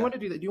this? Yeah. Do you want to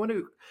do that? Do you want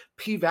to do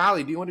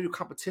P-Valley? Do you want to do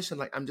competition?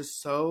 Like, I'm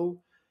just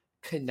so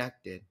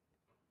connected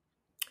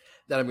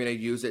that I'm going to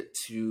use it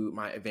to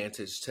my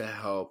advantage to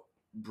help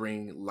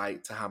bring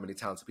light to how many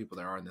talented people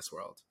there are in this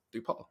world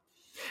through pole.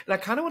 And I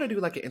kind of want to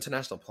do like an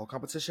international pole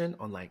competition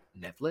on like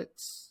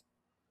Netflix.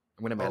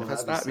 I'm going to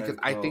manifest that because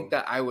I think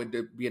that I would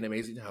be an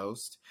amazing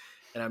host,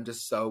 and I'm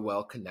just so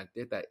well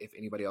connected that if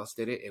anybody else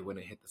did it, it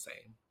wouldn't hit the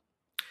same.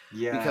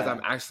 Yeah, because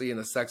I'm actually in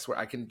the sex where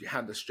I can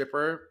have the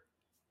stripper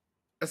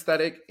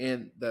aesthetic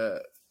and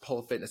the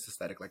pole fitness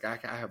aesthetic. Like I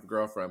have a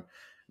girl from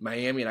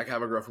Miami, and I can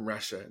have a girl from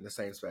Russia in the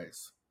same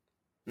space.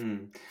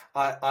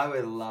 I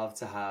would love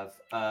to have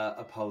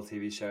a pole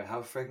TV show.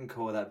 How freaking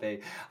cool would that be?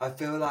 I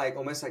feel like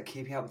almost like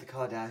Keeping Up with the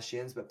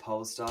Kardashians, but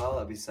pole style.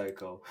 That'd be so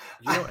cool.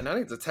 And I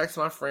need to text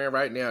my friend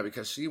right now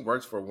because she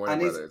works for Warner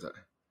Brothers.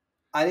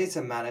 I need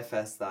to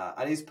manifest that.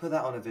 I need to put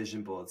that on a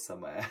vision board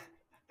somewhere.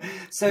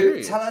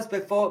 So tell us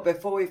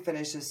before we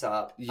finish this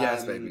up.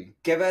 Yes, baby.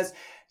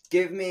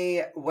 Give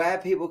me where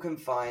people can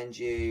find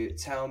you.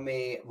 Tell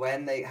me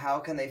how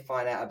can they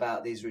find out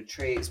about these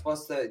retreats?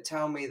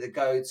 Tell me the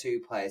go-to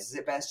place. Is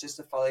it best just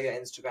to follow your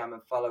Instagram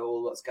and follow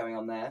all what's going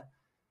on there?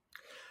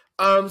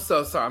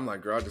 So sorry. I'm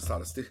like, girl, I just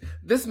saw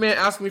this man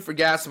asked me for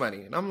gas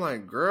money. And I'm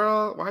like,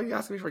 girl, why are you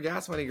asking me for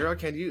gas money? Girl,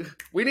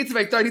 we need to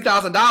make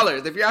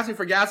 $30,000. If you're asking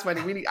for gas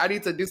money, I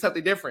need to do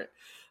something different.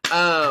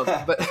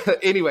 But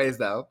anyways,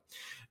 though,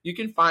 you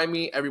can find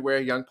me everywhere.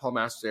 Young Pole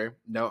Master,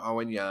 no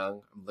Owen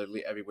Young. I'm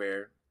literally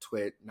everywhere.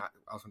 Twitch, I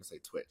was going to say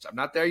Twitch. I'm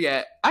not there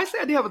yet.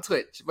 Actually, I do have a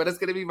Twitch, but it's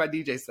going to be my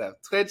DJ stuff.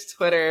 Twitch,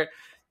 Twitter,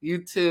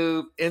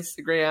 YouTube,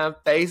 Instagram,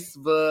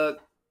 Facebook.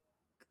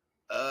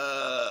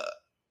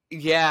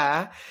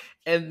 Yeah.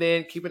 And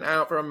then keep an eye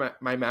out for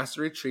my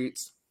master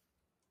retreats.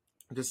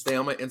 Just stay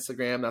on my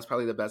Instagram. That's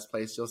probably the best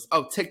place.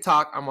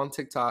 TikTok. I'm on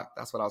TikTok.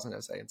 That's what I was going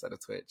to say instead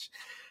of Twitch.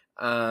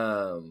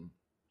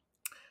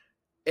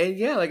 And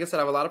yeah, like I said, I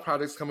have a lot of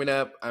projects coming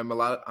up. I'm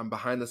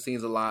behind the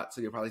scenes a lot,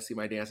 so you'll probably see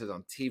my dancers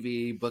on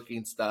TV,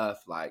 booking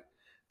stuff. Like,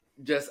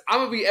 I'm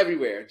gonna be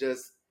everywhere.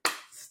 Just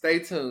stay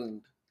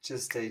tuned.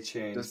 Just stay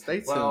tuned.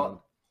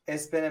 Well,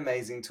 it's been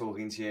amazing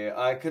talking to you.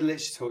 I could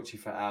literally talk to you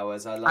for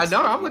hours. I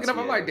know. I'm looking up.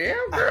 I'm like,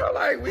 damn, girl,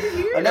 like we're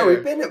here. I know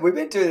we've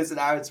been doing this an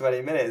hour and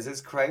 20 minutes.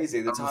 It's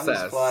crazy. The time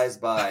just flies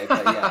by.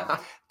 But yeah,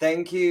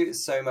 thank you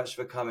so much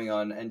for coming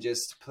on. And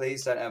just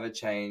please don't ever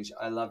change.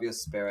 I love your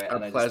spirit,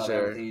 and I just love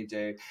everything you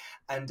do.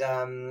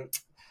 And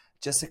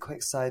just a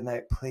quick side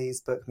note,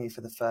 please book me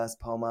for the first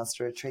Pole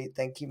Master retreat.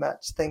 Thank you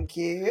much. Thank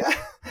you.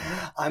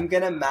 I'm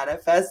going to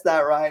manifest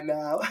that right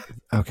now.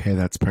 Okay,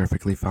 that's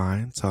perfectly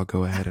fine. So I'll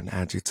go ahead and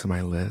add you to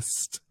my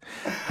list.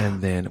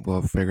 And then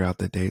we'll figure out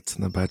the dates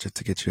and the budget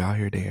to get you out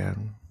here,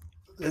 Dan.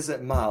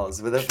 Listen, Miles,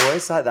 with a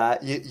voice like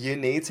that, you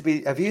need to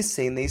be... Have you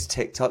seen these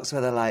TikToks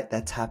where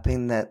they're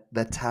tapping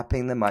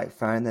the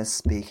microphone, they're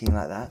speaking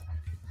like that?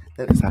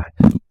 Is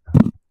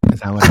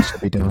that what I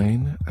should be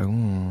doing?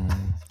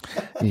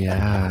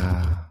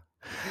 Yeah.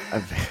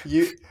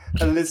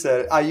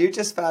 Listen, you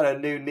just found a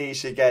new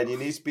niche again. You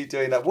need to be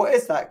doing that. What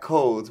is that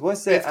called?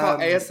 What's it? It's called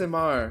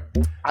ASMR.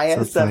 ASMR.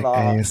 So it's like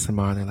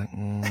ASMR. They're like,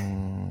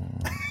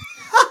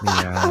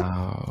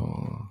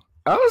 meow.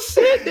 Oh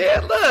shit,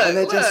 dude! Look, and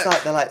they're just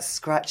like they're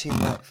scratching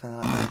like for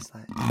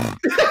like.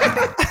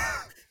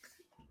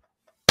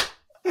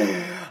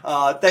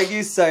 Oh, thank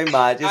you so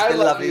much. It's been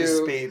lovely to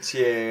speak to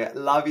you.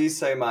 Love you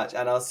so much,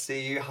 and I'll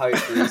see you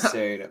hopefully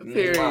soon.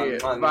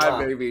 Period.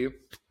 Bye, baby.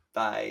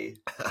 Bye.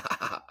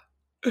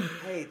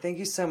 Hey, thank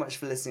you so much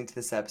for listening to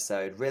this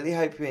episode. Really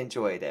hope you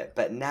enjoyed it.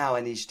 But now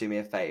I need you to do me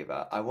a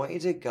favor. I want you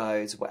to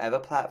go to whatever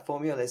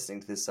platform you're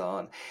listening to this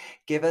on,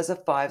 give us a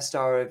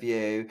 5-star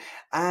review,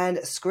 and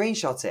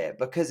screenshot it.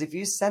 Because if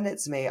you send it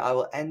to me, I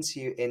will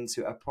enter you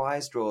into a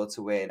prize draw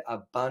to win a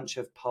bunch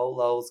of Pole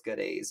Lols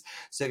goodies.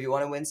 So if you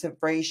want to win some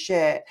free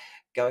shit,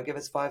 go and give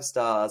us 5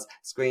 stars,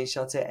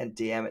 screenshot it, and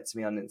DM it to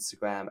me on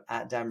Instagram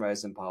at Dan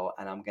Rosenpole,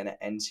 and I'm going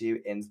to enter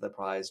you into the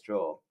prize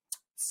draw.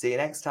 See you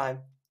next time.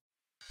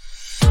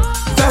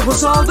 That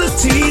was all the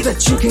tea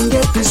that you can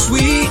get this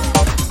week.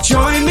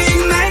 Join me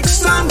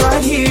next time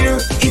right here.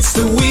 It's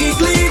the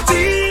Weekly